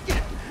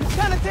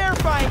 kind of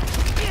terrifying.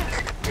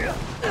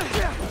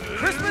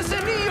 Christmas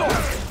in New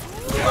York.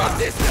 Love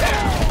this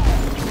town.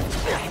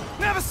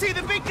 Never see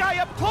the big guy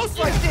up close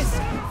like this.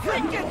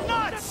 Freaking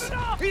nuts!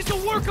 He's a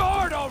work of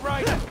art, all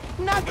right.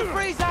 Not the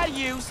phrase I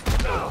use.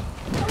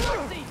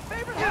 Alexi,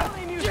 favorite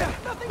holiday music.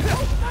 Nothing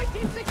goes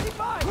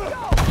 1965. Go.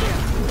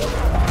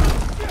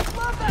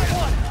 Love that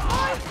one.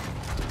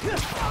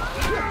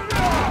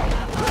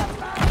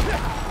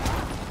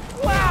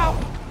 Wow.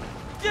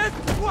 Just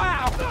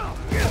wow.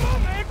 Come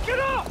on, man, get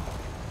up!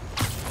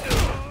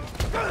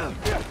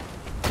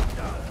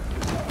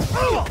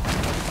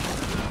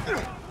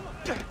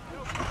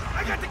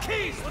 I got the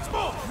keys. Let's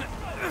move.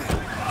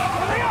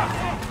 Hurry up!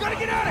 Gotta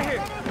get out of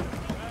here.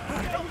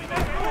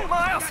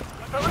 Miles,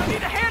 I'm gonna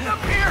need a hand up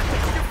here.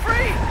 You're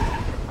free.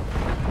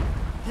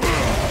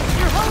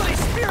 Your holiday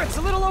spirit's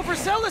a little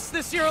overzealous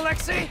this year,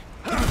 Alexei.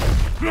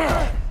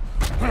 Man.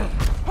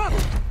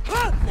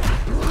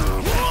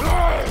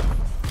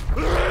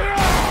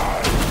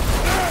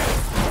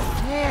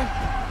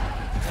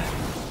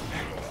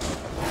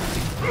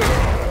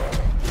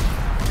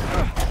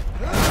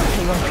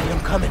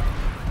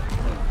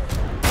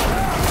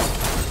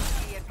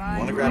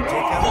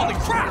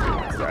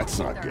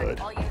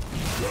 all you...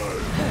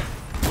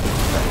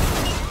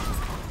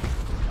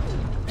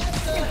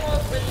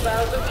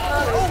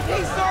 Oh,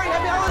 hey, sorry,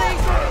 happy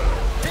holidays!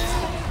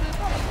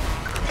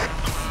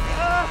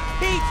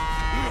 Pete,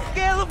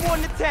 scale of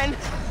 1 to 10.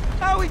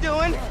 How are we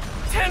doing?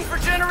 10 for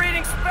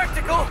generating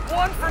spectacle,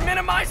 1 for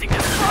minimizing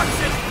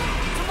destruction.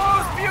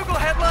 Tomorrow's Bugle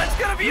headline's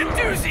gonna be a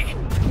doozy.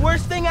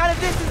 Worst thing out of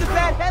this is a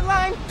bad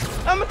headline?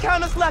 I'ma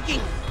count us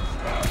lucky.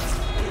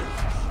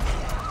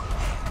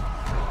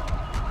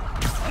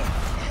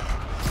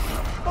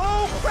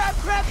 Oh,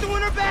 crap,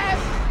 doing her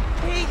best!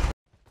 Pete!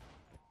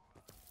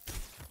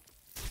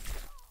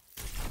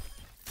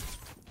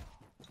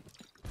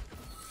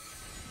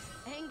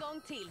 En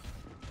gång till.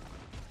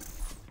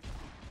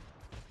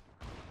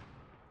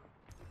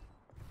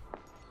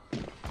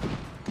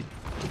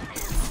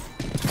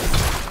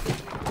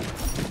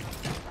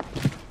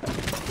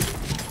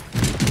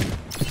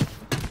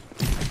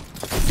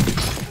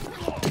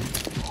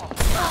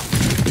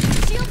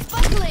 Shield's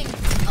buckling!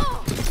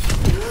 Oh.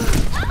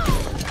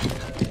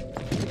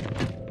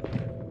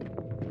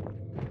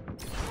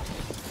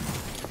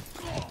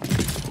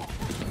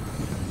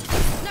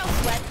 No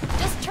sweat,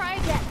 just try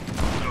again.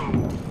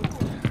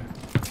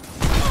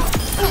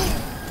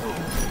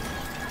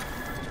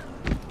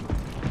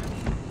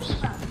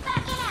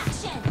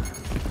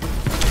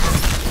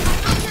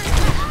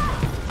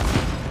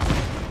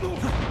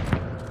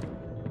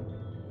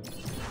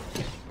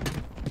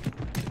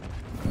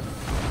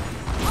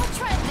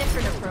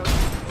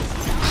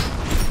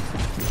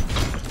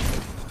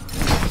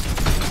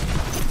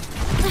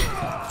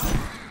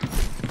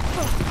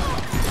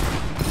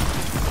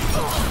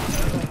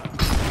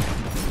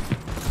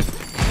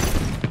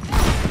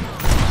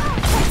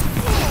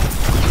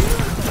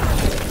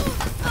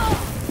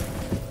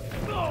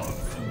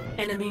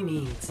 Enemy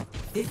needs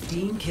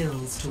 15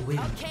 kills to win.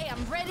 Okay,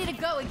 I'm ready to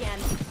go again.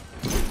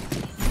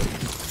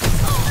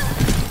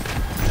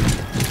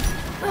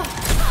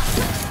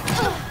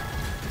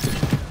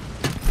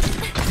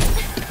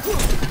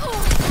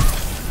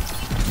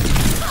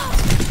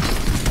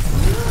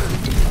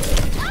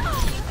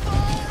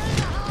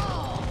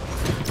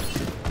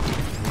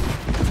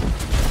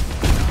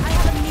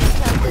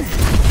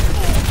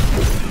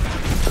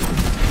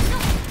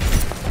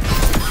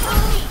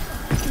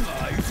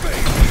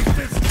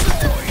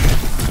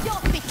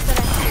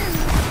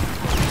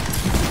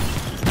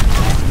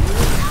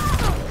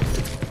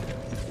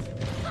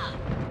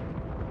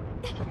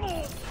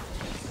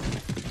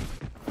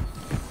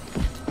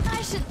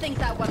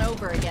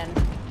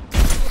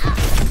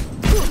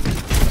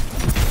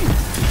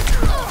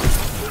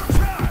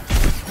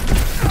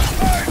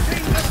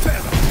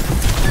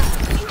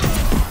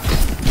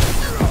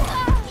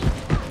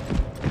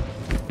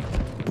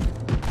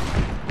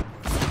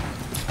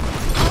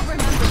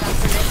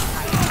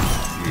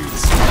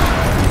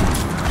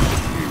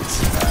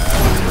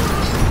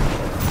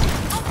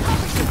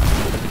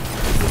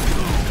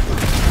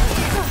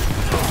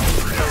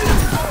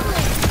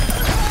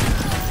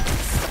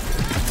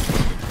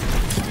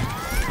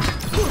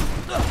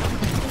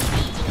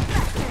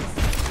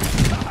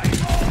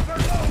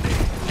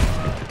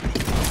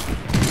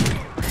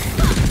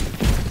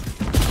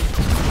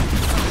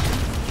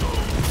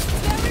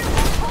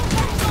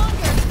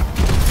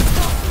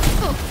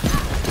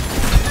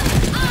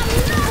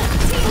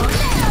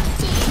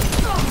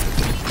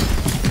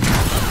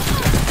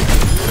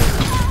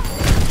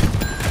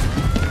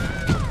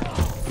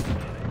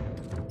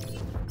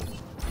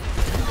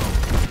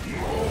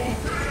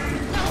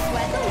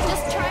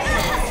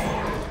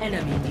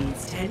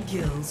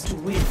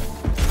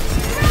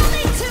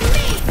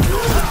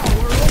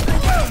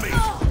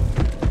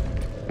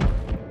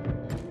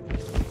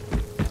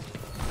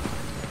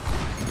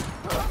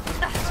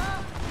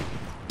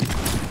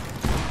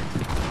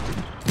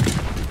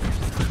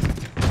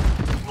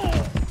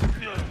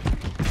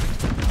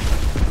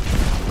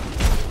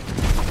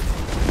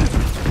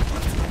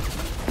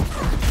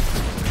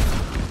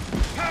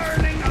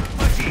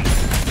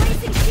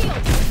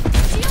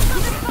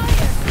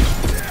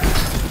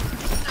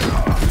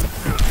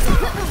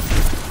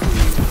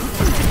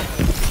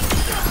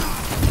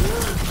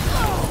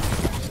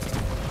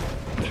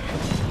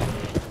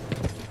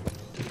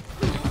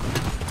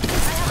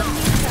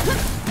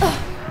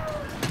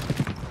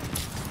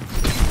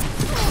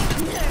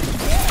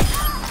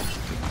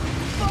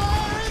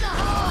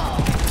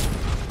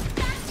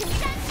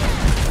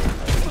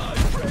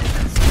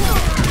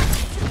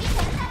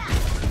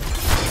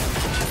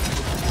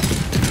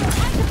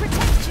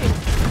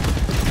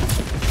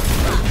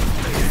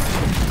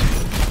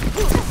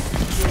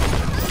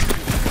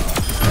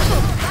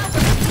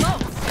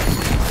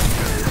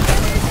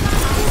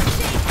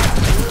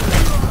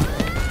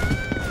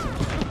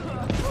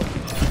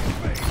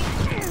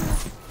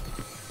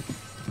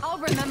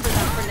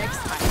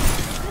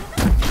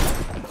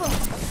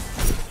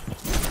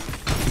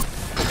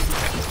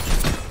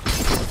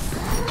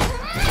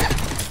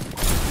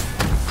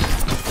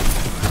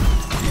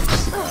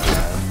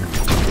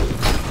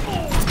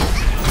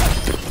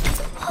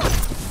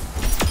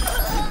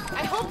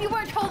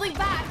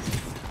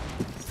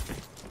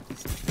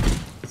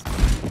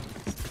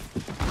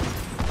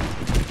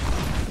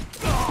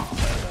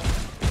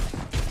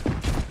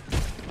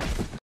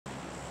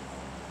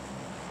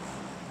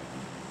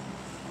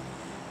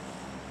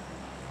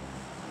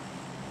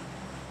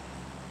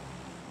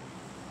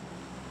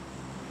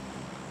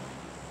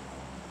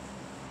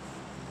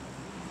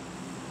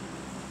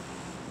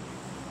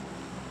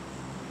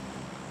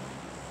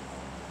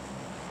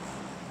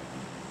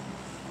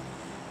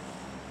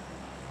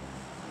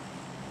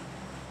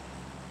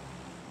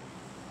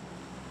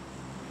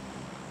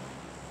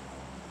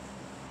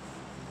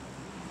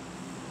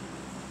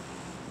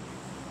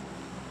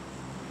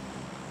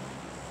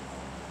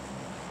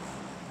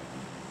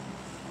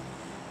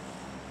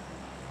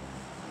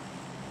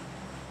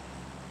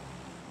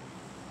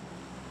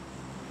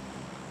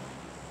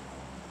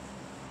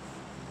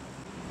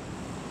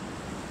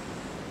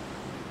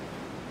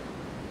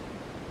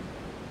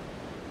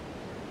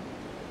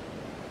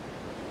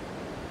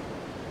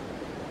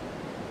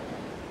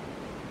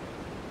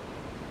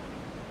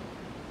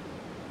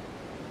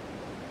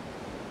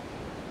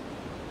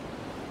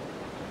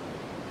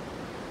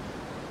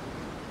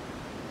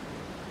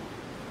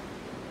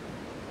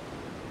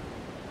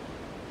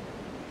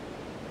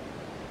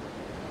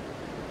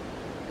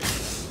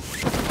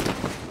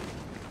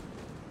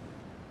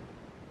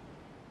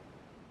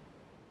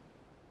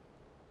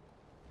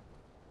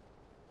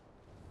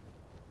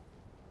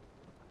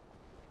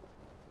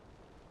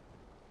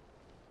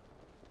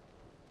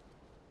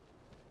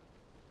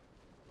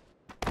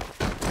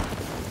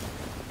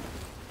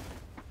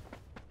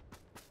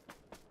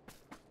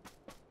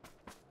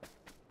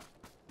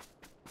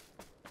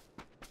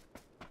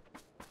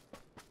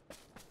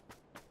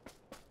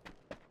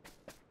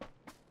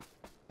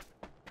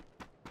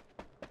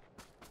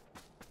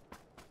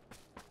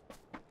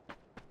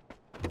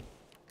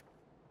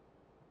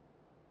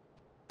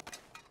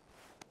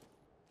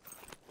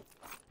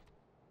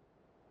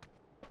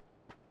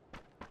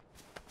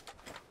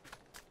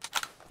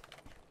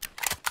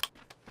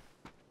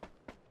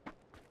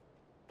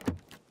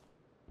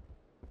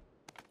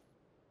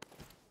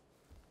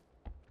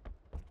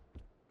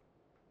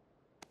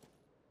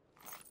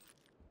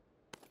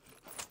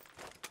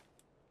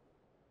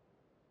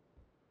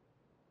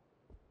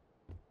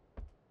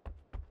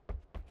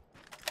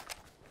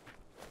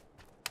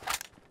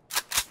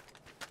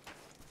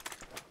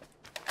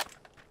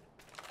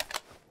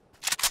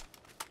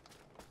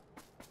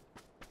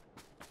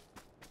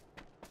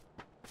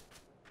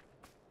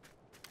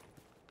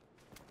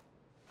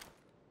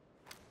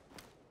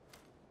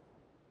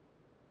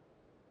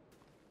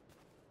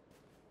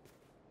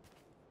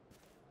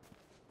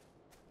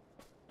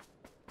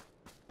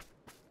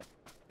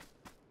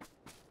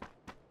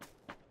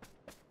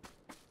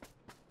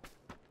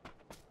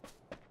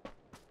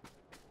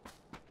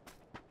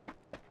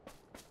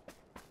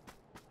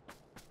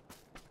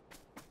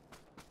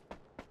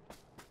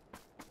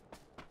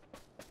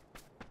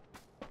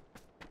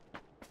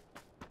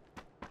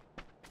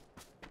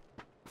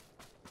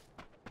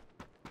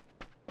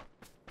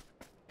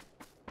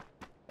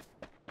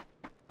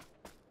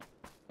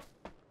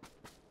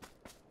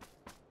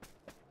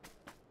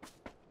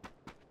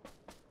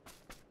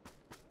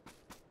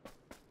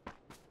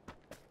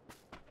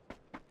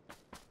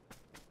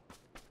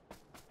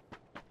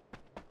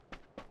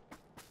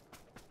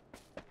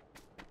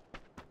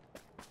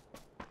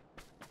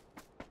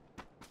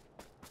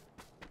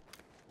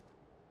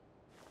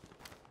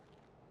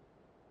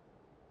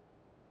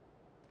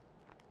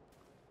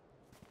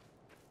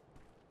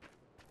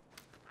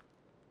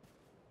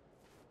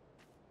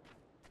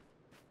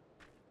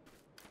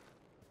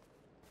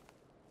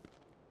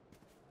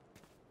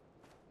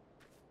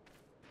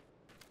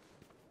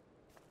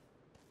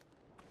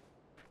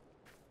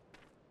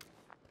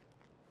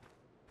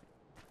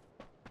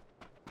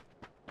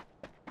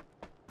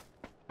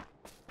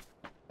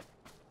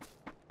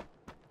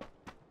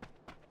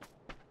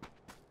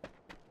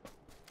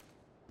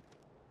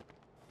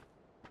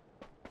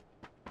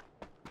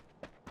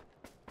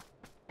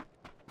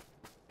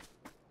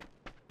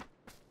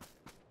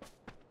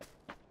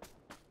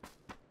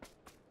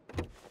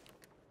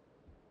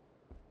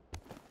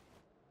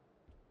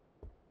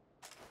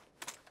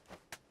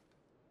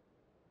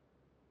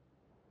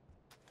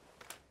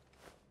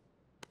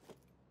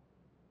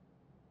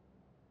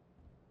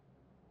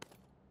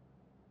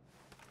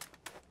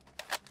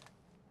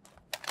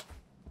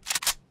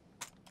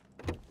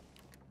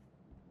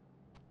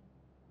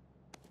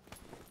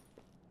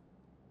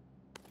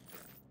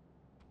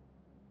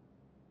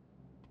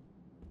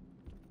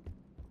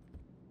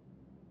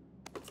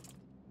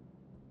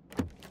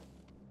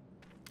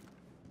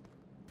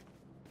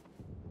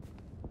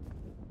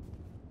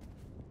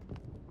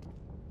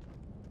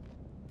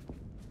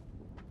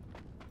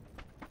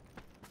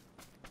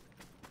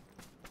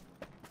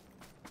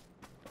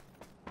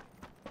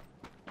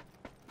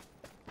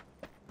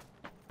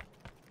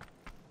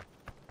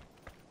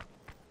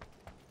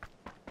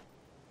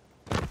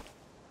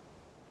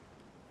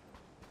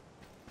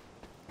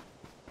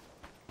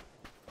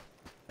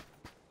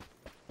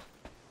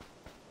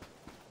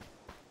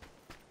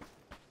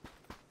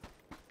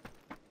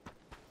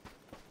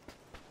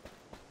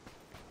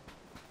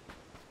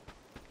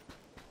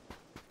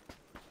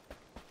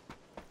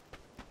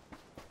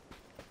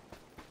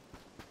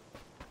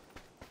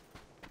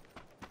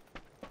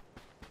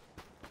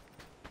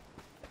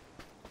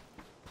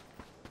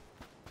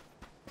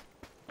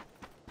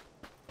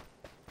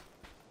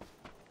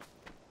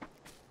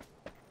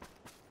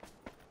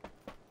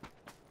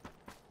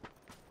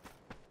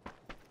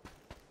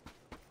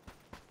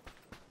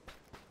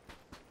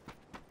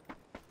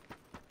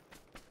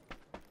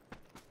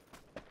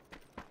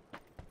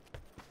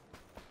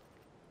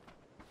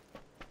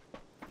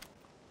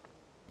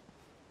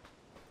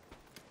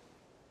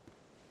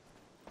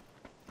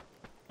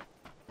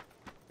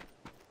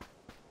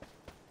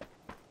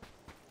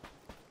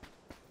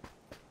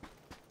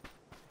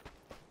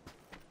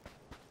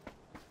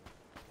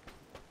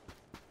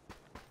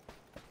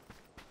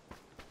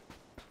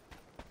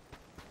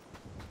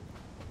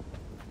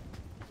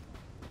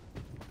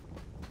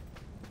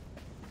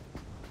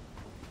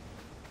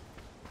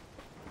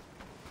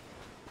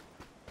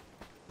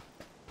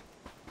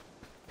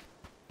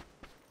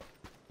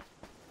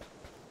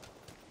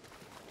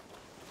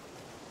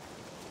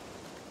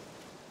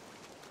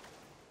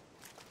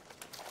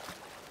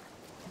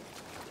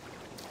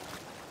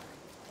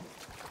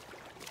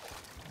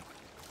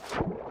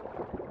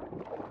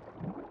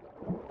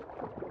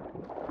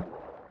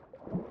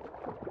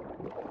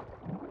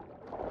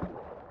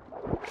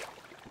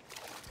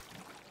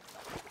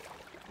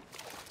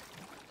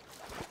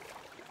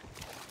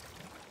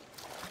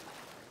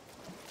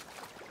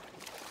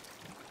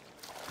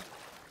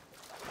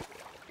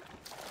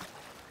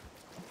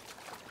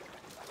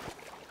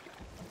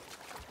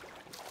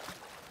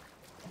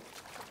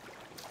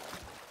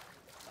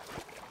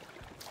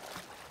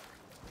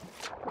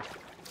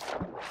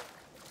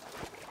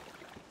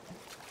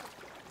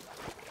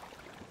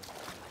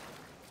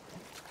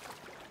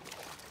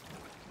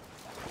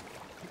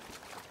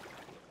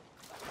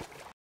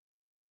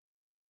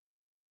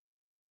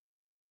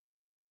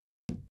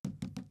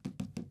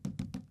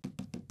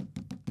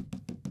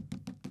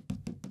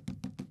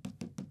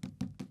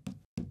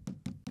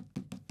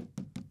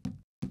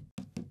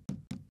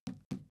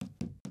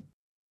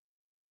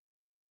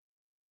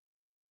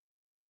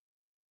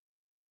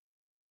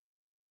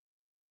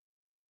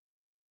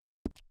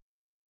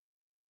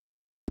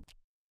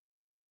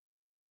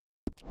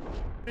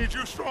 Need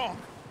you strong.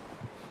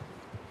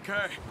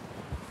 Okay.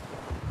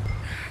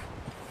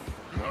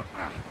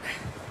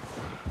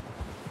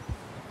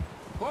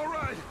 All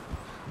right,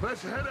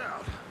 let's head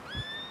out.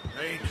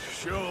 Ain't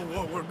sure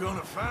what we're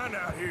gonna find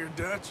out here,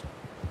 Dutch.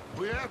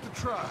 We have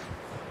to try.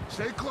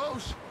 Stay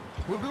close.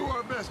 We'll do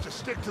our best to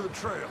stick to the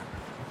trail.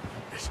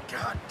 This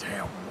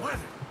goddamn weather.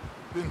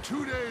 Been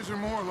 2 days or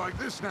more like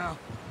this now.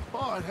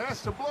 Oh, it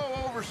has to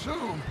blow over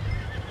soon.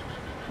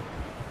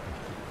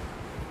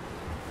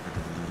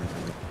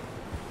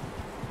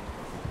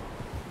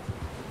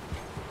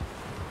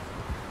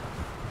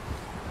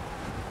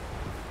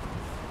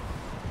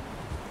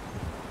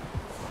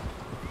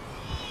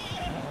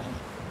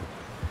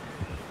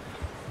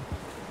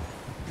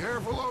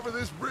 Careful over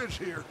this bridge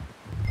here.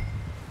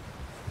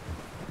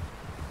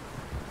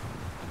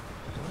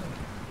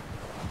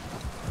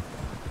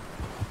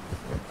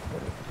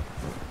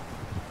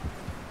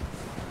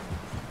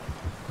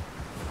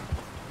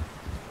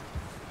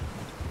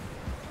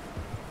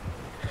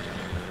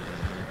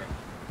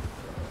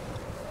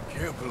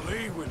 Can't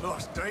believe we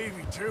lost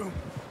Davy, too.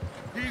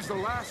 He's the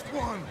last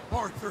one,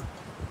 Arthur.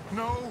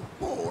 No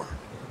more.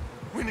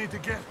 We need to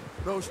get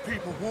those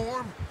people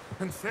warm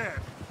and fed.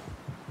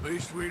 At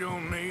least we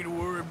don't need to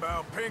worry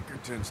about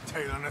Pinkertons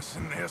tailing us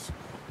in this.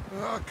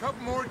 A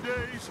couple more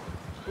days,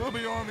 we'll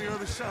be on the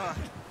other side.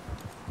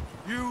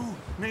 You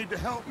need to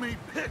help me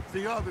pick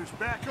the others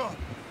back up.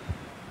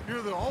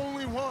 You're the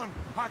only one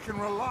I can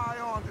rely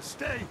on to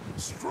stay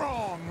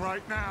strong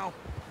right now.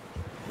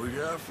 We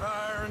got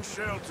fire and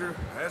shelter.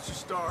 That's a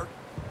start.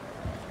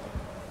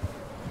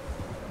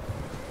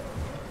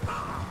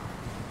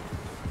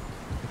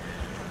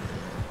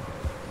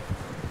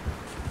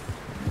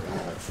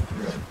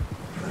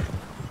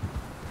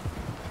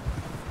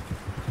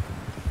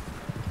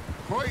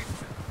 Wait!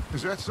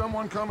 Is that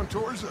someone coming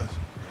towards us?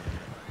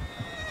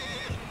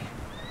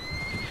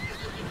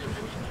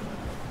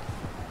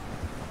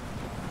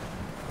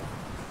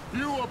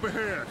 You up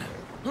ahead.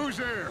 Who's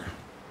there?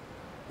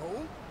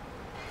 Oh?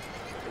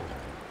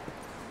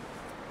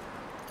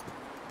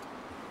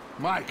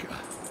 Micah.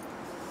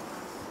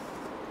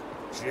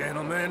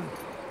 Gentlemen.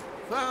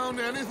 Found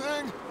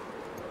anything?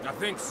 I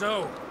think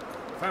so.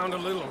 Found a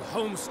little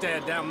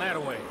homestead down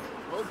that way.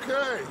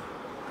 Okay.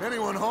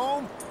 Anyone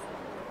home?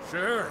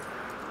 Sure.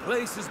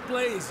 Place is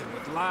blazing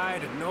with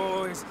light and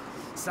noise.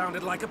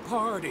 Sounded like a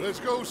party. Let's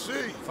go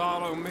see.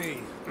 Follow me.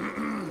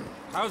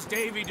 How's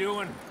Davy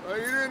doing? He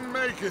didn't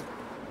make it.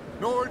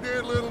 Nor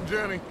did little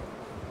Jenny.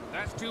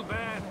 That's too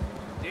bad.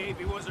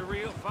 Davy was a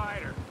real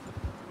fighter.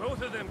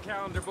 Both of them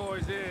calendar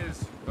boys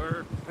is,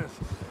 or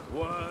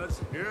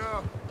was.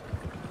 Yeah.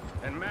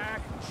 And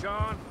Mac,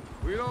 Sean?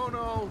 We don't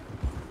know.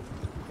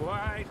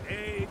 Quite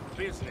a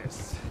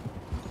business.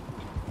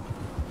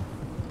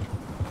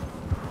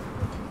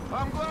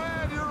 I'm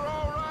glad you're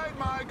all right,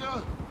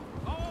 Micah.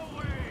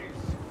 Always.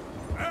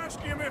 Ask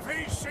him if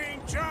he's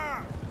seen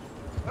John.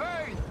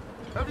 Hey,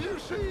 have you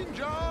seen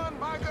John,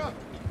 Micah?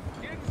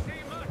 Didn't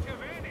see much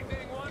of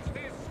anything once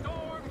this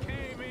storm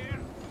came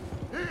in.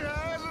 He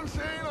hasn't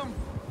seen him.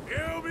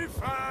 He'll be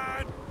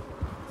fine.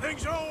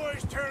 Things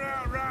always turn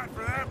out right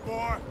for that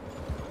boy.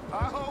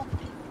 I hope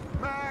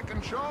Mac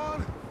and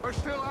Sean are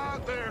still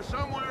out there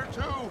somewhere,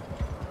 too.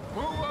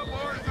 Move up,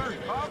 Arthur.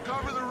 I'll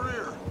cover the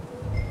rear.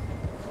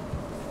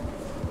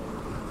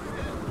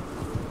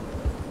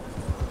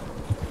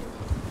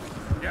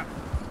 Yeah.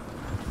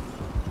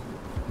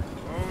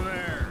 Over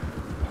there.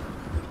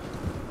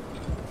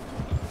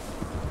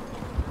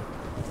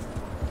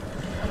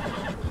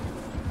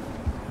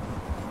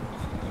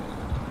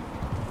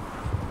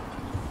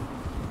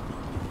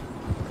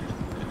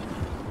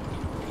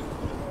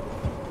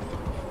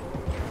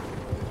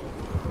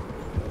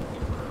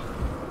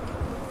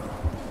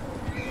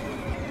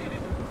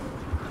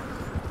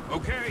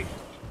 Okay,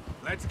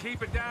 let's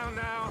keep it down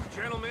now,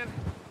 gentlemen.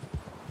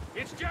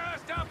 It's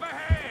just up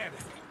ahead.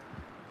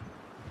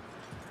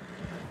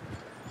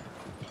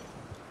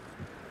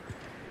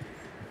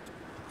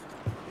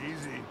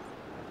 Easy.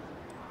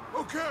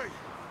 Okay,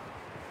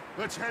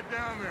 let's head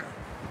down there.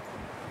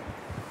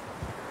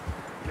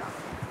 Yeah.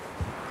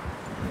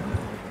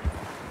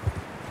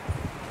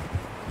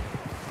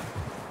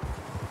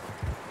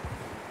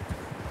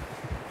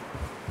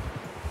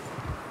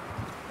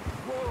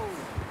 Whoa.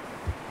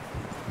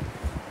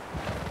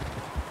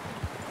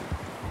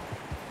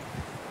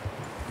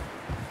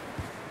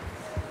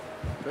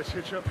 Let's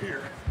hitch up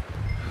here.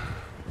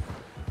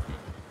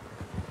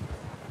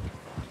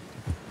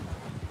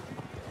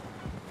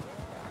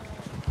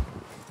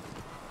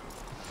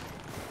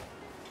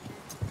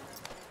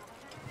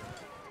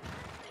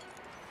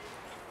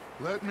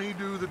 Let me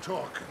do the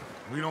talking.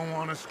 We don't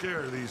want to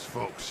scare these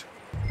folks.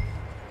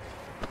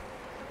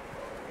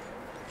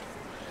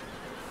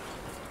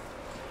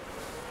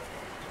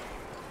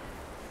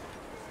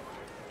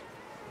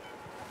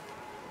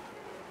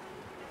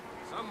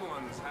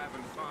 Someone's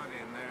having fun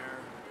in there.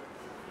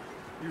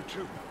 You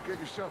two, get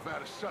yourself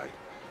out of sight.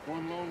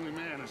 One lonely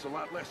man is a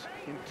lot less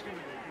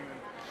intimidating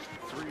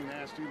than three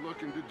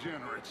nasty-looking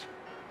degenerates.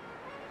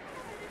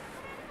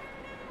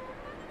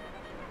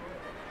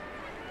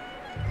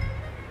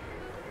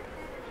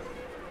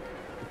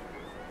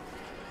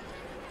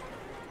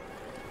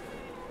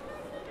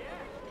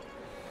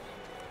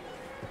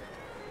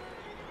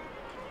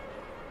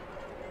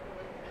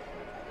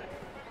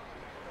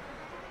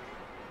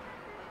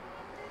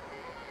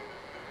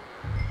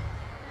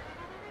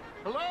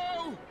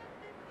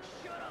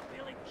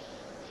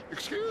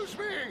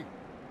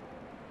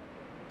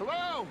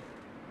 Hello?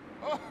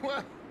 Oh,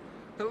 well,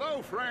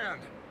 hello,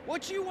 friend.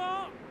 What you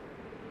want?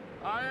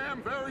 I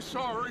am very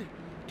sorry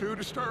to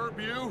disturb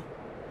you.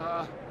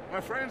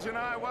 My friends and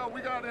I, well,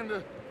 we got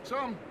into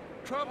some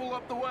trouble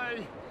up the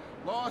way,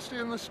 lost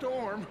in the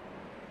storm.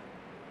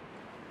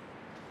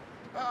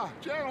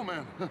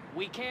 Gentlemen.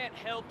 We can't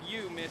help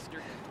you,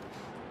 mister.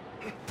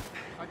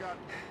 I got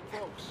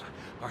folks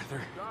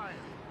Arthur. dying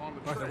on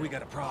the Arthur, trail. we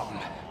got a problem.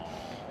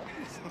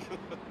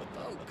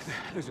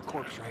 There's a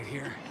corpse right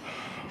here.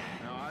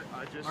 Now,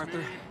 I just Arthur,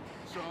 need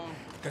some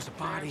there's a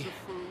body cans of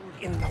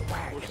food. in the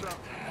wagon. What's up?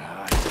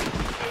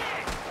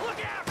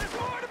 Look out! There's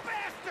more of the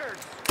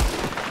bastards!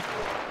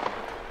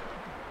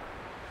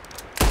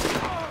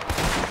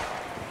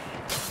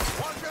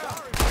 Watch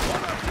out!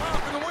 One up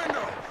top in the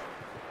window!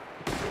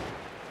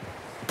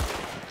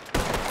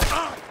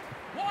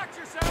 Watch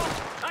yourself!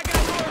 I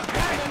got more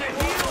cannon at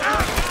you!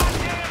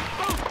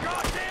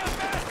 Goddamn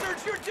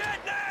bastards! You're dead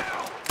now!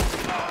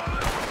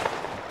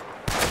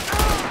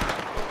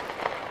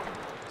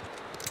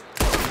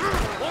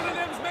 One of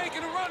them's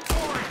making a run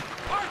for it!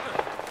 Arthur!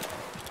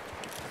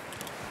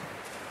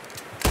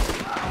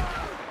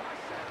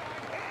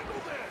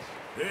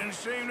 Didn't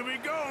seem to be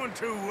going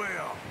too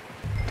well.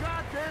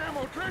 Goddamn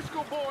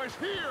O'Driscoll boys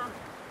here!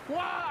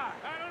 Why?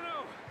 I don't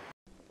know.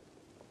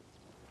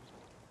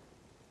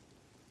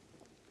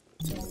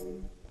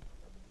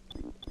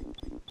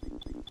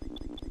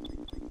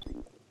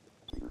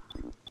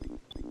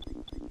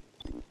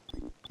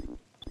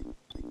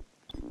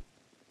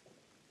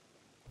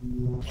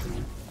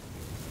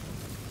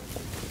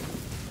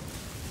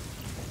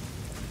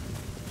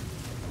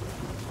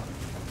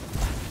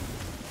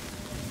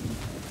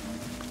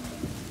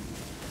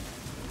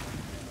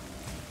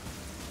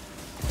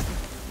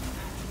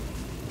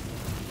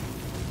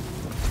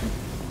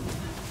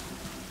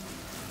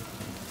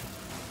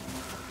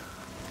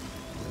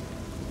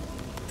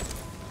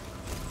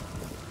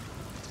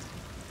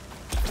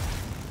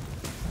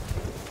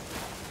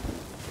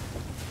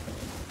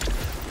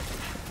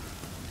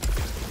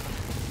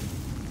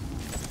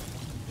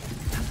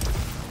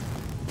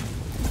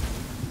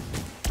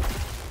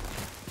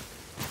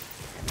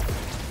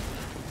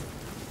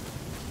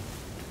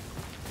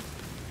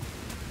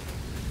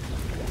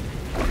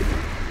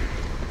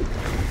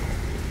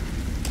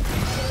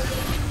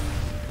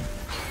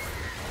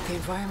 The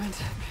environment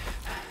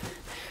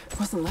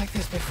wasn't like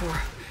this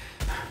before.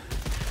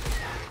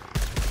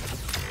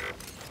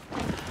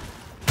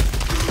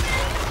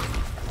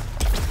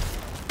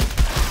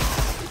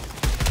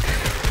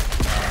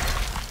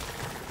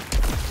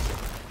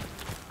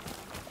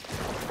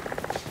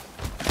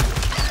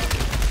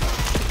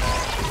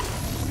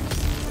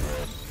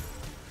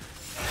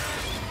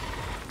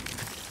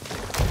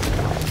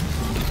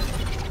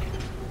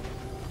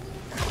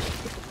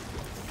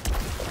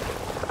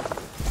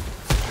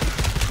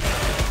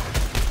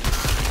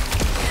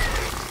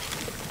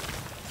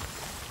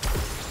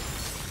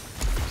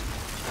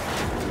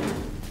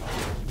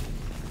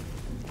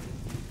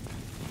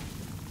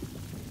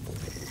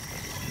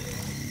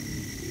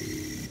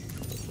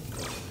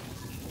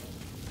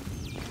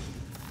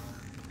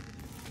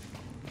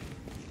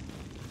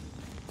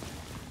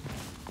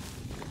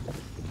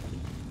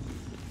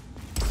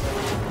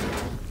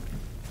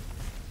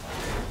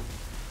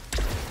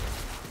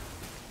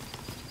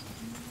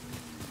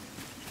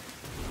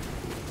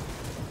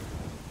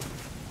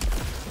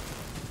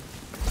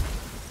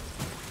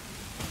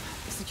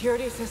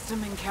 Security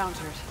system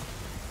encountered.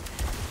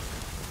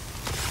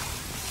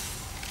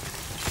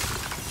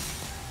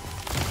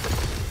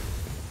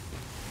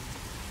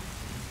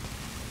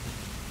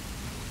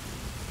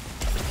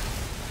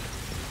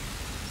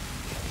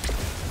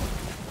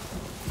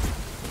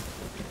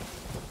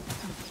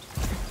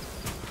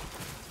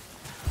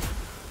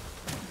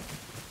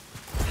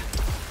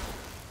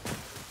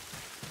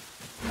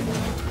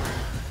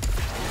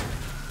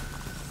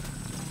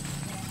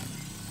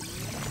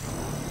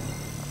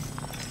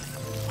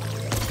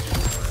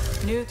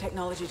 New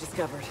technology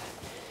discovered.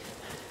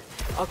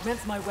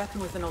 Augments my weapon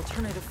with an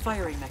alternative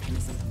firing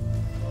mechanism.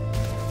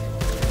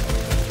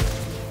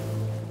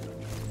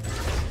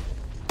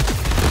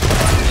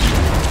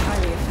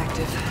 Highly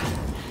effective.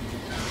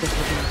 This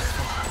will be useful.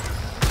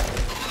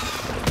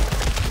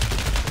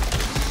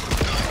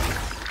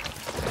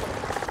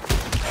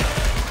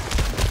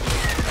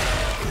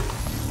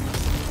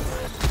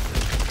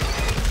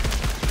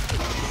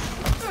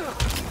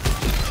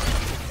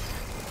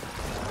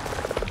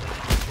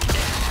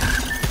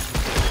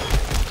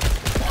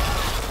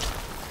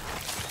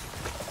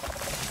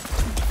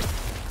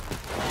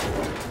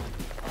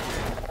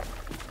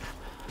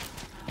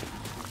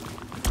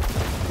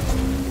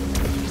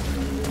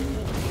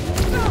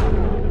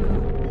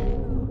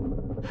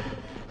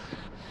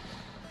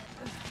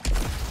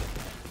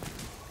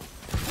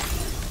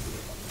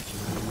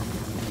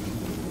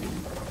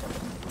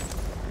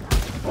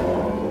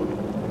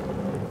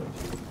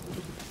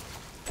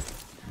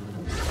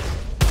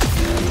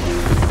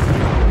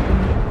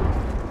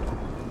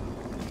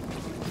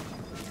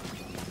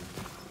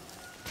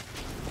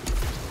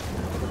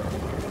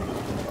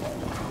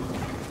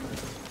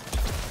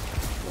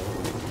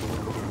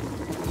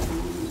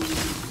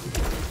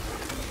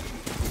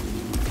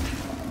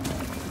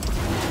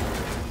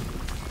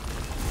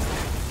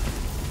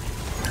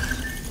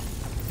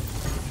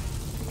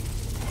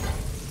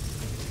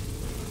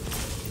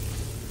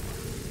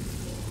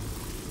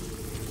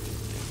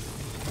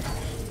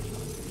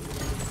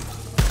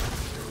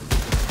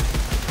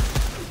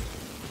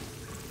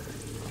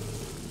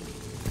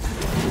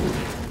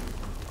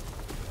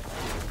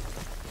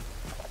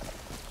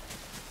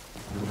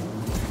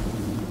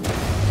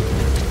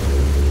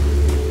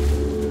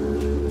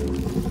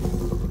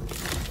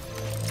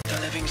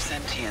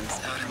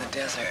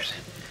 desert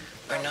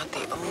are not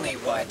the only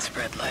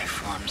widespread life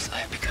forms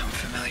I've become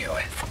familiar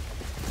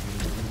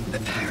with. The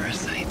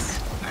parasites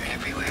are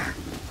everywhere.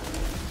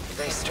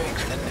 They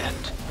strengthen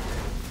and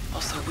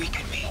also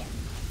weaken me.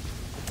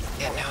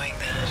 Yet knowing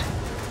that,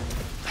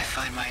 I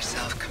find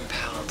myself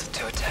compelled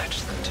to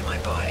attach them to my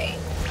body.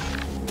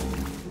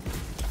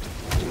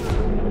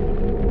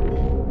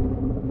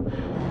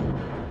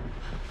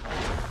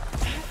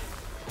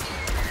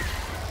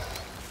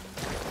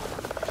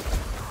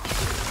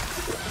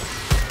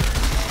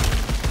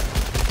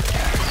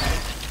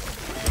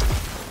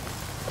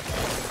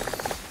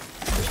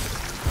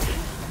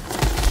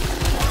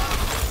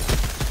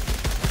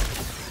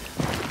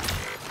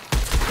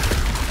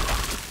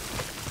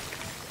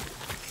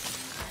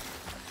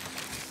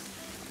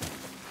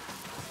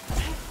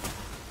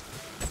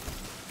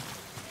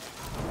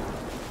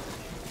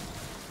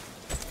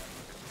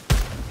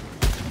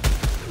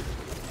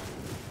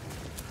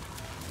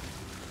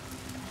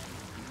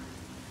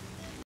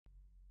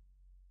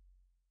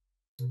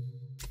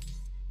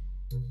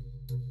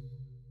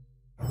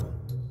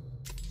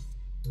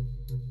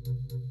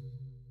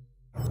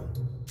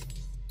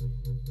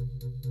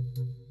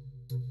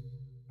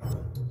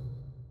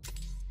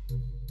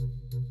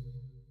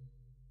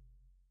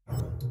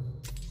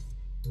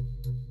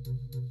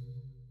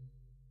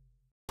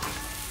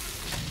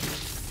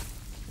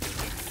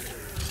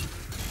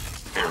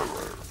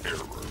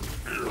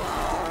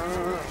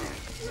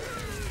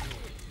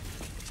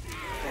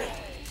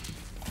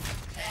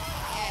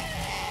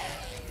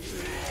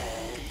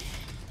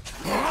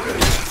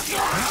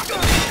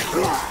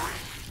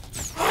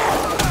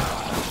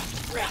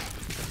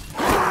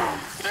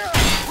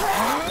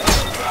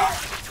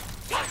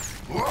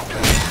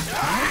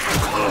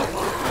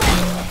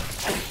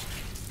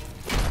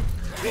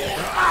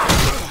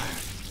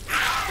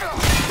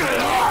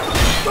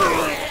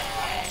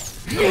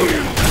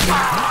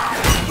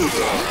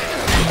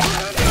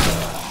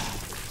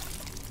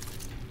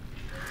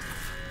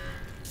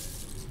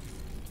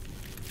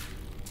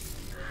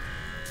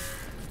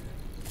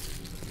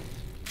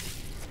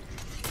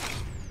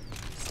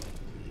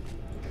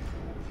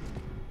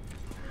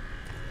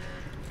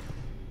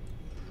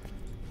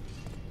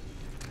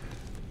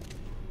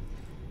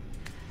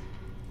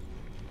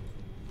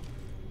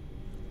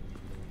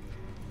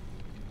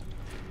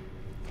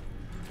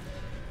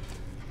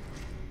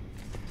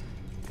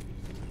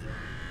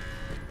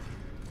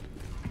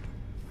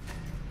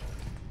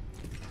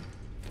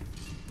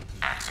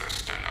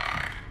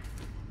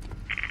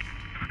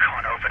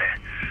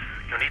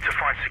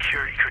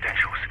 Security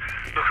credentials.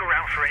 Look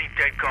around for any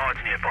dead guards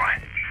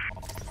nearby.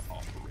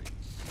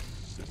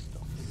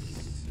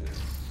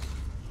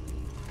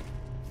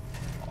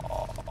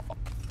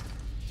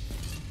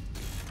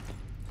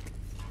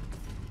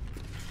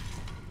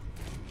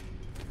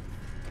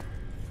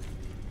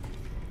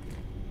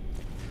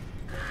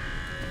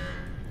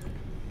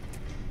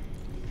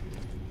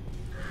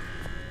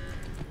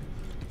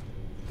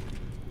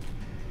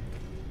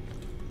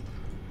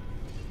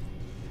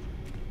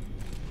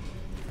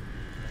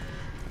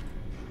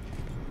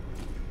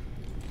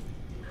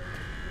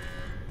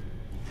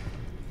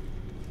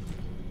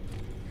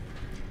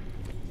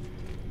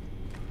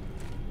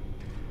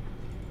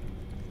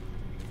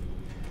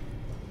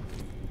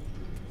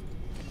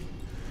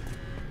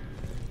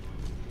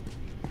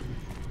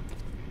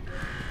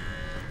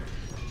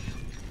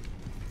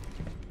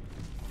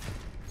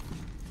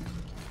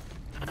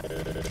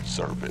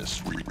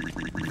 Service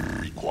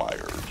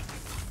required.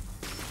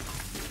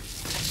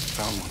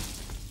 Found one.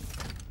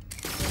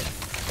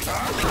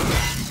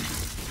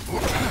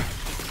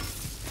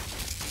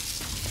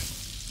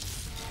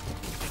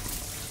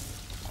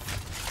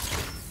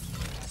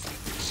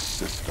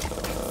 System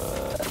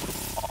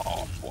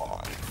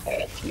offline.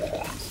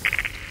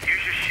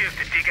 Use your shift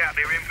to dig out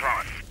their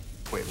implants.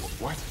 Wait,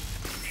 what?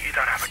 You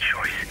don't have a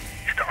choice.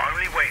 It's the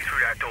only way through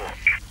that door.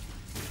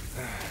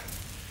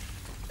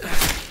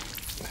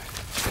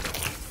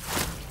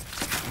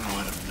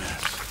 What a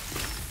mess.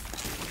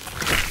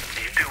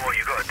 You do what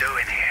you gotta do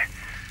in here.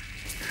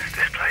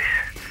 This place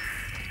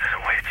has a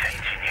way of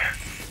changing you.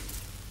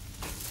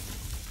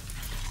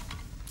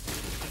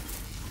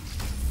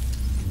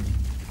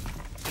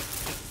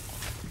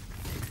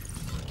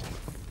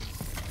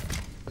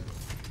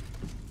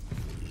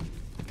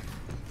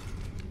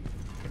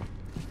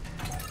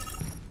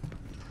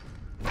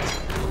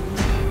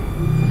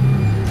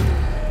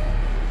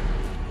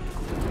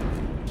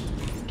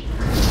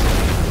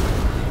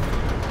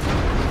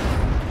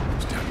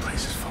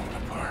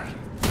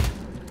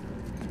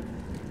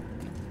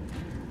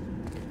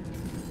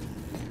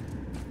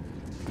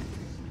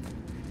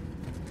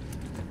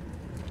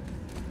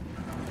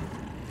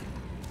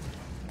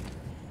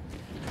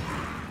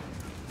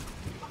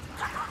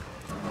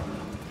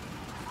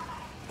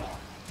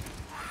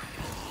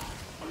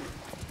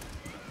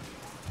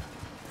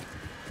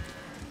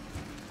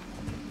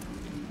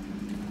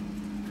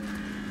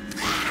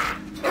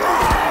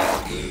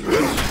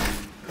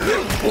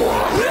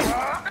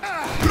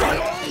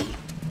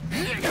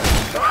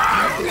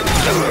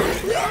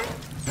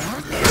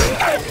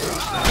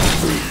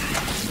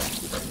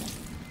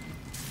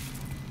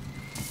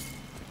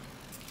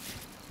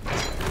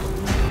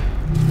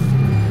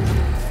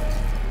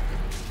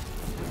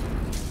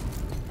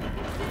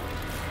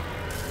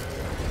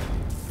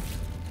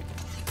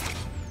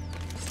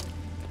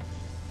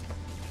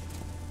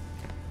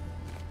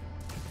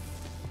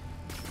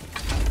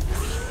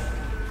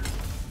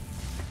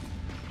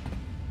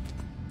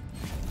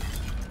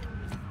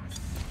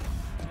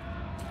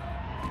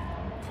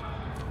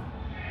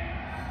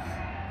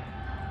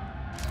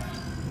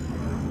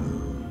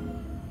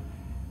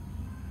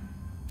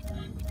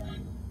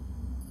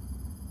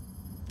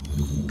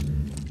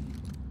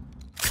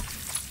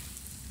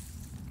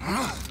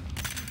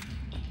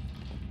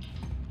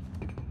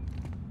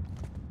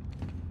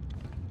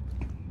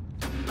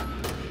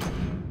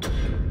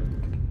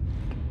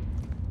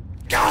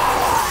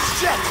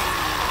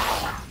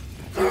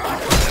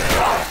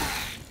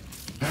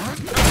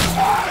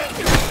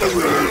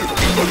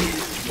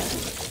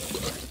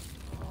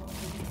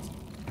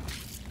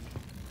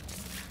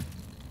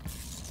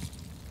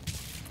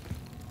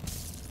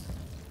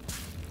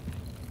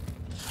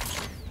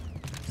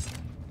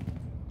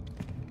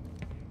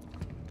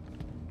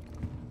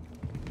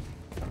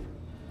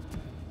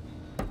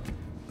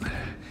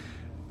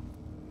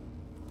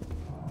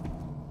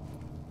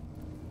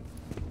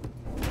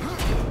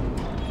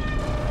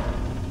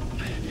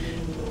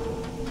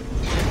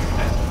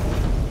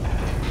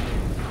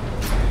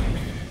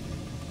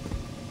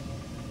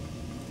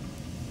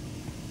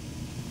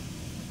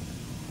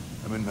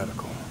 I'm in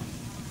medical.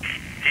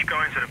 Keep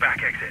going to the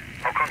back exit.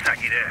 I'll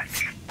contact you there.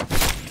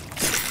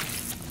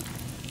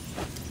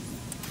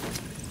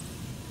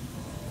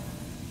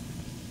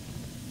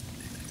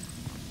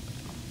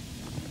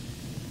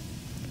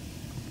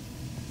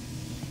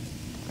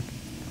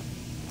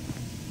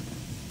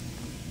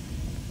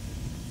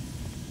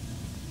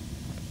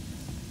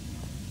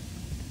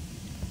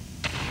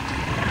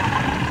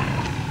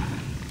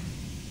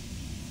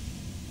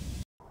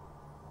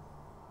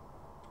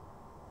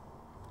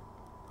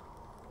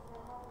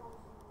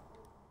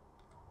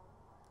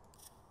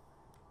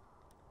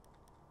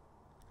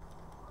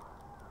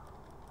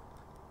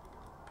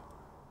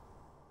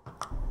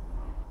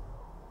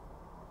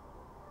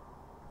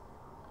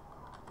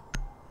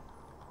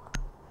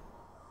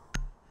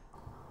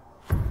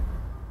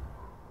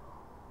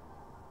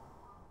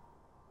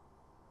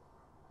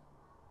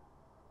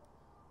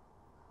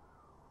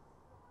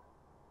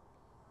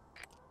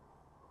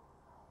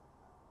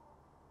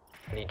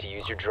 Need to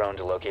use your drone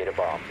to locate a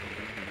bomb.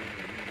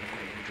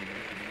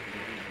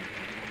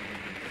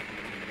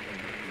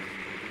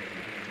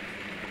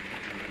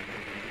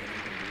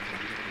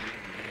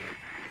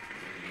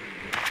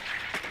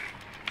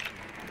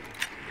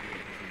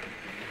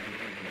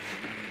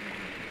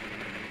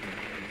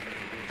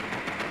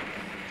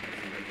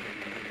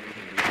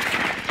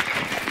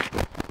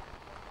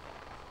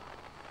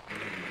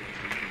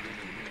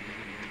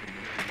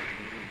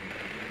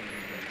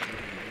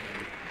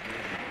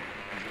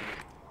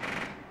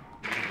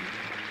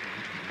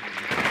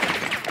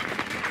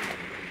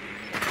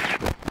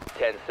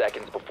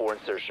 Seconds before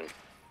insertion.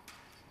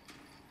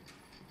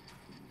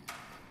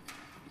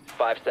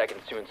 5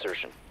 seconds to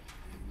insertion.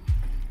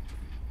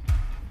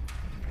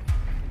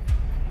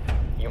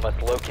 You must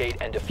locate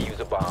and defuse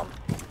a bomb.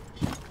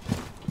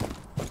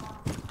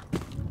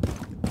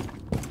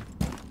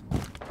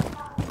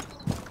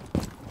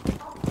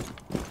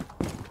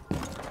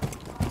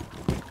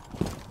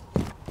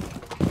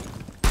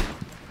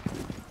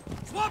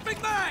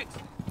 Swapping mags!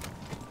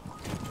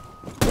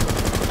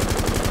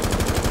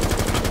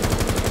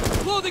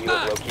 You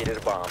have located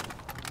a bomb.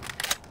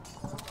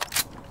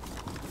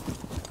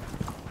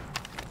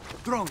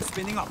 Drone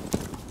spinning up.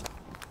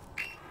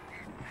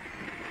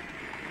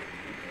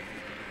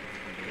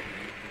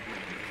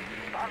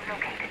 Bomb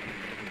located.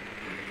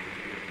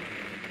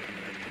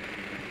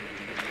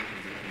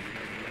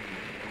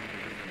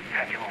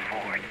 Have you all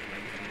forward.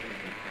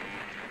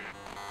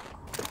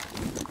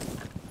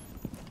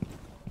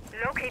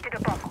 Located a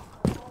bomb.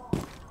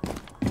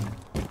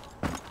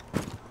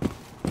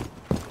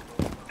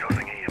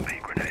 Tossing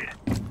EMP grenade.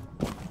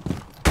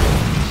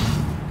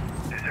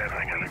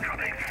 Disabling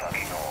electronic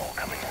fucking all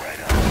coming right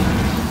up.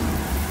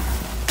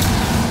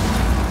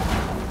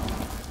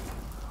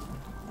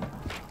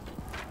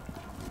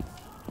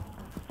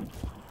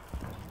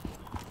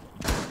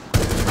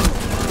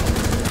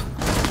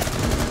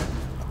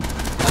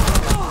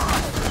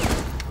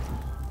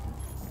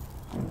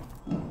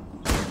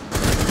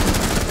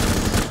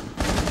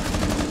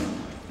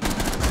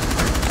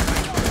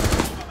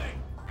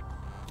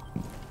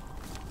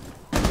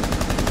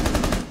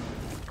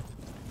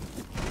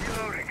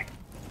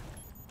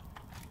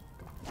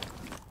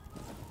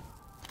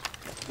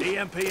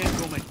 EMP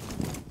incoming.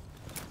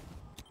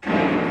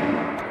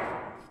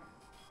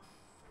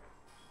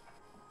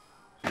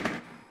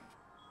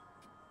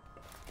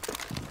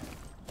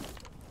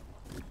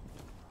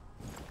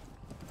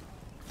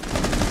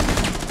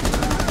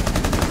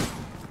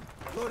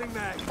 Loading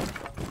mag.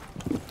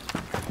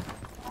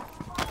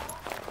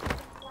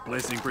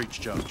 Placing breach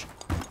charge.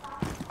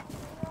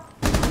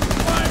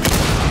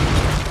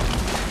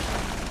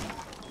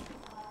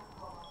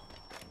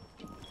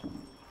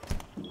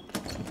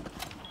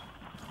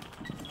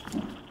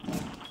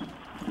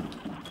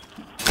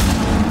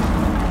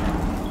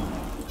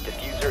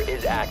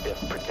 Active,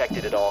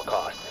 protected at all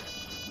costs.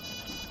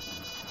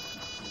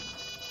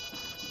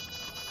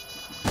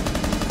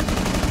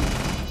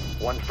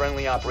 One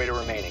friendly operator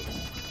remaining.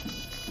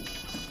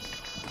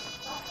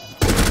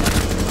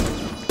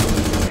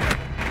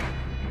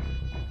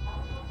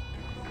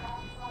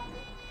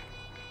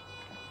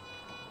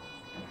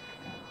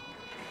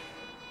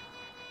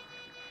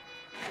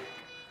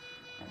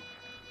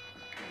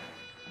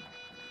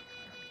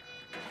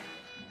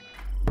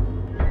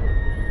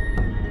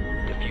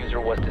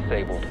 Diffuser was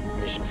disabled.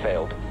 Mission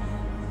failed.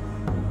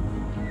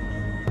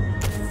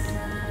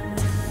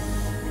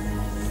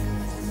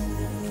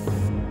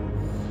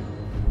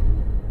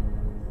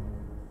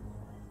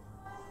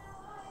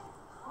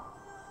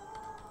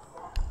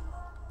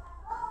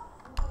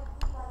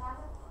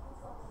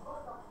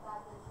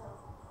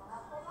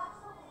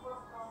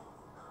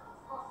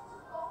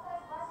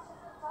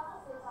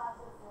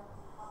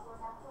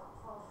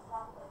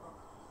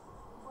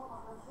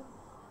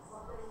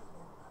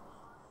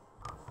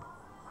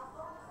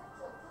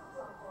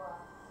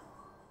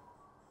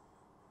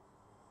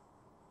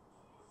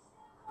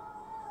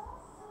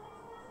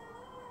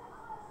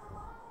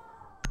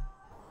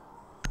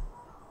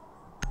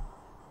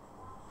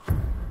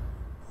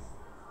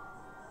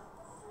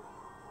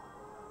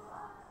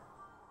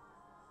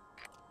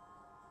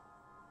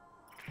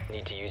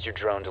 Need to use your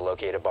drone to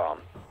locate a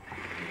bomb.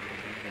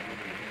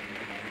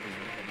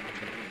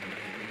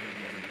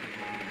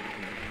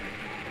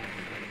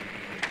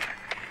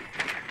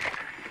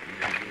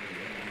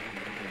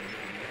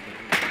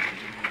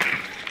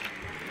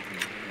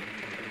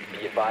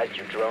 Be advised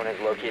your drone has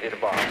located a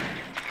bomb.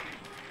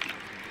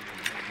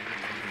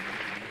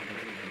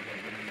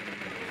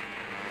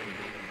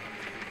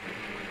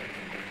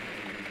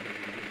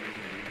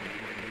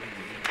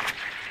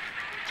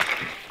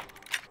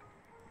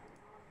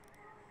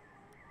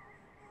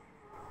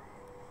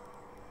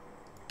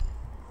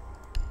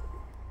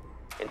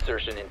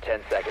 Insertion in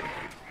 10 seconds.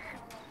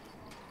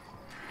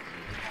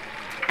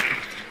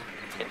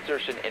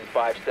 Insertion in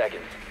 5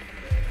 seconds.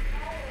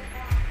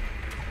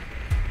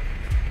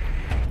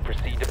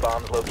 Proceed to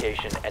bomb's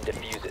location and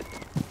defuse it.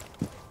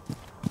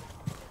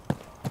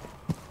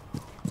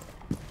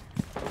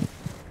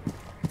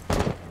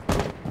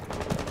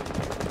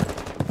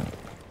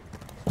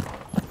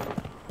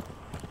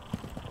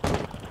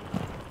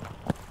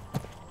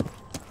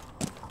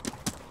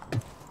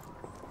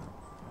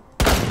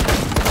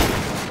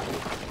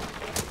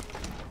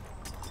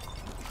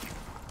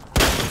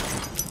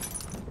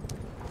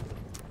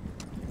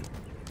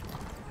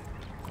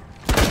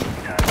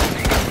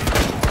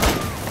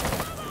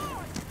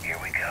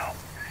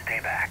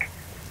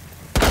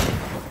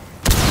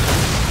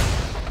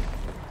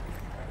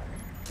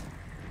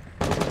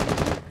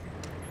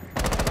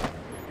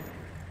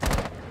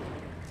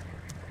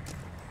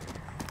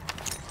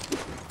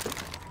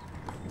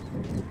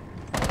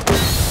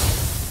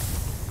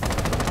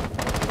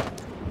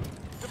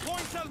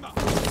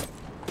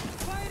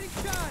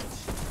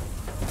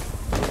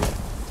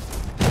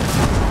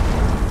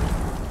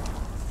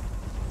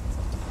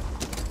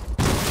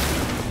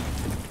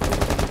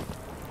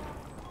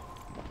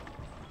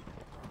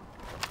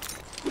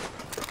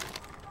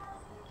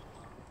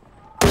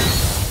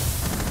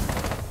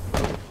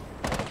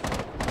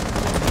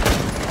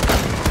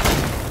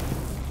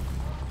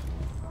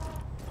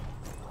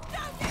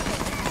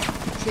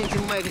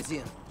 Changing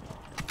magazine.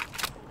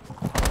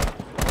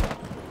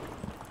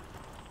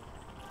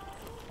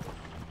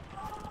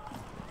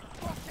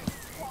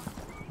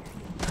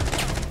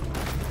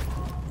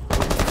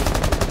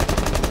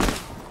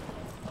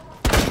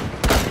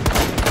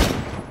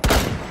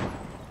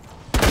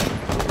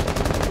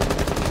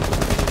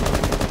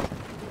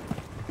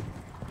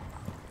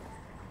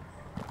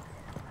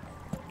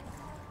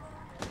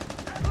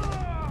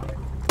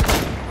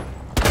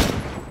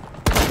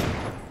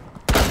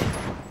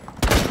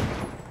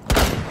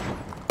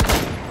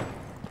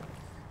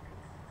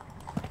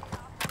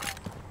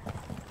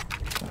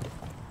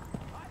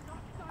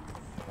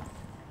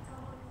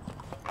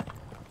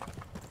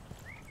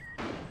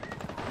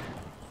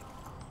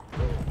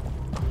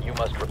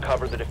 Must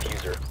recover the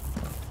diffuser.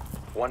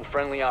 One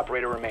friendly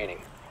operator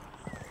remaining.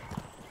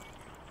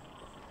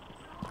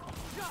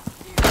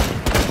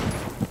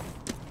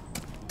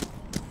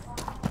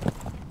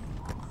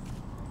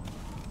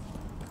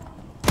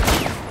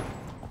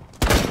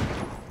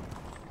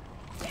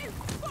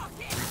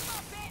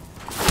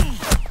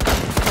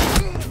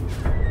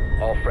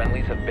 All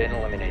friendlies have been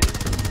eliminated.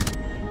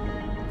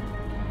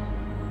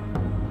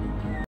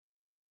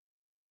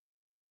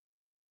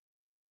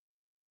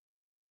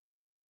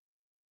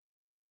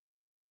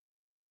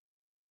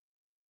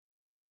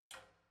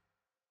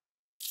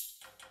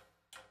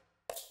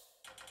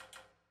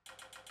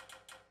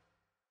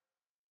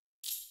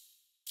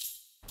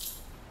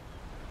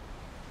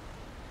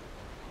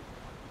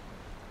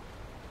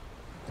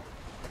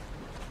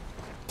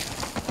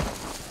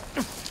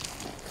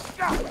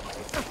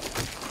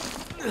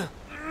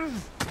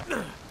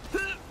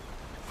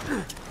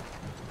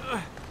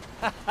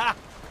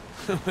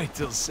 Wait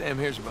till Sam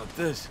hears about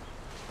this.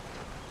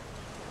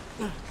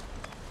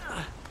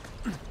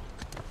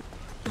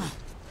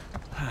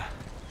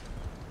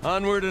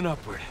 Onward and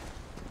upward.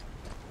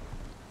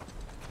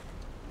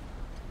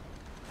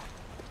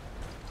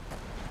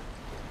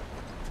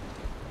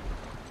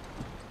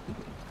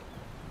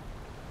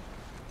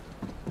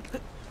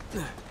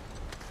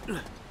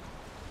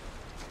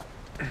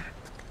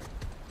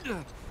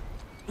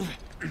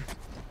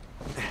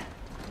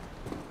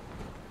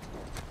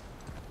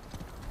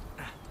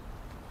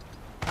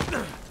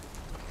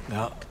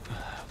 Now,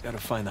 gotta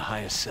find the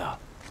highest cell.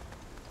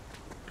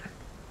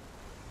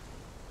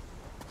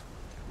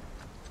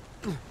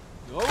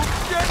 Oh,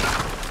 shit!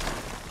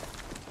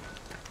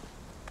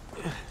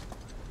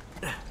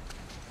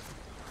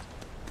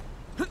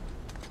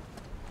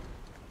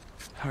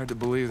 Hard to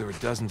believe there were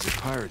dozens of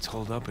pirates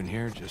holed up in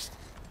here, just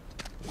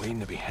waiting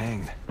to be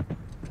hanged.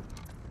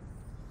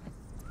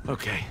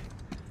 Okay,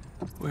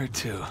 where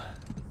to?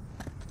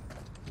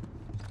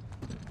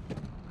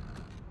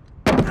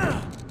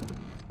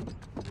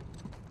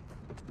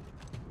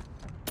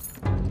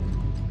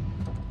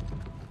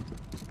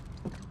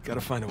 Gotta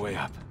find a way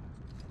up.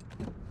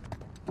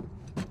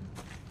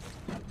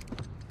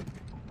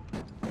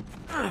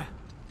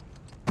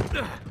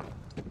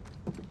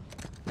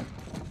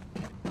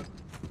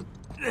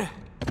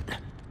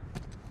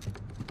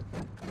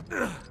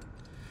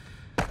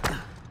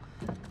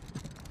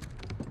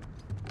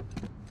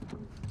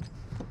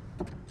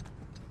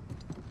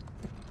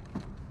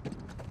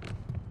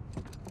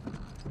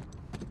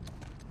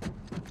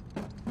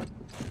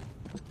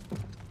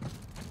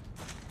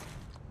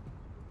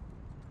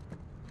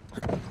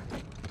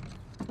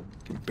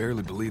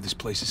 barely believe this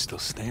place is still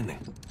standing.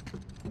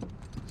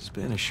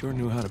 Spanish sure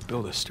knew how to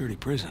build a sturdy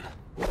prison.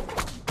 How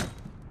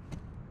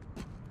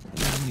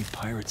many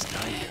pirates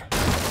died here?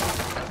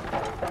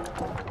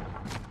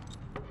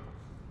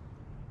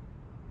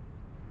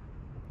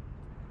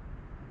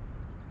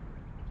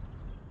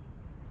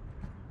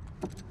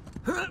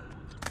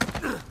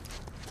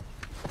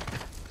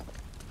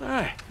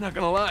 Alright, not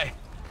gonna lie.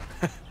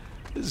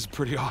 This is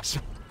pretty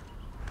awesome.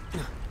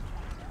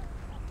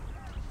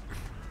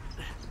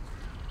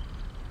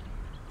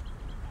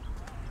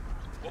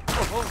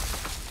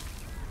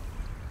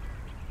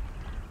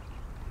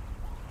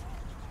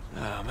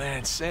 Oh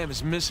man, Sam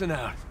is missing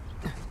out.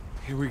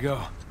 Here we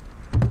go.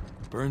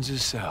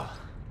 Burns' cell.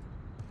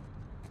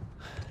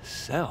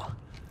 Cell?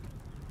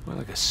 More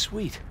like a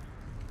suite.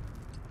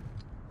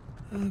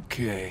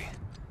 Okay.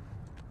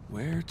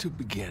 Where to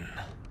begin?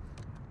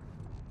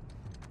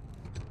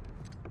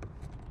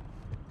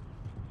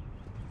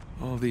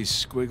 All these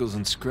squiggles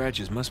and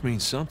scratches must mean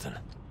something.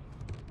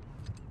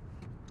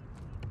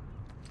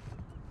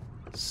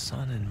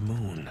 Sun and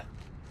moon.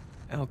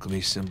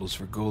 Alchemy symbols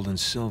for gold and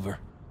silver.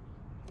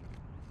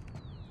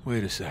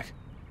 Wait a sec.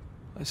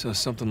 I saw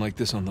something like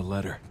this on the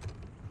letter.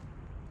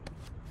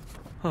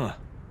 Huh.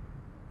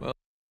 Well,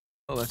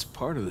 that's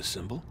part of the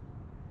symbol.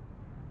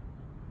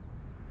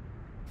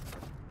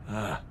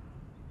 Ah,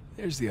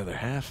 there's the other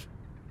half.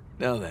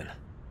 Now then.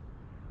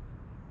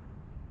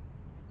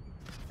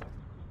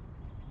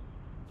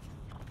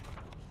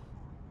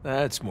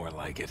 That's more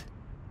like it.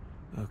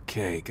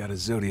 Okay, got a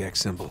zodiac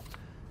symbol.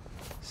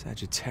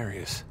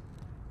 Sagittarius.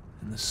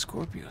 And the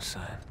Scorpio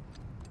sign.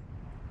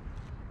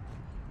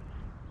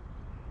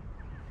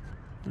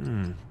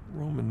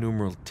 Roman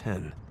numeral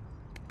 10.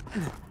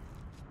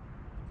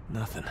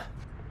 Nothing.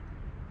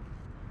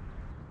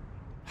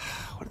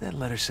 What did that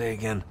letter say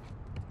again?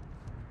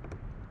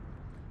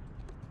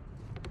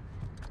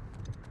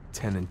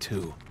 10 and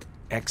 2.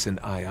 X and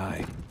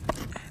II.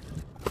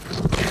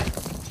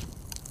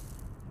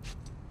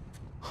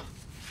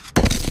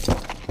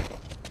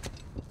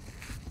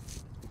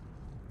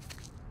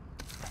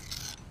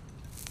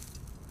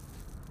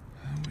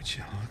 Would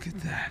you look at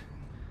that?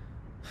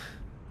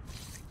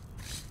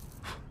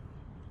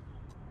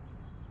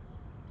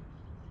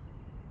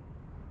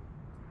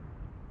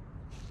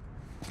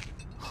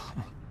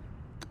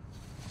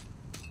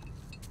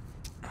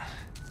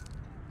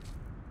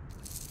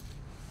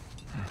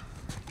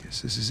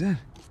 Guess this is it. All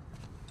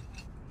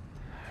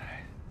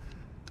right.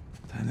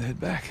 Time to head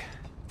back.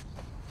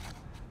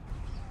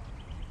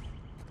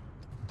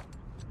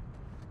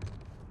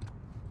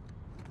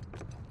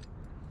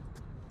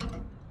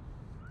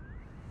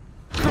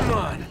 Come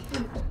on.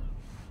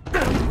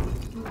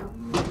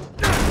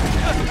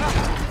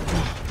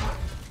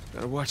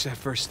 Gotta watch that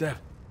first step.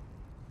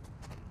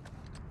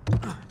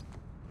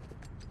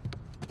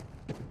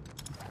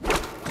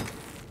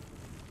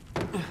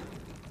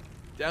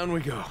 Down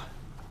we go.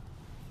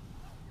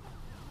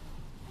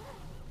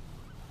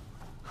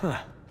 Huh.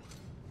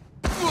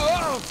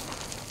 Whoa!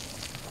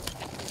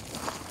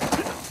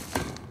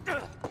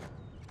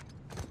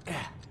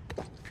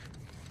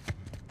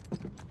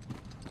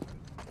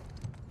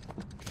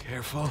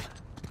 Careful. All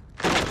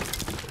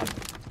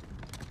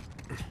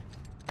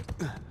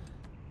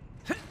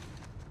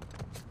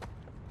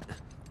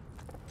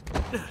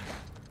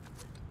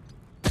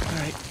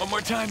right, one more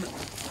time.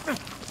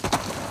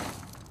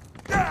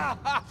 Yeah,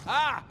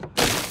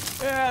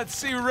 let's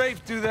see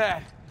Rafe do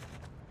that.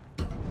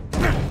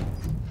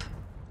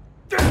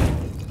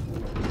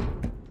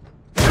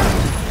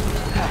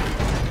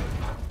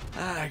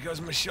 There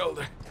goes my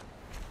shoulder.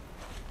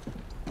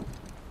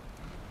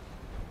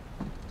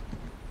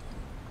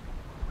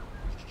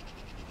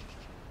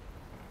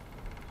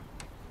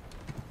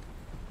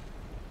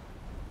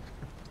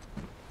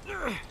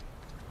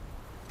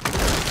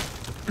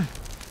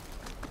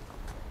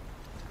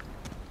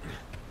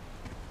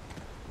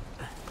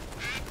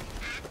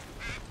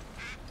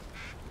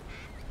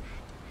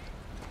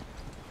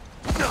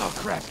 Oh,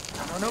 crap.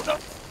 No.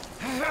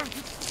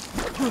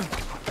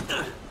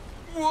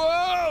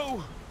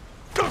 Whoa!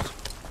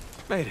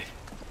 Made it.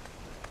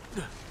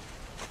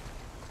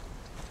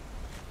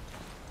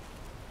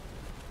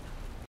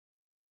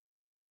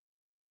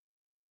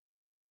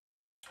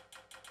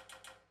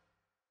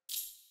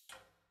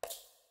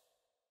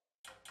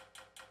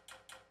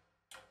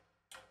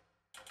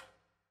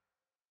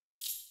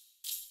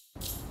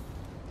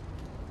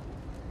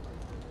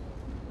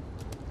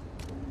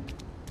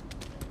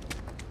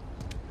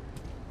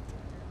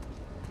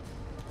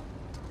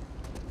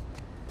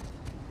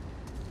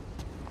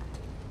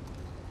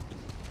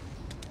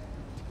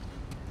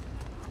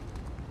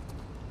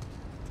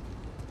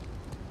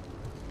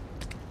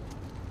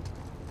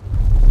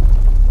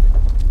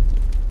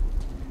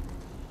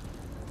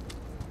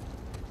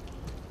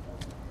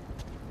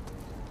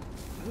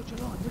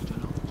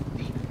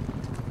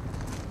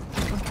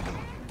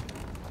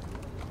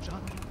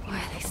 Why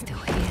are they still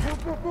here?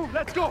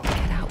 Let's go!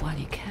 Get out while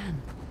you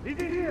can. He's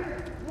in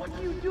here! What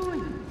are you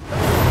doing?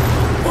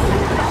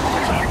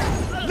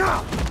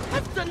 No!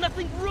 I've done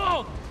nothing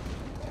wrong!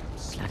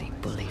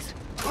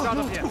 out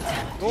of here.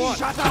 Go on.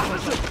 Shut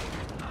up!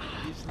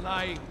 He's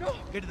lying.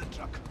 Get in the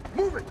truck.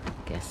 Move it!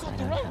 Guess I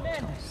don't have a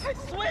choice. I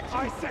switch!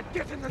 I said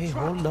get in the Hey,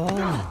 truck! hold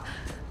on.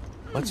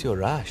 What's your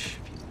rush?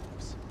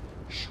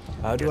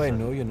 How do I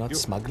know you're not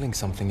smuggling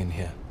something in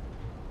here?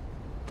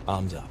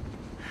 Arms up.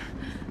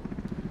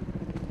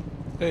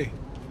 Hey.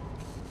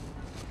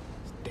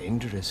 It's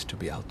dangerous to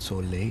be out so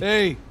late.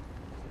 Hey!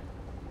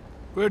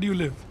 Where do you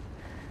live?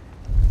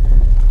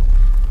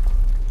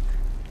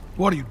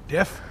 What are you,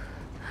 deaf?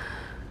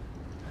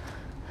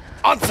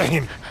 Answer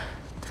him!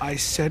 I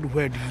said,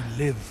 where do you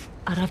live?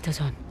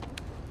 Aravdazon.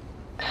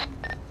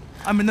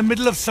 I'm in the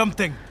middle of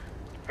something.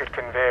 You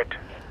can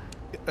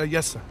wait.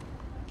 Yes, sir.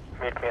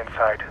 Meet me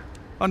inside.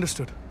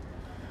 Understood.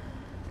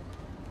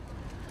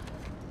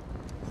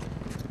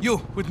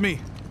 You, with me.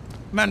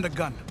 Man the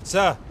gun.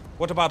 Sir,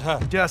 what about her?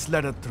 Just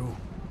let her through.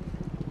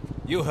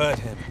 You heard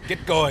him.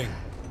 Get going.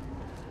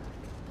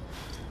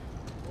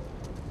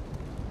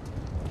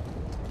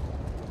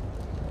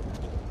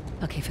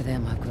 Lucky for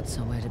them, I've got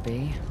somewhere to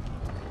be.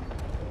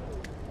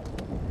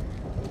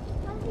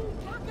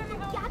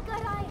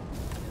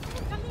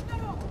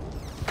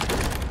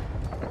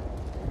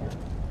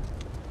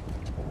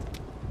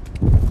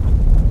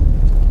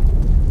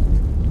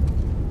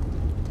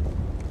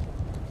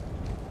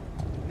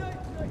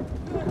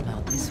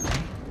 About this way.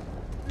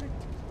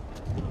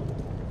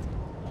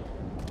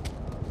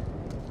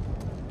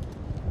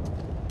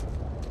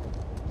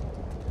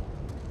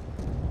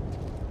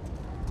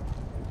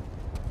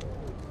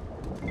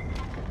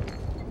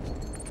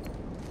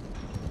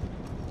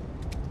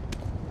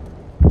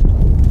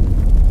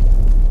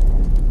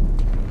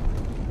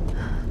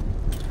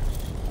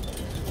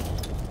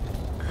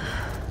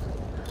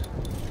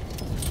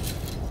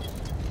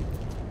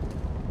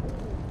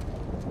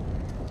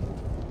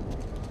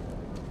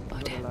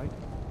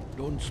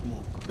 Don't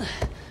smoke.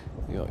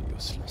 You're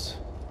useless.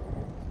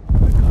 I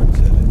can't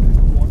sell it. I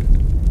don't want it.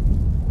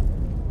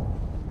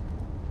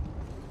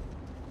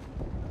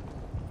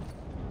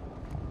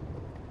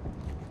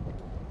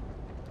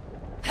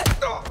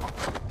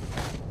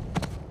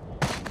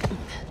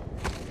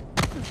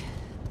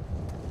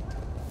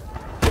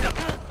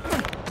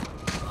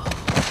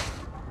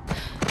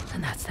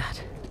 And that's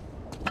that.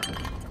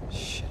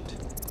 Shit.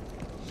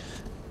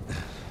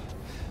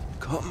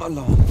 Come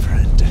along,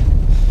 friend.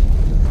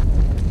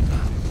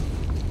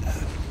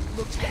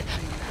 Looks like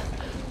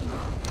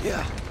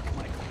yeah.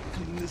 Might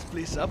clean this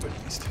place up at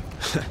least.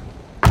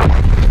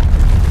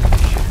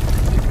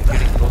 We're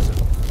getting closer.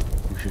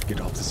 We should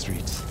get off the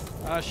streets.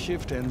 Our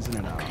shift ends in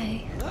an hour.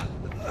 Okay.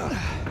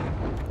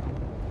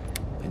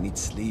 I need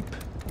sleep.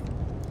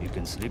 You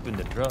can sleep in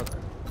the truck.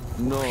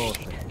 No,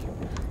 thank you.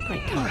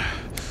 Great cover.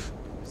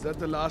 Is that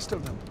the last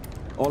of them?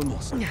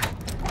 Almost.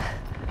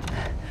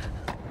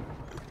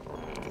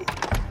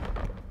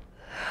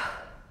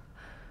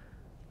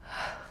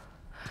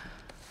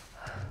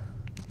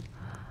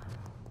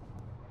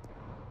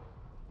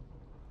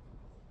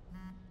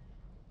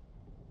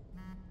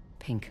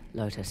 Pink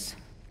Lotus.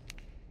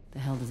 The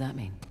hell does that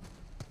mean?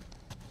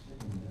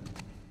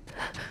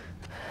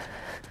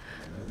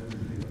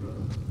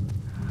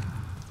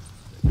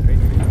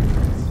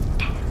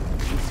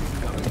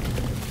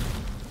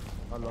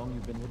 How long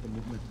you been with the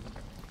movement?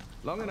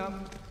 Long enough.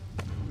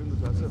 Been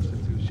with us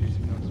since he was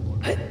chasing down small.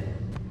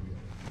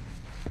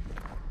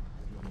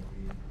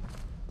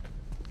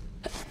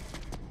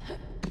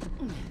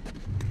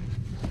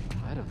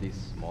 Tired of these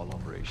small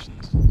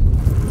operations.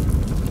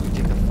 We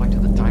take the fight to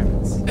the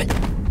tyrants.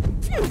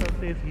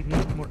 Says he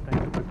needs more time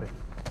to prepare.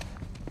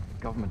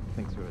 Government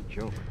thinks we're a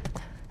joke.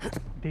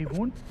 They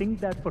won't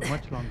think that for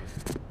much longer.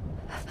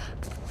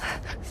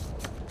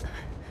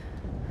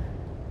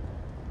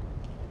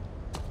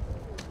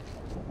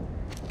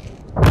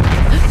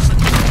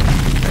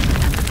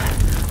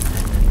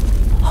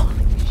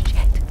 Holy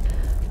shit.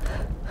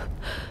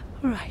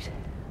 Right.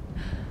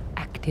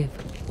 Active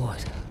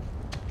water.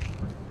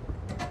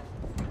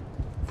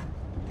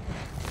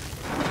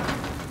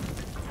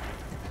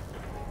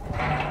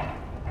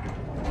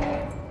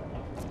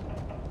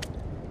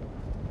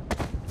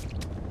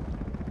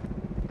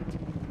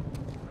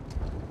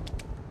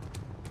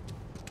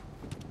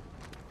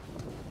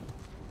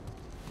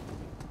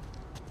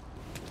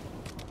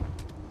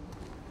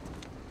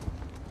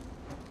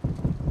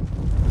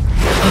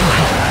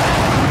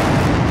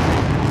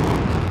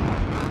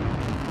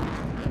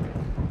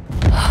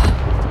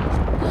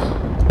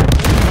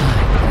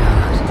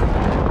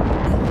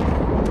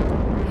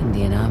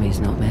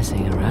 Not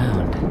messing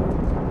around.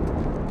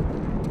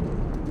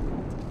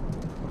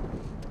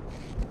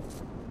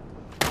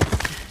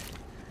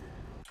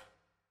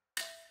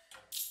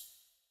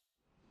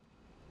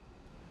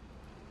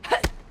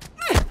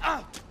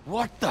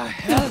 What the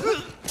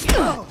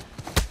hell?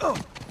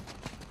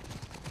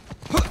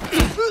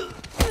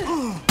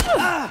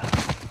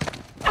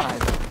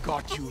 I've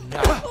got you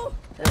now.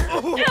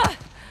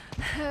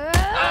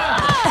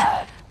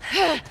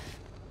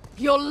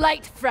 You're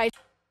late, Fraser.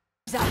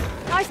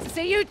 Nice to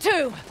see you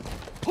too.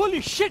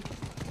 Holy shit!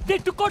 They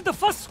took out the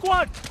first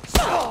squad!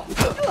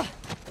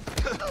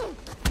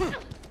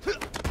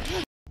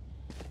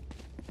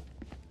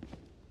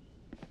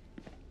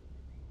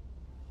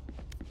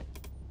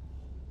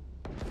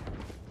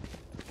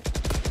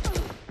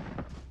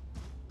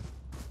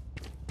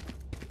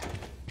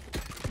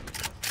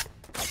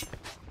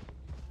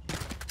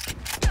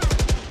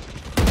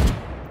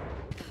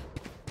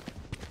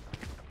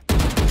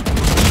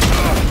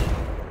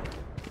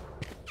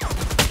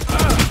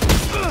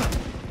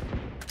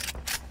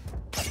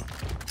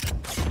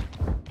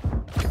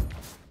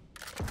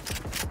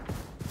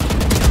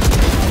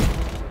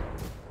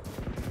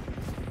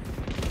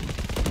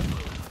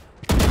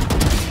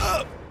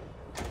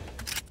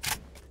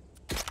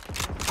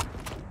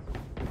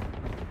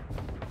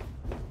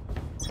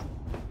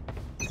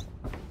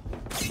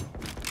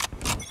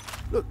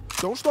 Look,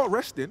 don't start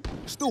resting.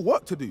 There's still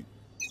work to do.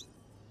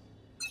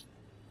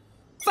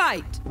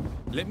 Fight!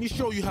 Let me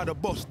show you how the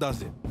boss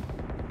does it.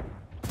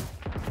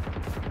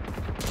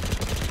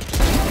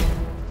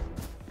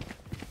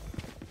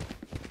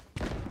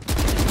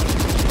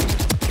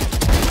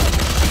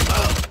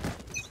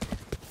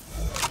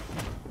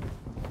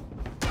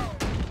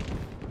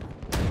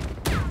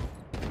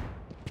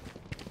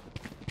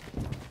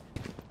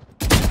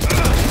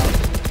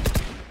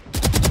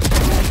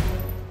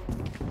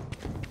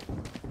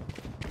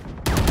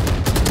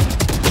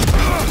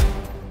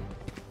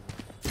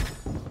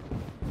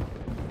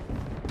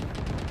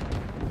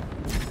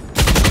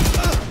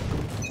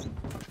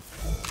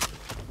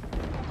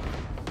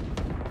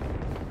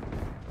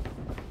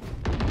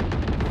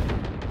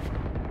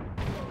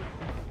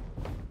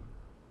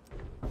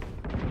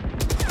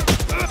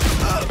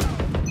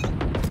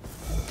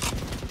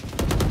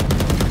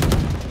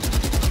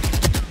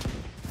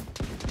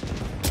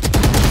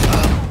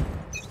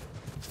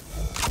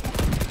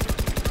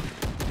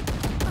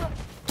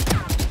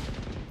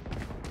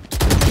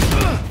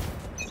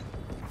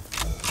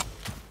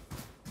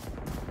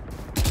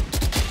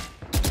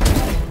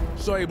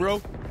 Sorry,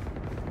 bro.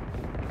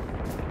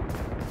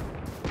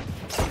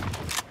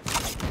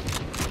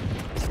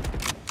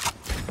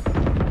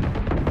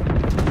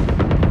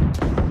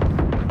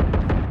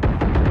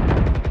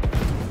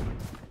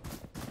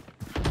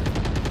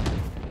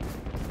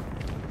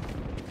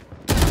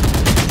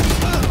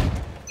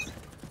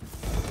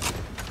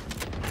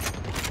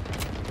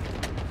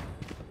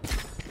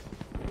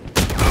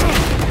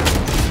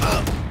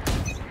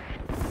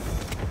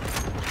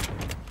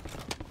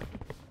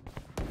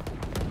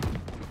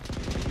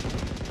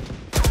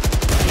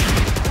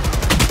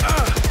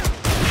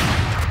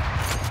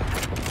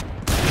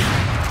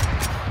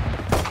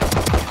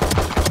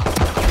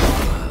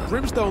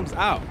 Brimstone's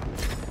out.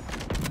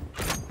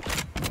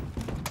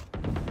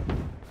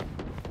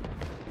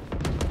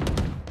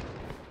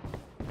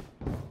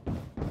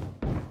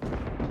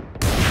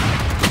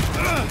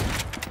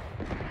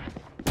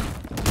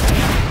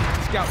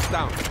 Scout's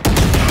down.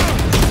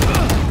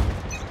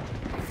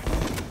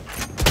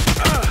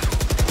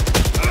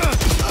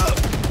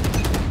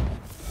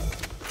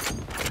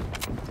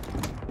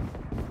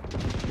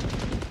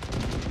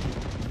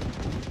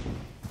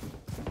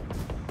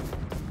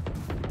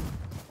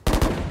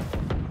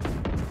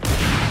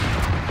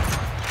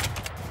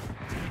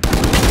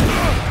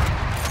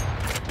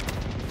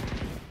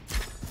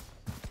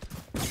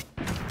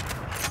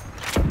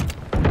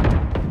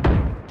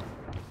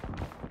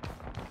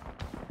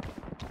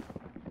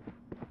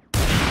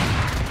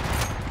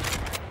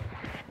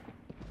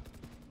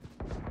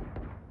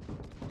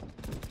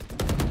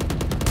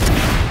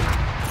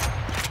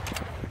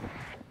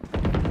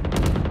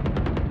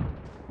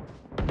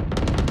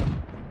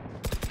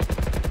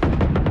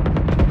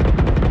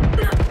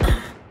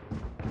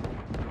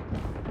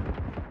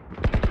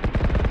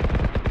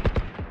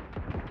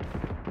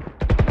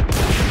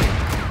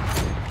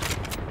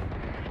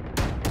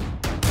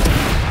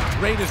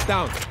 Raider's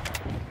down.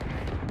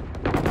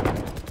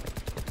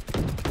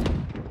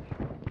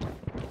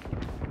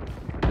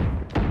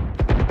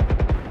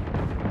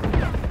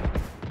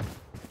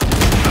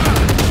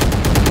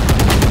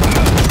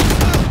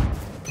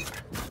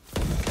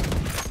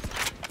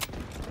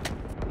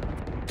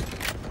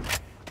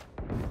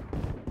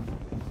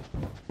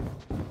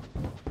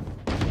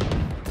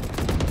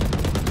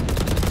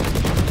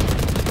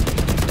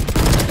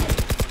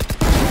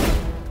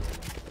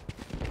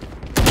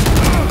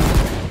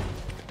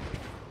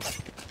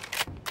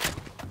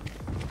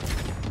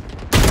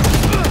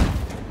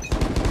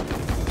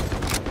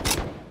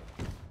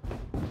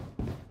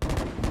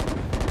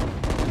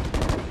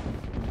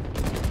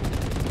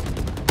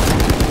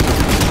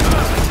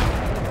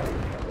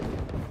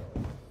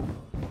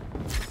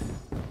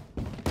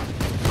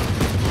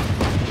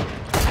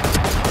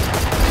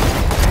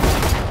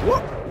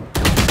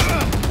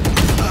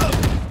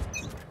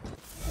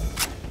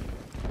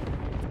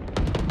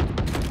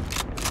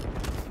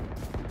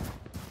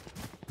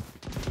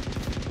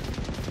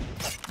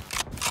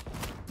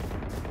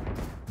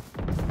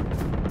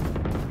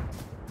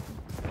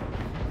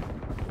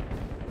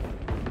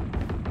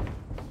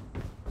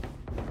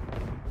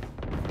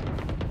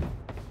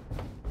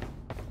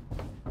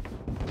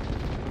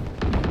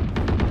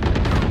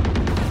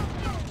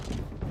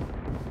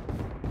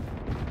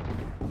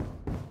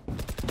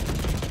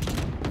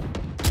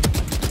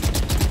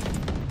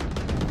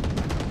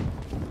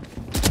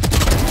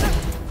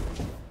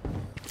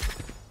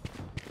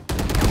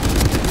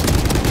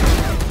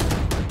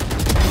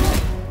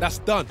 That's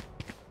done.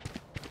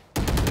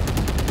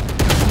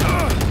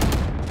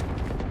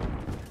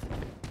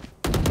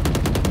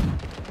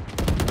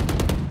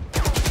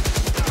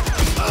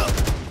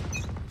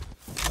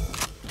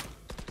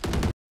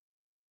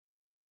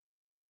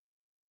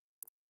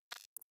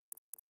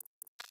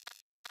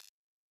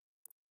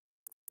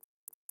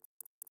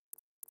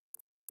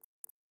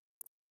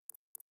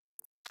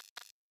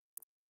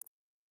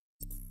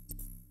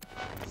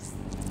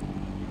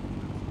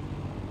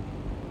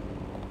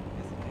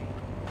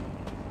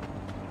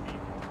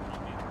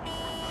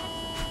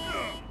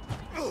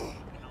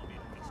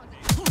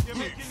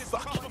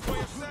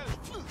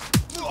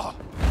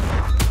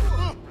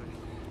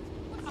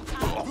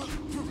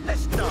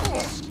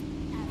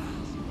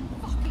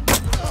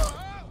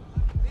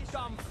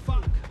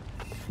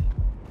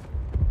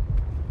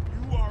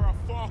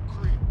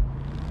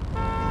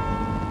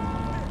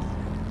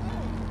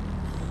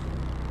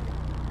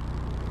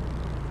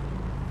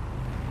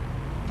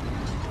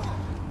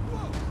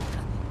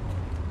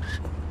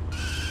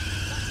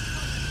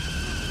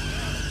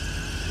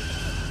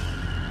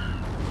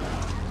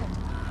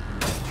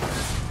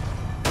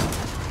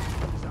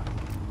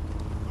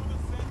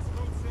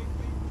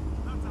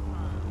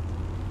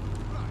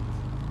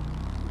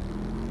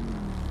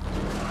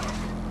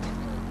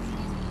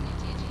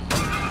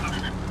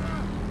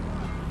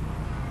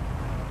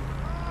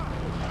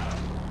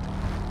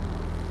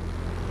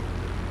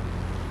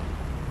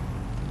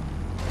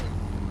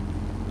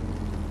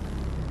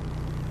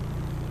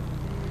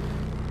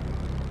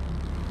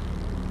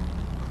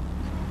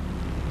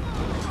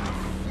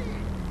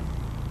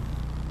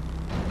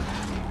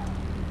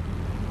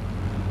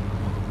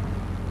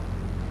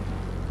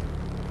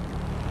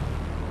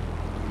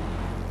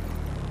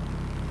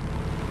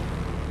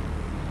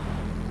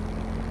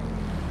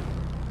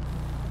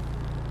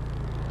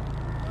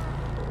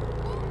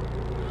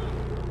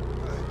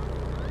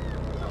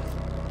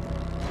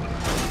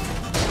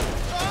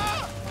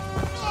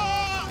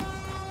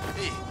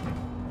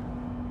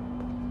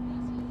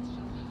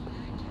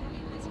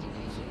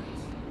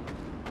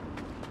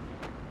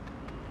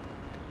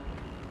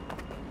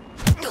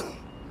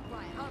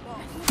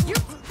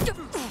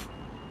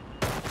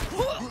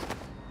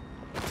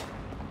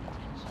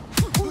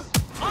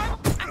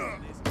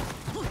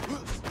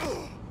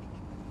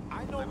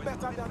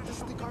 better than to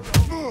stick around.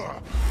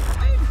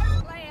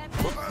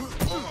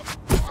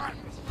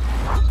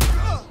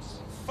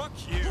 Fuck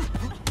you.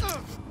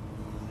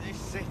 This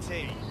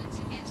city.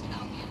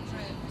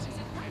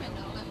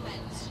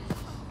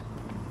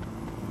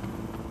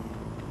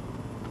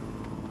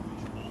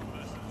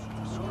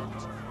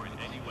 Or in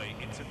any way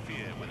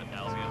interfere with an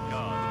Albion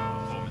guard in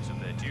the performance of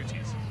their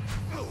duties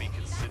will be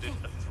considered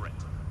a threat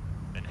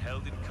and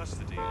held in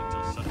custody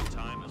until such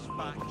time as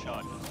further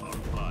charges are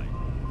applied.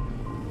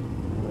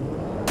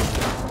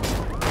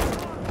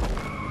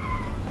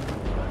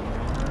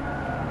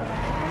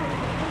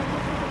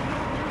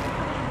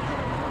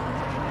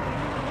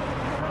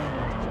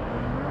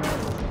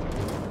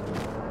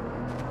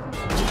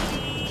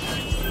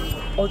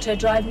 Auto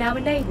drive now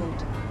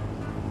enabled.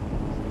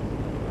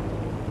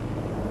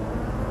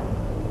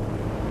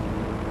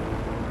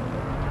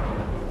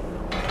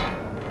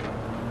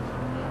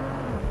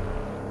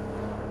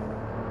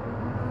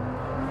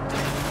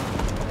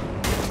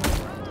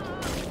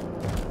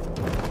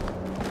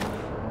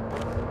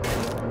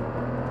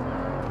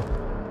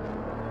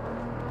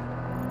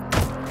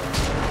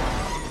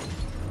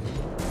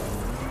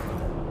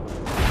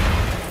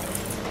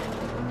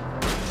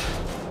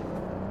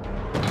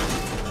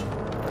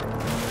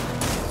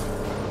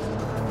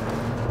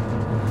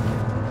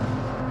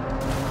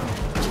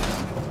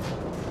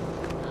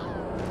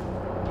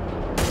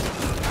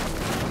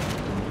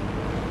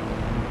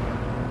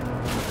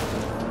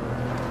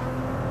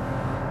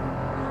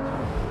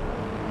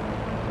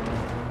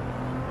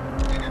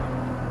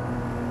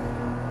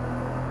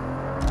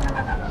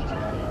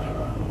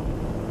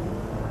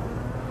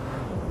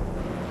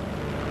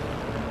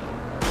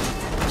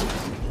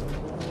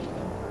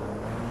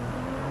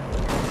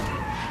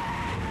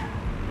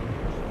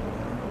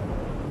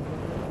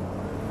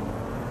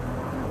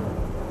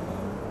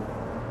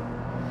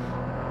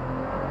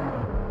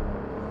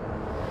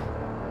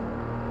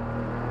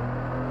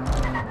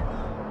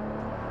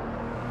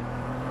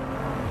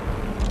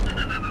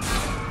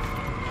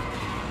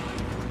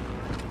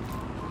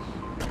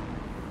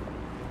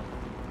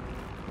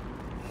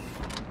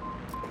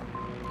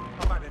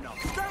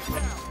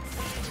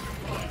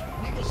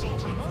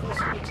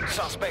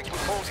 Suspect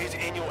reported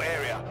in your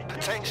area.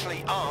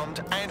 Potentially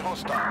armed and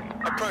hostile.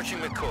 Approaching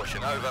with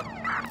caution, over.